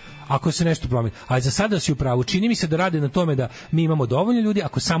strategiju. Ako se nešto promeni. Ali za sada si u pravu. Čini mi se da rade na tome da mi imamo dovoljno ljudi,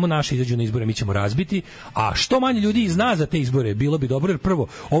 ako samo naši izađu na izbore, mi ćemo razbiti, a što manje ljudi zna za te izbore, bilo bi dobro, jer prvo,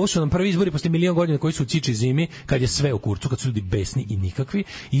 ovo su nam prvi izbori posle milion godina koji su u ciči zimi, kad je sve u kurcu, kad su ljudi besni i nikakvi,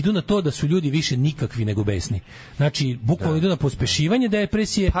 idu na to da su ljudi više nikakvi nego besni. Znači, bukvalno idu na pospešivanje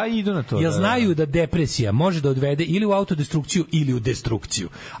depresije, pa idu na to, jer znaju da depresija može da odvede ili u autodestrukciju ili u destrukciju,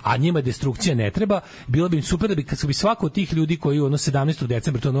 a njima destrukcija ne treba. Bilo bi im super da kad bi svako od tih ljudi koji 17.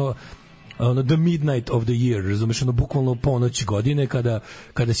 decembra, to the midnight of the year, razumeš, bukvalno ponoć godine,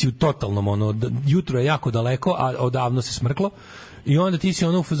 kada si u totalnom, jutro je jako daleko, a odavno se smrklo, i onda ti si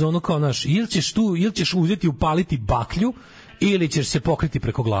u fazonu kao naš, ili ćeš uzeti upaliti baklju, ili ćeš se pokriti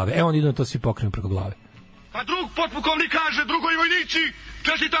preko glave. Evo, oni idu na to, svi pokrenu preko glave. Pa drug potpukovnik kaže, drugoj vojnici,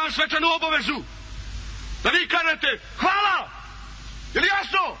 čestitam svečanu obavezu, da vi kažete, hvala! Je li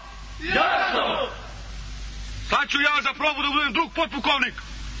jasno? Jasno! Sad ću ja za probu da budem drug potpukovnik.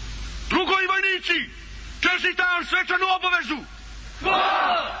 Drugoj vojnici, čestitam svečanu obavezu!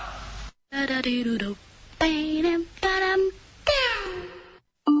 Hvala!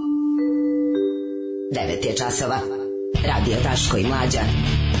 9 je časova. Radio Daško i Mlađa.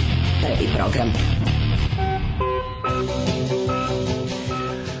 Prvi program.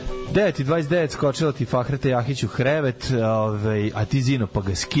 9:29 skočila ti Fahrete Jahić u krevet, a ti Zino pa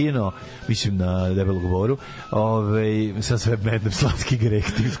ga skino, mislim na debelog boru, sa sve mednem slatki greh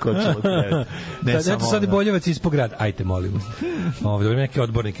ti skočila u krevet. Sad je Boljevac ispod grad, ajte molimo. Neki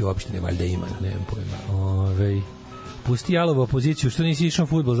odborniki u opštini valjda ima, nemam pojma. Pusti jalovu opoziciju, što nisi išao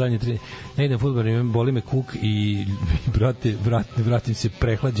fudbal zadnje 3, ne idem fudbal, boli me kuk i vratim se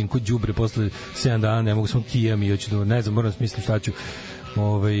prehlađen kod đubre posle 7 dana, ne mogu svom kijam i hoću da, ne znam, moram smisliti šta ću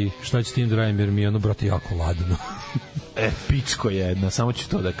s tim da radim, jer mi je brate jako ladno. Pičko jedna, samo ću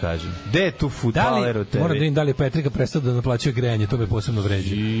to da kažem. Gde je tu fudbaler u tebi? Moram da im da li Petrika prestao da naplaćuje grejanje, to me posebno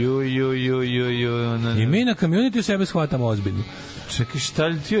vređa. I mi na community sebe shvatamo ozbiljno. Čekaj, šta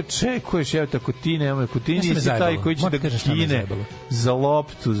li ti očekuješ? Evo tako ti nema, ako ti nisi taj koji će da kine za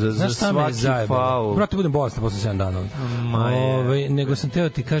loptu, za svaki faul. Brate, budem bolestan posle 7 dana. Nego sam teo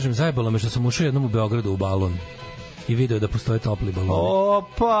ti kažem, zajebalo me što sam ušao jednom u Beogradu u balon i video da postoje topli baloni.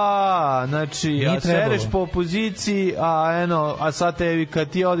 Opa, znači, a sereš po opoziciji, a sad tebi kad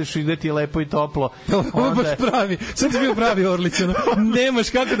ti odeš i gde ti je lepo i toplo. Ovo je baš pravi, sad si bio pravi Orlić, nemaš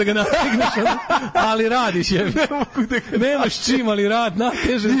kako da ga nategneš, ali radiš je. Nemaš čim, ali rad,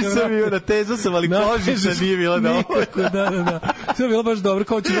 natežeš. Nisam bio natezao sam, ali kožica nije bila da nikako, da. Sve je bilo baš dobro,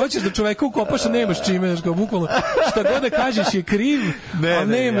 kao hoćeš da čoveka ukopaš, a nemaš čime, znaš, kao bukvalno, šta god da kažeš je kriv, ali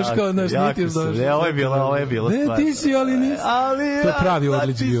nemaš kao, znaš, niti dobro. Ovo je bilo stvar. Si, ali nisi. To je pravi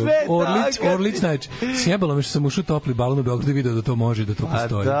Orlić bio. Orlić, znači, sjebalo me što sam ušao topli balon u Beogradu i video da to može, da to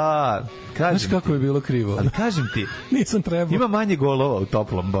postoji. Da, kažem. Znaš kako je bilo krivo? Ali kažem ti, nisam trebao. Ima manje golova u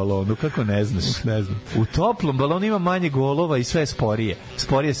toplom balonu, kako ne znaš? Ne znam. U toplom balonu ima manje golova i sve sporije.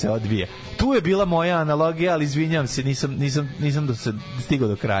 Sporije se odvije. Tu je bila moja analogija, ali izvinjam se, nisam stigao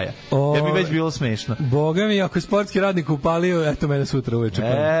do kraja. Jer bi već bilo smešno. Boga mi, ako je sportski radnik upalio, eto mene sutra uveče.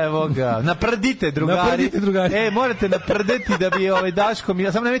 Evo ga, naprdite drugari. Morate naprdeti da bi Daško,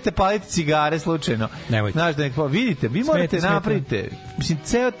 samo nemojte paliti cigare slučajno. Nemojte. Znaš da vidite, vi morate napraviti. Mislim,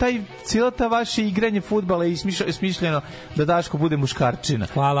 cijelo ta vaše igranje fudbala je smišljeno da Daško bude muškarčina.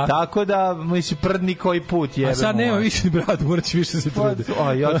 Hvala. Tako da, mislim, prdni koji put jebemo. A sad nema više brad, morat će više se truditi.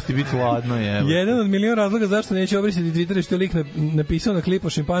 Ja ću ti biti ladno. Jedan od milion razloga zašto neće obrisati Twitter što je lik napisao na klipu o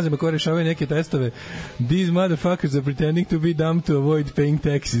šimpanzima koji rešavaju neke testove. These motherfuckers are pretending to be dumb to avoid paying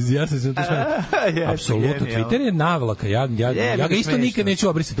taxes. Ja sam to sve. Apsolutno, Twitter je navlaka. Ja ga isto nikad neću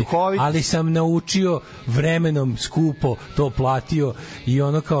obrisati. Ali sam naučio vremenom skupo to platio i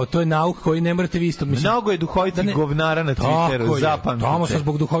ono kao, to je nauk koji ne morate vi isto. Mnogo je duhovitih govnara na Twitteru, zapamtite. Tamo sam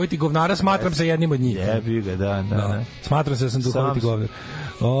zbog duhovitih govnara, smatram se jednim od njih. Jebi ga, da. Smatram se da sam duhoviti govnar.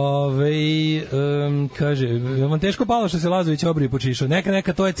 Kaže, vam teško palo što se Lazović obrije počišao.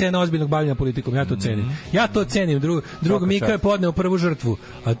 Neka, to je cena ozbiljnog bavljanja politikom. Ja to cenim. Drug Mika je podneo prvu žrtvu,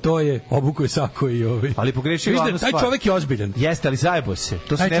 a to je obukuje sako i ovi. Ali pogrešio glavnu stvar. Taj čovjek je ozbiljan. Jeste, ali zajebo se.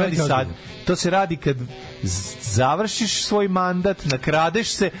 To se ne radi sad. To se radi kad završiš svoj mandat, nakradeš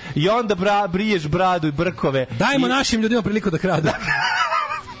se i onda briješ bradu i brkove. Dajmo našim ljudima priliku da kradu.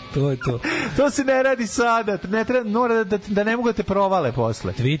 To je to. To se ne radi sada. Mora da ne mogu da te provale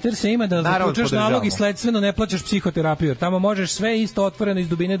posle. Twitter se ima da zaključaš nalog i sledstveno ne plaćaš psihoterapiju. Jer tamo možeš sve isto otvoreno iz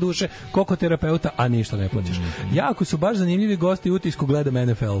dubine duše koliko terapeuta, a ništa ne plaćaš. Jako su baš zanimljivi gosti u Utisku, gledam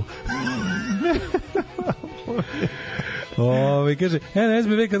NFL. Kaže,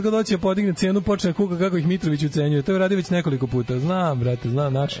 SBB kad god hoće podigne cenu, počne kuka kako ih Mitrović ucenjuje. To je radio već nekoliko puta. Znam, brate,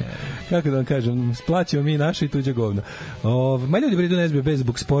 znam naše. Kako da vam kažem, splaćamo mi naše i tuđe govna. Ma ljudi bridu na SBB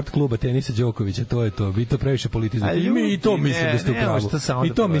zbog sport kluba tenisa Đokovića, to je to. Vi to previše politizujete. I to mislim da ste u pravu.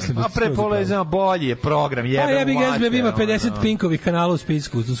 I to mislim da ste u pravu. Bolji je program. Ja bih SBB ima 50 pinkovih kanala u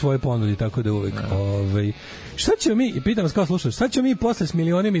spisku u svoje ponudi, tako da uvek. Šta ćemo mi, pitam vas kao slušaš, šta ćemo mi posle s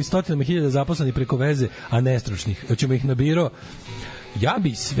milionima i stotinama hiljada zaposlenih preko veze, a nestručnih? Hoćemo ih nabirao? Ja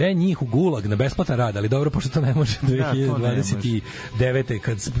bi sve njih u gulag na besplatan rad, ali dobro, pošto to ne može 2029.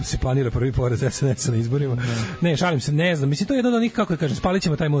 kad se planira prvi poraz SNS-a na izborima. Ne, šalim se, ne znam. Mislim, to je jedno od njih, kako da kažem, spalit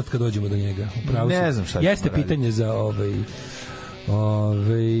ćemo taj most kad dođemo do njega. Ne znam šta ćemo jeste pitanje za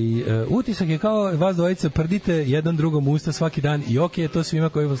utisak je kao vas dvojica prdite jedan drugom usta svaki dan i okej je to svima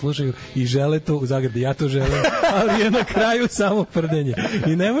koji vas slušaju i žele to u zagradi, ja to želim, ali je na kraju samo prdenje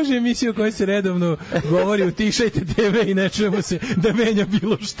i ne može emisija u kojoj se redovno govori utišajte TV i ne čujemo se da menja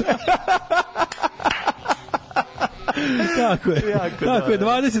bilo šta. Tako je. Tako je,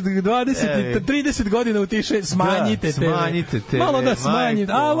 30 godina utiše, smanjite TV. Malo da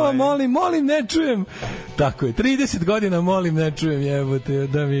smanjite. Alo, molim, ne čujem. Tako je, 30 godina molim, ne čujem, jebote,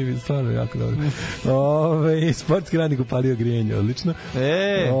 da mi stvarno jako dobro. Sportski radnik upalio grijenje, odlično.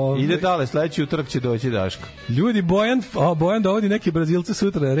 Ide dale, sledeći utorak će doći Daško. Ljudi, Bojan dovodi neke Brazilce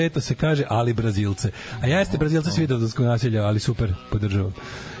sutra, reto se kaže, ali Brazilce. A jeste Brazilce svi Vidovdanskog naselja, ali super, podržavam.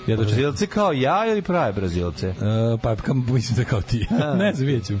 Brazilce kao ja ili prave Brazilce? Pa mislim da kao ti. Ne znam,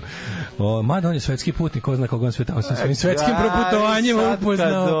 vidjet ćemo. Mada on je svetski putnik, ko zna koga on svetao sa svojim svetskim proputovanjima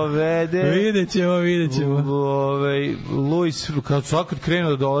upoznao. Vidjet ćemo. Luis, kad svakad krenu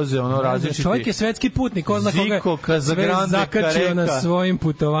da dolaze, ono različiti. Čovjek je svetski putnik, ko zna koga sve zakačio na svojim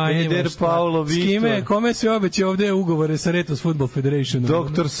putovanjima. Eder Paulo Vitor. Kome se obeće ovde ugovore sa Retos Football Federation?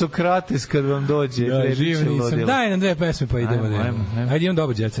 Doktor Sokrates kad vam dođe. Živ nisam. Daj nam dve pesme pa idemo. Ajde, imam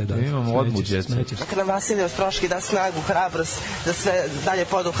dobar džet. deca je da. Imamo odmu djeca. Neka nam Vasilij Ostroški da snagu, hrabrost, da sve dalje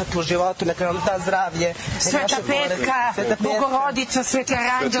poduhvati u životu, neka nam da zdravlje. Sveta Petka, Bogorodica, Sveti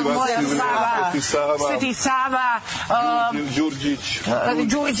Aranđel, Moja Sava, Sveti Sava, Đurđić,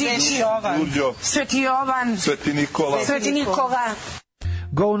 Sveti Jovan, Sveti Nikola.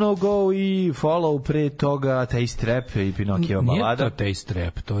 Go No Go i Follow, pre toga Taste Trap i Pinokijeva balada. Nije to Taste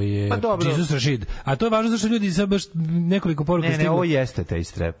Trap, to je pa Jesus Rashid. A to je važno zašto ljudi sad baš nekoliko poruka stiglo. Ne, ovo jeste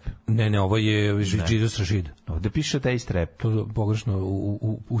Taste Trap. Ne, ovo je Jesus Rashid. Ovde piše Taste Trap. To pogrešno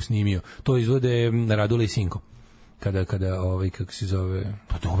usnimio. To izvode Radule i Sinko. Kada kako se zove,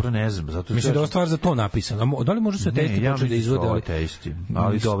 pa dobro, ne znam, zato mislim da je stvar za to napisano. Da li može se Testi početi da izvode Testi,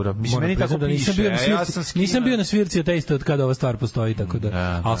 ali dobro, mislim meni tako piše. Nisam bio na svirci Testi od kada ova stvar postoji, tako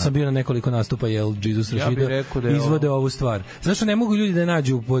da, ali sam bio na nekoliko nastupa Jesus Rashida izvode ovu stvar. Zašto ne mogu ljudi da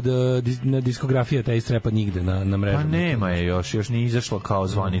nađu na diskografija Taste Rapa nigde na mrežu? Pa nema je još nije izašlo kao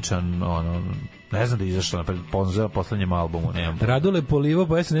zvaničan ne znam da je izašla na poslednjem albumu, nemam. Radule polivao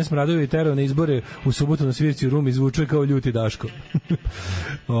po SNS Mradovi i terao na izbore u subotu na svirci u Rumi, zvučuje kao ljuti Daško.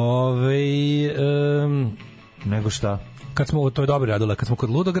 Nego šta? To je dobro Radule, kad smo kod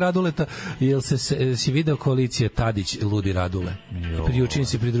ludog Raduleta, jel si video koalicije Tadić Ludi Radule? Priučin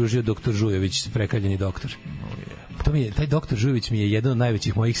se pridružio doktor Žujović, prekaljeni doktor. Taj doktor Žujović mi je jedan od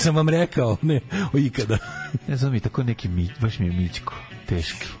najvećih mojih, sam vam rekao, ikada. Ne znam, mi tako neki baš mi je Mićko.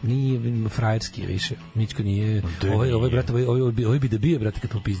 Teški. Nije frajerski je više. Mićko nije. Ovo bi da bio, brate,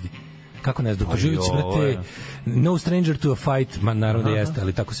 kad popizdi. Kako ne znam, doktor Žujović, brate, no stranger to a fight, man, naravno da jeste,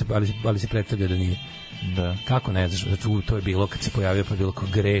 ali tako se, ali se predstavlja da nije. Da. Kako ne znaš, to je bilo kad se pojavio, pa bilo kao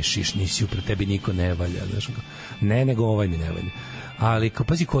grešiš, nisi upred tebi niko ne valja, znaš, ne, nego ovaj mi ne valja. Ali,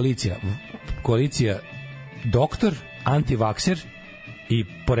 pazi, koalicija doktor, antivakser i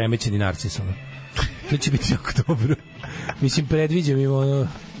poremećeni narcis, ono. To će biti jako dobro. Mislim, predviđam im 0-2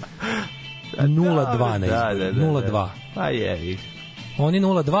 na izboru. 0-2. Pa je. Oni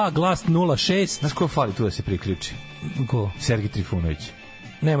 0-2, Glas 0-6. Znaš ko fali tu da se priključi? Ko? Sergij Trifunović.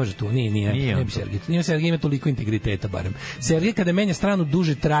 Ne može tu, ne bi Sergij. Nije Sergij ima toliko integriteta barem. Sergij kada menja stranu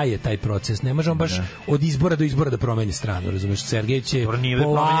duže traje taj proces. Ne može on baš od izbora do izbora da promeni stranu, razumeš? Sergij će nije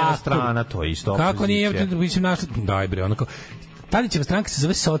promenjena strana, to je isto opozicija. Kako nije? Mislim, daj bre, onako. Tadićeva stranka se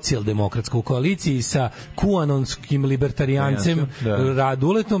zove socijaldemokratska, u koaliciji sa kuanonskim libertarijancem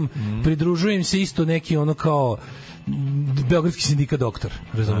Raduletom, pridružujem se isto neki ono kao Beogradski sindikat doktor,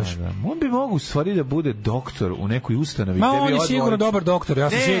 razumeš? On bi mogu u stvari da bude doktor u nekoj ustanovi gde bi on je sigurno dobar doktor, ja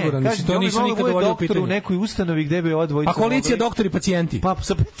sam siguran, mislim, to nisam nikad dovoljio u pitanju. U nekoj ustanovi gde bi odvojica... A koalicija doktori i pacijenti.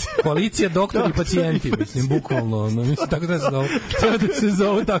 Koalicija doktori i pacijenti, mislim, bukvalno, mislim, tako da se zove. Treba da se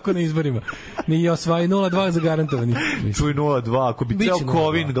zove tako na izborima. Nije osvaji 0-2 zagarantovani. Čuj 0-2, ako bi ceo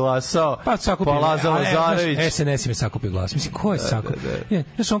Kovin glasao, pa Laza Lazarević. SNS me sakupio glas. Mislim, ko je sakupio?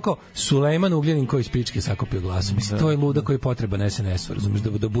 Znaš, on kao Sulejman Ugljanin koji iz pičke sakupio glas. Mislim, to je luda koji je potreban SNS-u, razumiješ,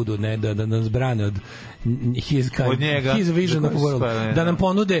 da budu, da nas brane od his vision of world, da nam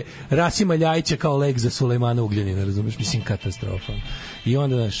ponude Rasima Ljajića kao lek za Sulejmana Ugljanina, razumiješ, mislim, katastrofa. I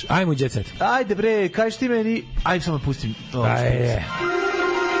onda, znaš, ajmo u jet set. Ajde bre, kažeš ti meni, ajde samo pustim. Ajde.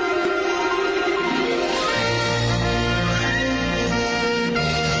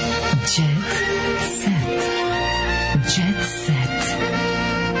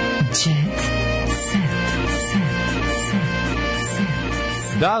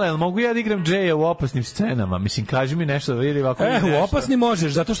 Dale, ali mogu ja da igram Jaya u opasnim scenama? Mislim, kaži mi nešto da vidi ovako. U opasni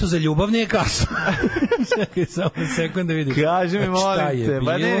možeš, zato što za ljubav nije kasno. Čekaj, samo sekund da vidim. Kaži mi, molim te.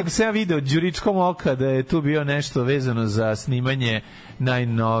 Ba ne, se ja video Đuričkom oka da je tu bio nešto vezano za snimanje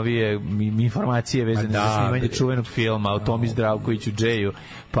najnovije informacije vezane za snimanje čuvenog filma o Tomi Zdravkoviću Jay-u,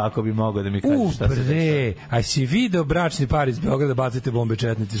 pa ako bi mogao da mi kažeš šta se dešava. Aj si video bračni par iz Beograda, bacite bombe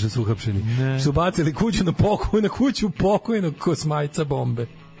četnici što su uhapšeni. Su bacili kuću na kuću pokojnog Kosmajca bombe.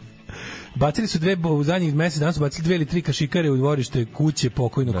 Bacili su u zadnjih mesec dana su bacili 2 ili 3 kašikare u dvorište kuće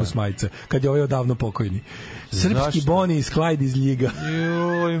pokojnog Kosmajca, kad je ovaj odavno pokojni. Srpski Boni iz Clyde iz Ljiga.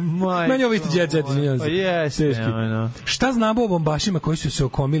 Joj, majko. Meni ovo isto jet set, izvinjam se. Pa jeste, Šta znamo o bombašima koji su se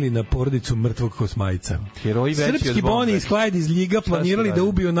okomili na porodicu mrtvog Kosmajca? Srpski Boni iz Clyde iz Ljiga planirali da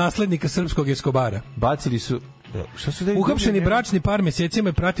ubiju naslednika srpskog Eskobara. Bacili su... Uhapšeni bračni par mesecima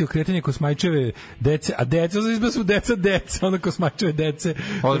je pratio kretanje Kosmajčeve dece, a deca su deca, ono Kosmajčeve dece.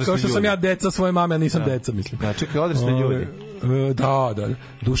 Kao što sam ja deca svoje mame, a nisam deca, mislim. Da, čekaj, odrasli ljudi. Da.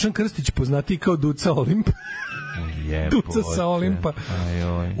 Dušan Krstić, poznati kao Duca Olimp. Duca sa Olimpa.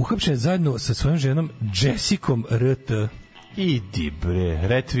 Uhapšen je zajedno sa svojom ženom Jessicom RT. Idi bre,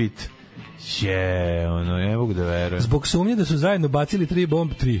 retweet. Ne mogu da verujem. Zbog sumnje da su zajedno bacili 3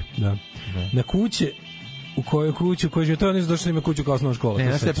 bombe, na kuće u kojoj kući, u kojoj žive, to je došao da ima kuću kao osnovna škola.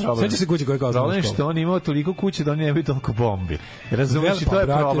 Ne, sve problem. Seća se kuće koja je kao osnovna škola. Problem što on imao toliko kuće da oni ne bi toliko bombi. Razumiješ, to je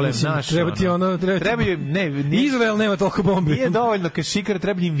problem naš. Treba ti treba Izrael nema toliko bombi. Nije dovoljno kašikara,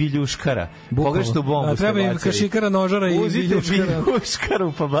 treba im viljuškara. Pogrešno u bombu. Treba im kašikara, nožara i viljuškara. Uzite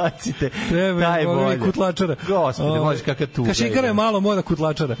viljuškaru pa bacite. Taj bolje. Kutlačara. Gospode, može kakav tu. Kašikara je malo, mora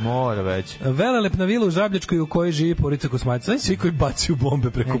kutlačara. Mora već. Velelepna vila u Žabljačkoj u kojoj živi porodica Kosmajica. Znači svi koji bacaju bombe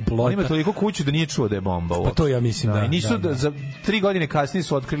preko plota. On ima toliko kuću da nije čuo da je bomba. Pa to ja mislim da. I nisu za 3 godine kasnije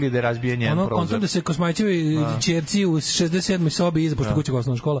su otkrili da je razbijen jedan prozor. Da se Kosmajićevi ćerci u 67. sobi iza, pošto kuća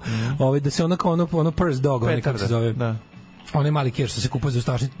osnovna škola, da se ona kao ono purse dog, kako se zove. Da. Onaj mali keš što se kupuje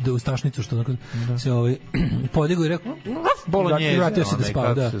za ustašnicu, što se podigao i rekao Bolonjezer. Vratio se da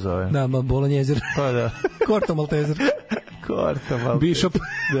spava, da. Da, Bolonjezer. Pa da. Korto Maltezer. Bishop.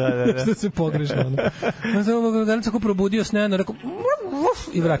 Da. Što se pogrešno. Danica ko probudio snena, rekao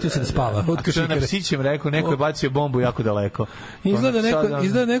i vratio se da spava. A što na psićem rekao, neko je bacio bombu jako daleko.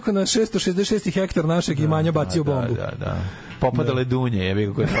 Izgleda neko na 666 hektar našeg imanja bacio bombu. Da. Popadale dunje, jebi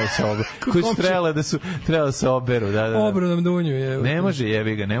ga, koje strele da su trebalo da se oberu, da. Obru nam dunju, jebi. Ne može,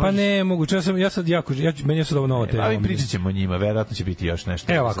 jebi ga, ne može. Pa ne mogu, ja sad jako, meni je sad ovo nova tema. A mi pričaćemo o njima, verovatno će biti još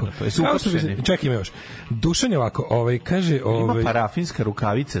nešto. Evo ovako. Čekaj, ima još. Dušan je ovako, kaže, ima parafinska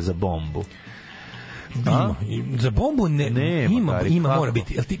rukavica za bombu. Ima. Za bombu ima mora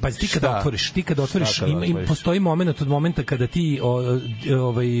biti. Jel ti kada otvoriš, postoji momenat od momenta kada ti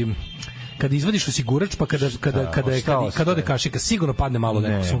kada izvadiš osigurač, pa kada ode kašika, sigurno padne malo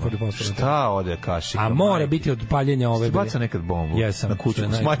neko sumporni fosfor. Šta ode kašika? A mora biti od paljenja ove. Ste baca nekad bombu? Jesam. Na kuću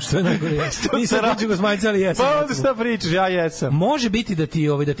Kosmajića. Sve najgore. Nisam kuću Kosmajića, ali jesam. Pa onda šta pričaš? Ja jesam. Može biti da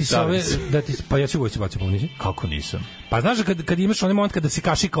ti se ove, pa ja ću vojci bacio bombu, nisi? Kako nisam? Pa znaš kad imaš onaj moment kada se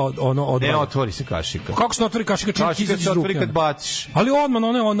kašika odvaja. Ne otvori se kašika. Kako se otvori kašika? Kašika se otvori kad baciš. Ali odmah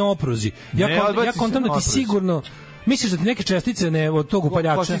one oprozi. Ja kontam da ti sigurno. Misliš da ti neke čestice od tog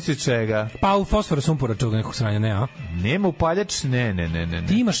upaljača? Čestice čega? Pa u fosforu sumpora čega nekog sranja, ne, a? Nema upaljač, ne.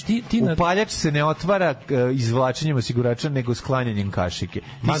 Ti imaš, upaljač se ne otvara izvlačenjem osigurača, nego sklanjanjem kašike.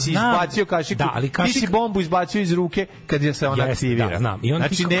 Ti si izbacio kašiku, ti si bombu izbacio iz ruke kad je se ona aktivira. Da, znam.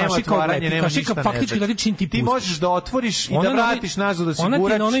 Znači nema otvaranje, nema ništa nečega. Faktički da čim ti pusti. Ti možeš da otvoriš i da vratiš nazad osigurač. Ona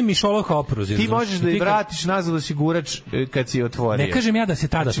ti na onaj mišolovka opruzi. Ti možeš da i vratiš nazad osigurač kad si otvorio. Ne kažem ja da se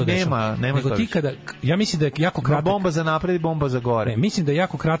tada to dešava. Nego ti kada, ja mislim da je jako kratak. Bomba za napred i bomba za gore. Ne, mislim da je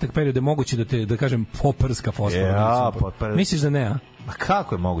jako kratak period je moguće da te, da kažem, poprska fosfor. Misliš da ne, a? Ma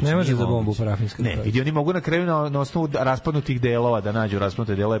kako je moguće? Ne može za bombu parafinska. Ne, vidi, oni mogu na kraju na osnovu raspadnutih delova da nađu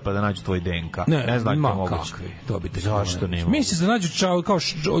raspadnute delove pa da nađu tvoj DNK. Ne znam kako moguće. To bi te zašto ne? Misliš da nađu kao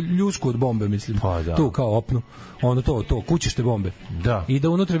ljusku od bombe, mislim. Pa, da. Tu kao opnu. Onda to kućište bombe. Da. I da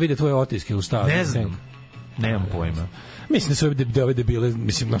unutra vide tvoje otiske u stavu. Ne znam. Nemam pojma. Mislim da su ove debile,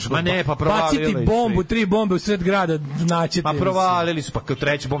 mislim, ma ne, pa provalili baciti bombu, 3 bombe u sred grada, znaćete. Ma provalili su, pa kao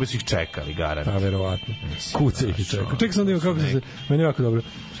treće bombe su ih čekali, garant. Pa, verovatno. Kuca ih čekali. Čekaj sam da ima kako se, meni je jako dobro.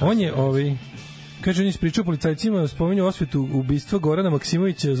 On je, kaže, on je ispričao policajcima, spominju osvetu ubistva Gorana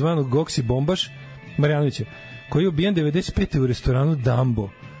Maksimovića, zvanog Goksi Bombaš, Marjanovića, koji je ubijen 95. u restoranu Dambo.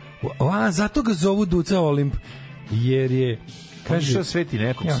 Zato ga zovu Duca Olimp, jer je... Kaže, sveti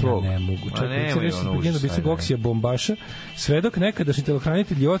nekog svog. Ne mogu. Čekaj, se Goksija Bombaša, svedok nekadašnji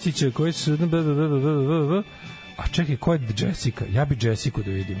telohranitelj Jocića koji su... A čekaj, ko je Jessica? Ja bi Jessica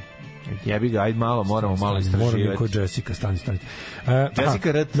da vidim. Jebi ga, ajde malo, moramo malo istraživati. Moram ko Jessica, stani.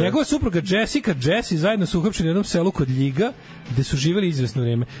 Jessica RT. Njegova supruga Jessica, Jessie, zajedno su uhapšeni u jednom selu kod Ljiga, gde su živeli izvesno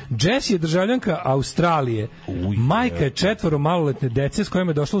vrijeme. Jessie je državljanka Australije. Majka je 4 maloletne dece s kojima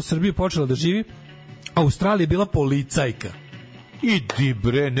je došla u Srbiju i počela da živi. Australija je bila policajka. Idi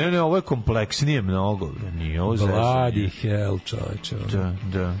bre, ne, ovo je kompleksnije mnogo, bre, nije ovo zezanje. Bloody hell, čoveče.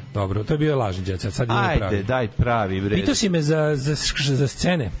 Da. Dobro, to je bio lažni djece, sad je pravi. Ajde, daj pravi, bre. Pitao si me za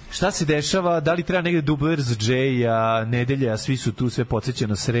scene. Šta se dešava, da li treba negde dubler za Jay-a, nedelja, svi su tu, sve podsjeća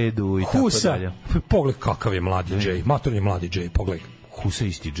na sredu i Husa. Tako dalje. Pogled kakav je mladi Jay, matorni mladi Jay, pogled. Husa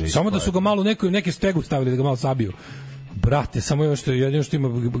isti Jay. Samo da su ga malo neke stegu stavili, da ga malo sabiju. Brate, samo jedino što ima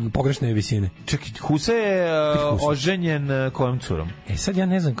pogrešne visine. Čekaj, Husa je oženjen kojom curom? Sad ja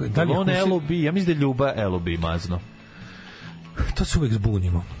ne znam, da li je Husa... LOB, ja mislim da je Ljuba LOB mazno. To se uvek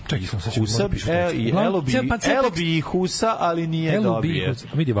zbunimo. Čekaj, sad ću Husa i LOB i Husa, ali nije dobio.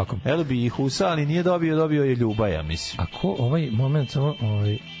 Vidi ovako. LOB i Husa, ali nije dobio je Ljuba, ja mislim. Ako ovaj moment samo...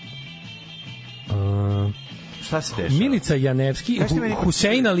 Šta se dešava? Milica Janevski,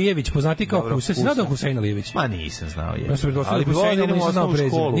 Husein Alijević, poznati kao Husa. Si znao da Husein Alijević? Ma nisam znao. Ali Husein nisam znao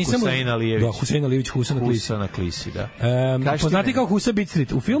prezime. Husein Alijević. Da, Husein Alijević, Husa na Klisi, da. Poznati kao Husa Beat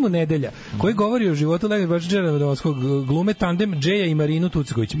Street. U filmu Nedelja, koji govori o životu Legnera Vodovskog, glume tandem Džeja i Marinu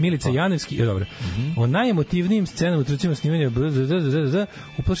Tucaković. Milica Janevski, dobro. O najemotivnijim scenama u trećima snimanja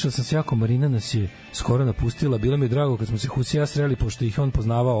uplašila sam se jako, Marina nas je skoro napustila, bilo mi je drago kad smo se Husi i ja sreli, pošto ih on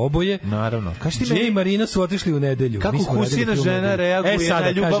poznavao oboje. Naravno. Džej i Marina su otišli u nedelju. Kako Husina žena reaguje na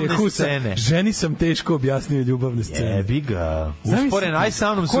ljubavne scene? Ženi sam teško objasnio ljubavne scene. Jebi ga. Usporeno, aj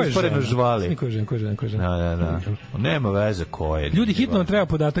sa mnom su usporeno žvali. Ko je žena? Da. Nema veze ko je. Ljudi, hitno nam treba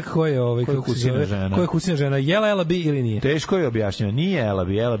podatak ko je Husina žena. Ko je Husina žena? Jela Ela Bi ili nije? Teško je objašnjeno. Nije Ela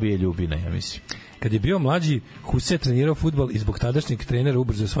Bi je Ljubina, ja mislim. Kad je bio mlađi, Huse trenirao fudbal i zbog tadašnjeg trenera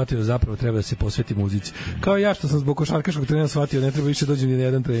ubrzo shvatio da zapravo treba da se posveti muzici. Kao ja što sam zbog košarkaškog trenera shvatio, ne treba više dođem ni na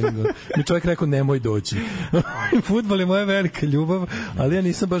jedan trening. Mi čovjek rekao, nemoj doći. Fudbal je moja velika ljubav, ali ja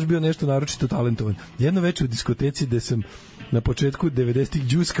nisam baš bio nešto naročito talentovan. Jedno veče u diskoteci gde sam na početku 90-ih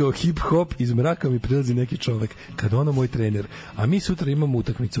džuskao hip-hop, iz mraka mi prilazi neki čovek, kad ono moj trener, a mi sutra imamo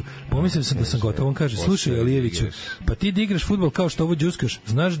utakmicu. Pomislio sam da sam gotov, on kaže, slušaj Alijeviću, pa ti da igraš fudbal kao što ovo džuskaš,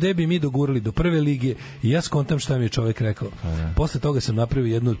 znaš gde bi mi dogurali do prve lige, i ja skontam šta mi je čovek rekao. Posle toga sam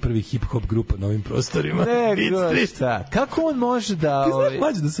napravio jednu od prvih hip-hop grupa na ovim prostorima. Kako on može da...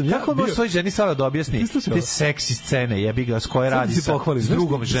 Kako on može svoj ženi sada da objasni te seksi scene, jebi ga, s koje radi s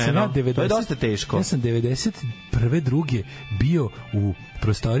drugom ženom? To je dosta teško. Ja sam 91. druge bio u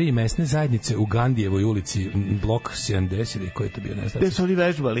prostoriji mesne zajednice u Gandijevoj ulici, blok 70, ili koji je to bio, ne znam. Gde su oni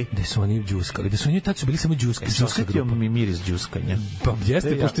vežbali? Gde su oni džuskali? Gde su oni, tad su bili samo džuska grupa. Mi miris džuskanja. Pa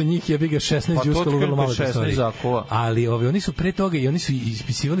jeste, pošto njih je biga 16 džuskalo u vrlo malo prostoriji. Ali oni su pre toga i oni su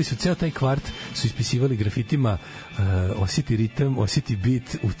ispisivali, su ceo taj kvart su ispisivali grafitima osjeti ritam, osjeti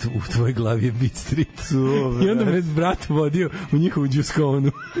beat, u tvojoj glavi je Beat Street. I onda me brat vodio u njihovu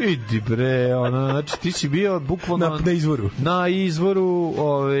džuskovanu. Idi bre, znači ti si bio bukvalno na izvoru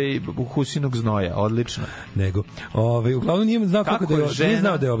u Husinog znoja, odlično. Nego, uglavnom nije znao da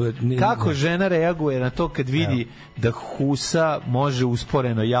je kako žena reaguje na to kad vidi da Husa može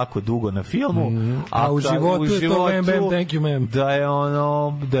usporeno jako dugo na filmu, a u životu je to bam, thank you, ma'am.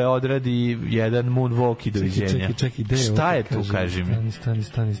 Da je odradi jedan moonwalk i doviđenja. Čekaj, šta je tu, kaži mi?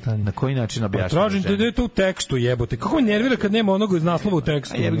 Stani. Na koji način objašnjava? Tražim te da je to u tekstu, jebote. Kako me nervira kad nema onog iz naslova u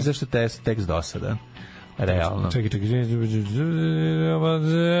tekstu? A jebik, zašto tekst dosadan? Realno. Čekaj.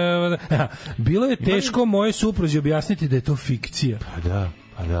 Bilo je teško moje supruzi objasniti da je to fikcija. Pa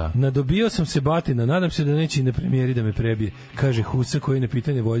da. Nadobio sam se batina, nadam se da neće i na premijeri da me prebije, kaže Husa koji na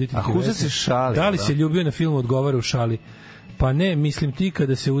pitanje voditelj. A Husa se šali. Da li se ljubio na filmu, odgovara u šali. Pa ne, mislim ti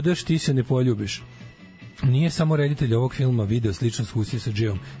kada se udaš ti se ne poljubiš. Nije samo reditelj ovog filma video sličnost Husi sa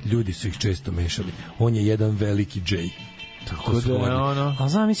Džejom, ljudi su ih često mešali. On je jedan veliki Džej. Tako da je ono. A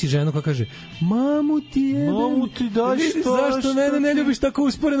zamisli ženu koja kaže, mamu ti daj što? Zašto mene ne ljubiš tako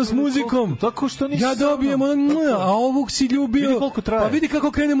usporeno s muzikom? Tako što nisi ja dobijem a ovog si ljubio. Vidi koliko traje. Pa vidi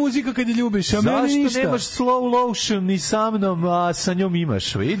kako krene muzika kad je ljubiš, a meni ništa. Zašto nemaš slow lotion ni sa mnom, a sa njom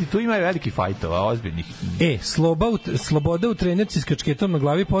imaš? Vidi, tu ima veliki fajtova, ozbiljnih. Sloboda u trenerci s kačketom na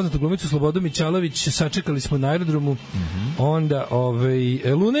glavi, poznatu glumicu Slobodu Mićalović, sačekali smo na aerodromu. Onda,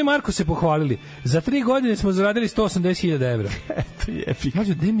 Luna i Marko se pohvalili. Za 3 godine smo zaradili 180.000 evra. Eto jebi.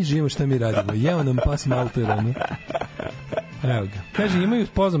 Mađo, gde mi živimo, šta mi radimo? Jeo nam pas malterano. Evo ga. Kaže, imaju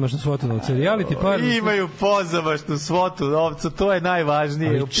pozamašnu svotu novca. Imaju pozamašnu svotu novca, to je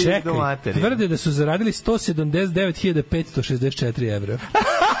najvažnije. Ali čekaj, tvrde da su zaradili 179.564 evra.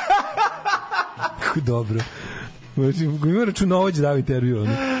 Dobro. Ima računovođ da intervju.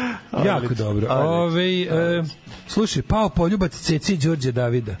 Jako dobro. Slušaj, pao poljubac Ceci i Đorđe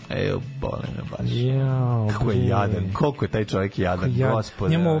Davida. Bole me baš. Kako je jadan, koliko je taj čovjek jadan,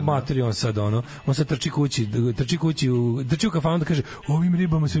 gospode. Njemu materi on sad on sad trči u kafanu da kaže, ovim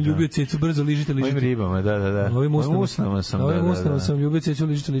ribama sam ljubio Cecu, brzo ližite. Ovim ribama, da. Ovim usnama sam ljubio Cecu,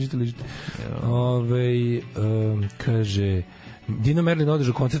 ližite. Kaže... Dino Merlin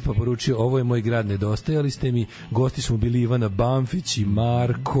održao koncert pa poručio, ovo je moj grad, nedostajali ste mi, gosti su bili Ivana Banfić i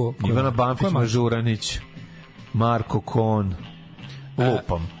Marko. Ivana Banfić, Mažuranić, Marko Kon,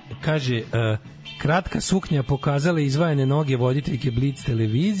 lupam. Kaže, kratka suknja pokazala izvajane noge voditeljke Blic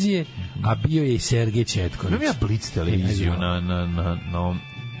televizije, a bio je i Sergej Četković. Imam ja Blic televiziju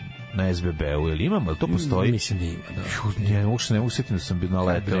na SBB-u, ili imam, ali to postoji? Mislim da ima, da. Ja uopšte ne usjetim da sam bio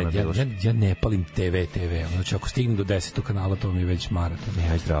naletao na bilo što. Ja ne palim TV, znači ako stignem do 10. kanala, to mi je već maraton.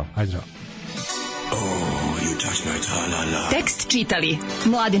 Aj zdravo. Tekst čitali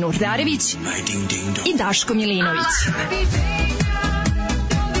Mladin Urdarević i Daško Milinović.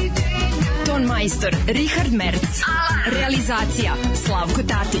 Ton ton majstor Richard Merc. Realizacija Slavko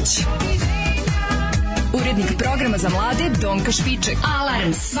Tatić. Urednik programa za mlade Donka Špiček.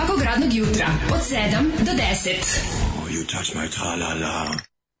 Alarms svakog radnog jutra od 7 do 10. You touch my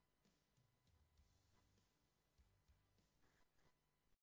tra-la-la.